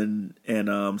done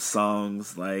in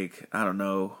songs like, I don't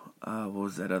know, what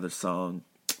was that other song?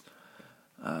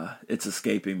 It's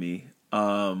escaping me.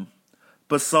 But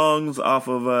songs off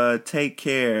of Take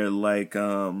Care, like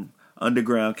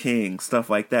Underground King, stuff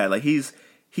like that. Like he's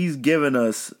given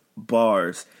us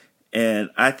bars, and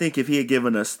I think if he had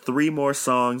given us 3 more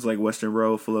songs like Western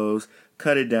Road Flows,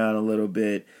 cut it down a little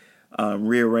bit,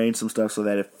 rearrange some stuff so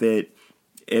that it fit,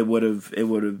 it would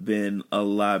have been a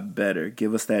lot better.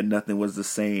 Give us that Nothing Was the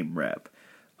Same rap.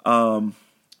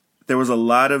 There was a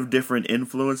lot of different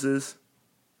influences.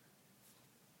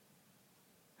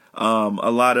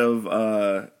 A lot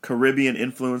of Caribbean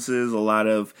influences, a lot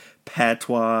of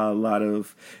patois,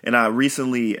 and I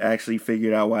recently actually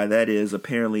figured out why that is.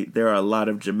 Apparently, there are a lot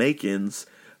of Jamaicans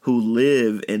who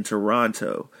live in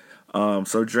Toronto.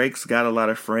 So Drake's got a lot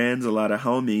of friends, a lot of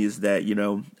homies that,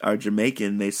 are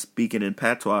Jamaican. They speaking in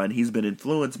patois, and he's been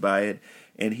influenced by it,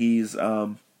 and he's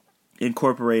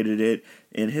incorporated it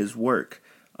in his work.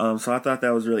 So I thought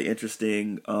that was really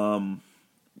interesting. I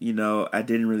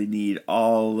didn't really need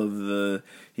all of the,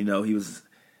 he was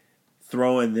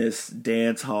throwing this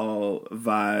dance hall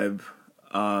vibe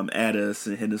at us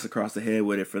and hitting us across the head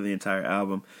with it for the entire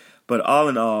album. But all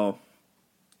in all,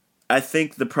 I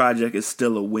think the project is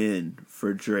still a win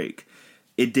for Drake.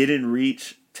 It didn't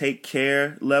reach Take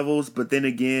Care levels, but then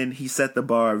again, he set the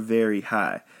bar very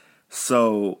high.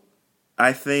 So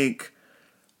I think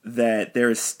that there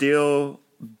is still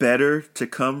better to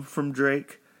come from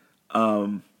Drake.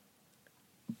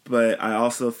 But I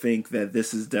also think that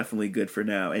this is definitely good for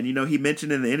now. And, he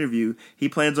mentioned in the interview, he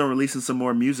plans on releasing some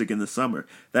more music in the summer.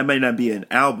 That may not be an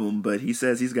album, but he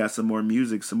says he's got some more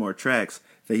music, some more tracks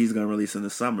that he's going to release in the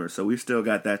summer. So we've still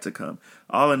got that to come.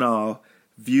 All in all,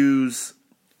 Views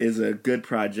is a good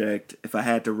project. If I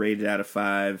had to rate it out of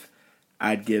 5,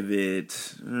 I'd give it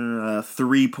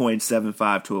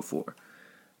 3.75 to a 4.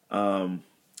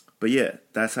 But yeah,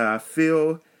 that's how I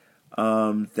feel.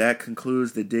 That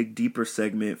concludes the Dig Deeper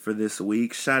segment for this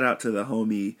week. Shout out to the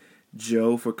homie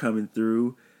Joe for coming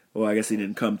through. Well, I guess he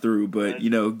didn't come through, but,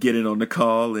 getting on the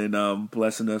call and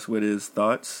blessing us with his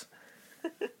thoughts.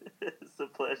 It's a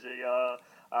pleasure, y'all.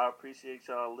 I appreciate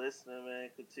y'all listening, man.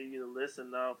 Continue to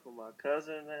listen now for my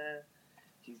cousin, man.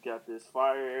 He's got this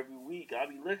fire every week. I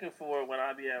be looking for it when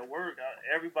I be at work.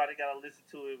 Everybody got to listen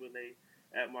to it when they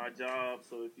at my job.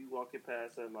 So if you walking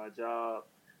past at my job,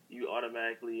 you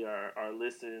automatically are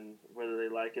listening whether they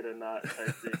like it or not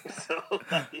type thing. So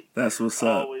that's what's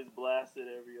I up. always blast it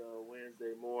every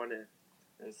Wednesday morning.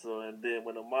 And then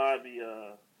when Ahmad be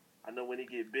I know when he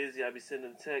get busy, I be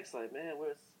sending texts like, man,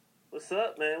 what's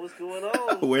up, man? What's going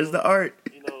on? Where's the art?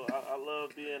 I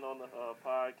love being on the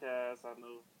podcast. I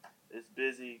know it's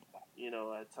busy,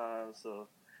 at times. So,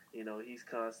 he's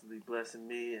constantly blessing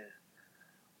me and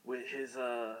with his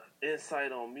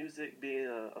insight on music, being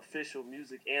an official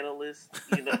music analyst,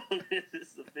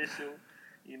 it's official,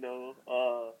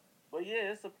 But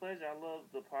yeah, it's a pleasure. I love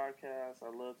the podcast.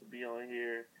 I love to be on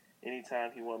here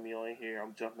anytime he want me on here,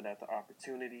 I'm jumping at the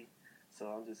opportunity. So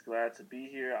I'm just glad to be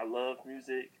here. I love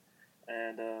music,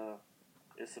 and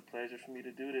it's a pleasure for me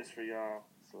to do this for y'all.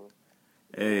 So,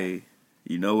 hey,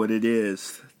 you know what it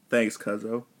is. Thanks,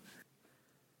 Cuzzo.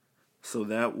 So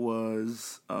that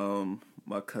was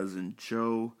my cousin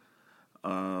Joe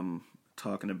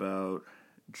talking about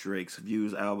Drake's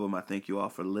Views album. I thank you all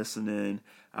for listening.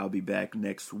 I'll be back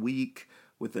next week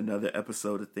with another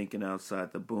episode of Thinking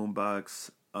Outside the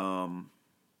Boombox.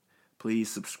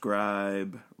 Please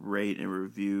subscribe, rate, and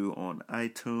review on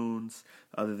iTunes.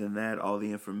 Other than that, all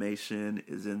the information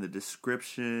is in the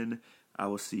description. I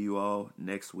will see you all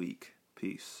next week.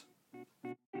 Peace.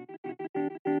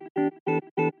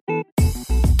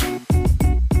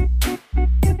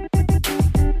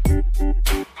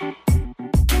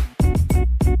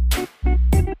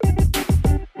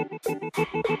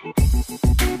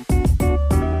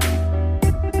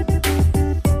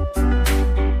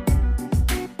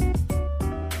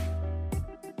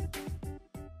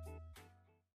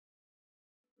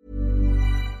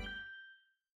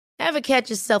 Ever catch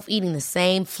yourself eating the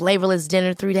same flavorless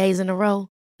dinner 3 days in a row?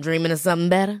 Dreaming of something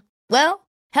better? Well,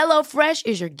 HelloFresh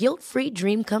is your guilt-free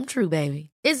dream come true, baby.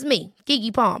 It's me,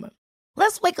 Keke Palmer.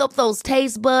 Let's wake up those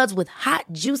taste buds with hot,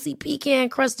 juicy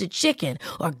pecan-crusted chicken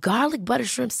or garlic butter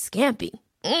shrimp scampi.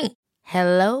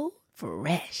 Hello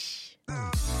Fresh.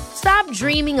 Stop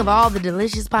dreaming of all the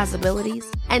delicious possibilities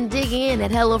and dig in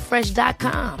at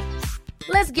HelloFresh.com.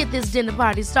 Let's get this dinner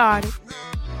party started.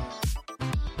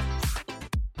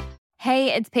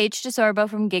 Hey, it's Paige DeSorbo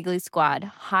from Giggly Squad.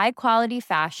 High quality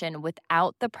fashion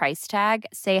without the price tag.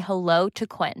 Say hello to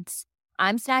Quince.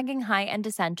 I'm snagging high-end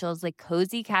essentials like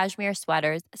cozy cashmere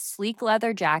sweaters, sleek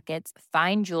leather jackets,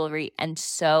 fine jewelry, and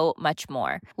so much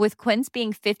more. With Quince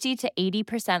being 50 to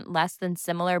 80% less than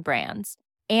similar brands.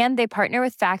 And they partner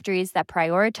with factories that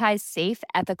prioritize safe,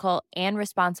 ethical, and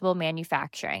responsible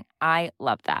manufacturing. I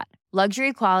love that.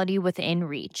 Luxury quality within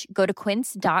reach. Go to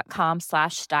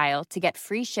quince.com/style to get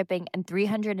free shipping and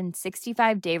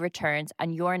 365-day returns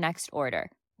on your next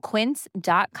order.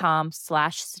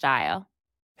 Quince.com/style.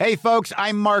 Hey, folks,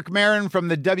 I'm Mark Maron from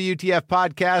the WTF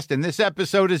Podcast, and this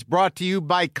episode is brought to you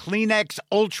by Kleenex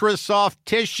Ultra Soft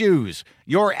Tissues,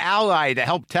 your ally to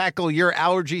help tackle your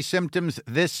allergy symptoms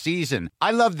this season. I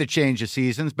love the change of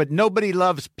seasons, but nobody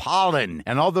loves pollen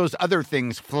and all those other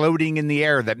things floating in the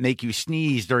air that make you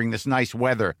sneeze during this nice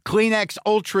weather. Kleenex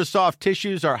Ultra Soft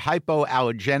Tissues are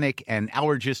hypoallergenic and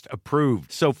allergist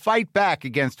approved, so fight back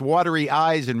against watery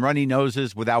eyes and runny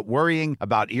noses without worrying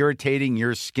about irritating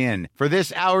your skin. For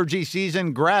this allergy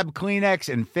season, grab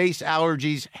Kleenex and face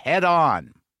allergies head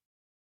on.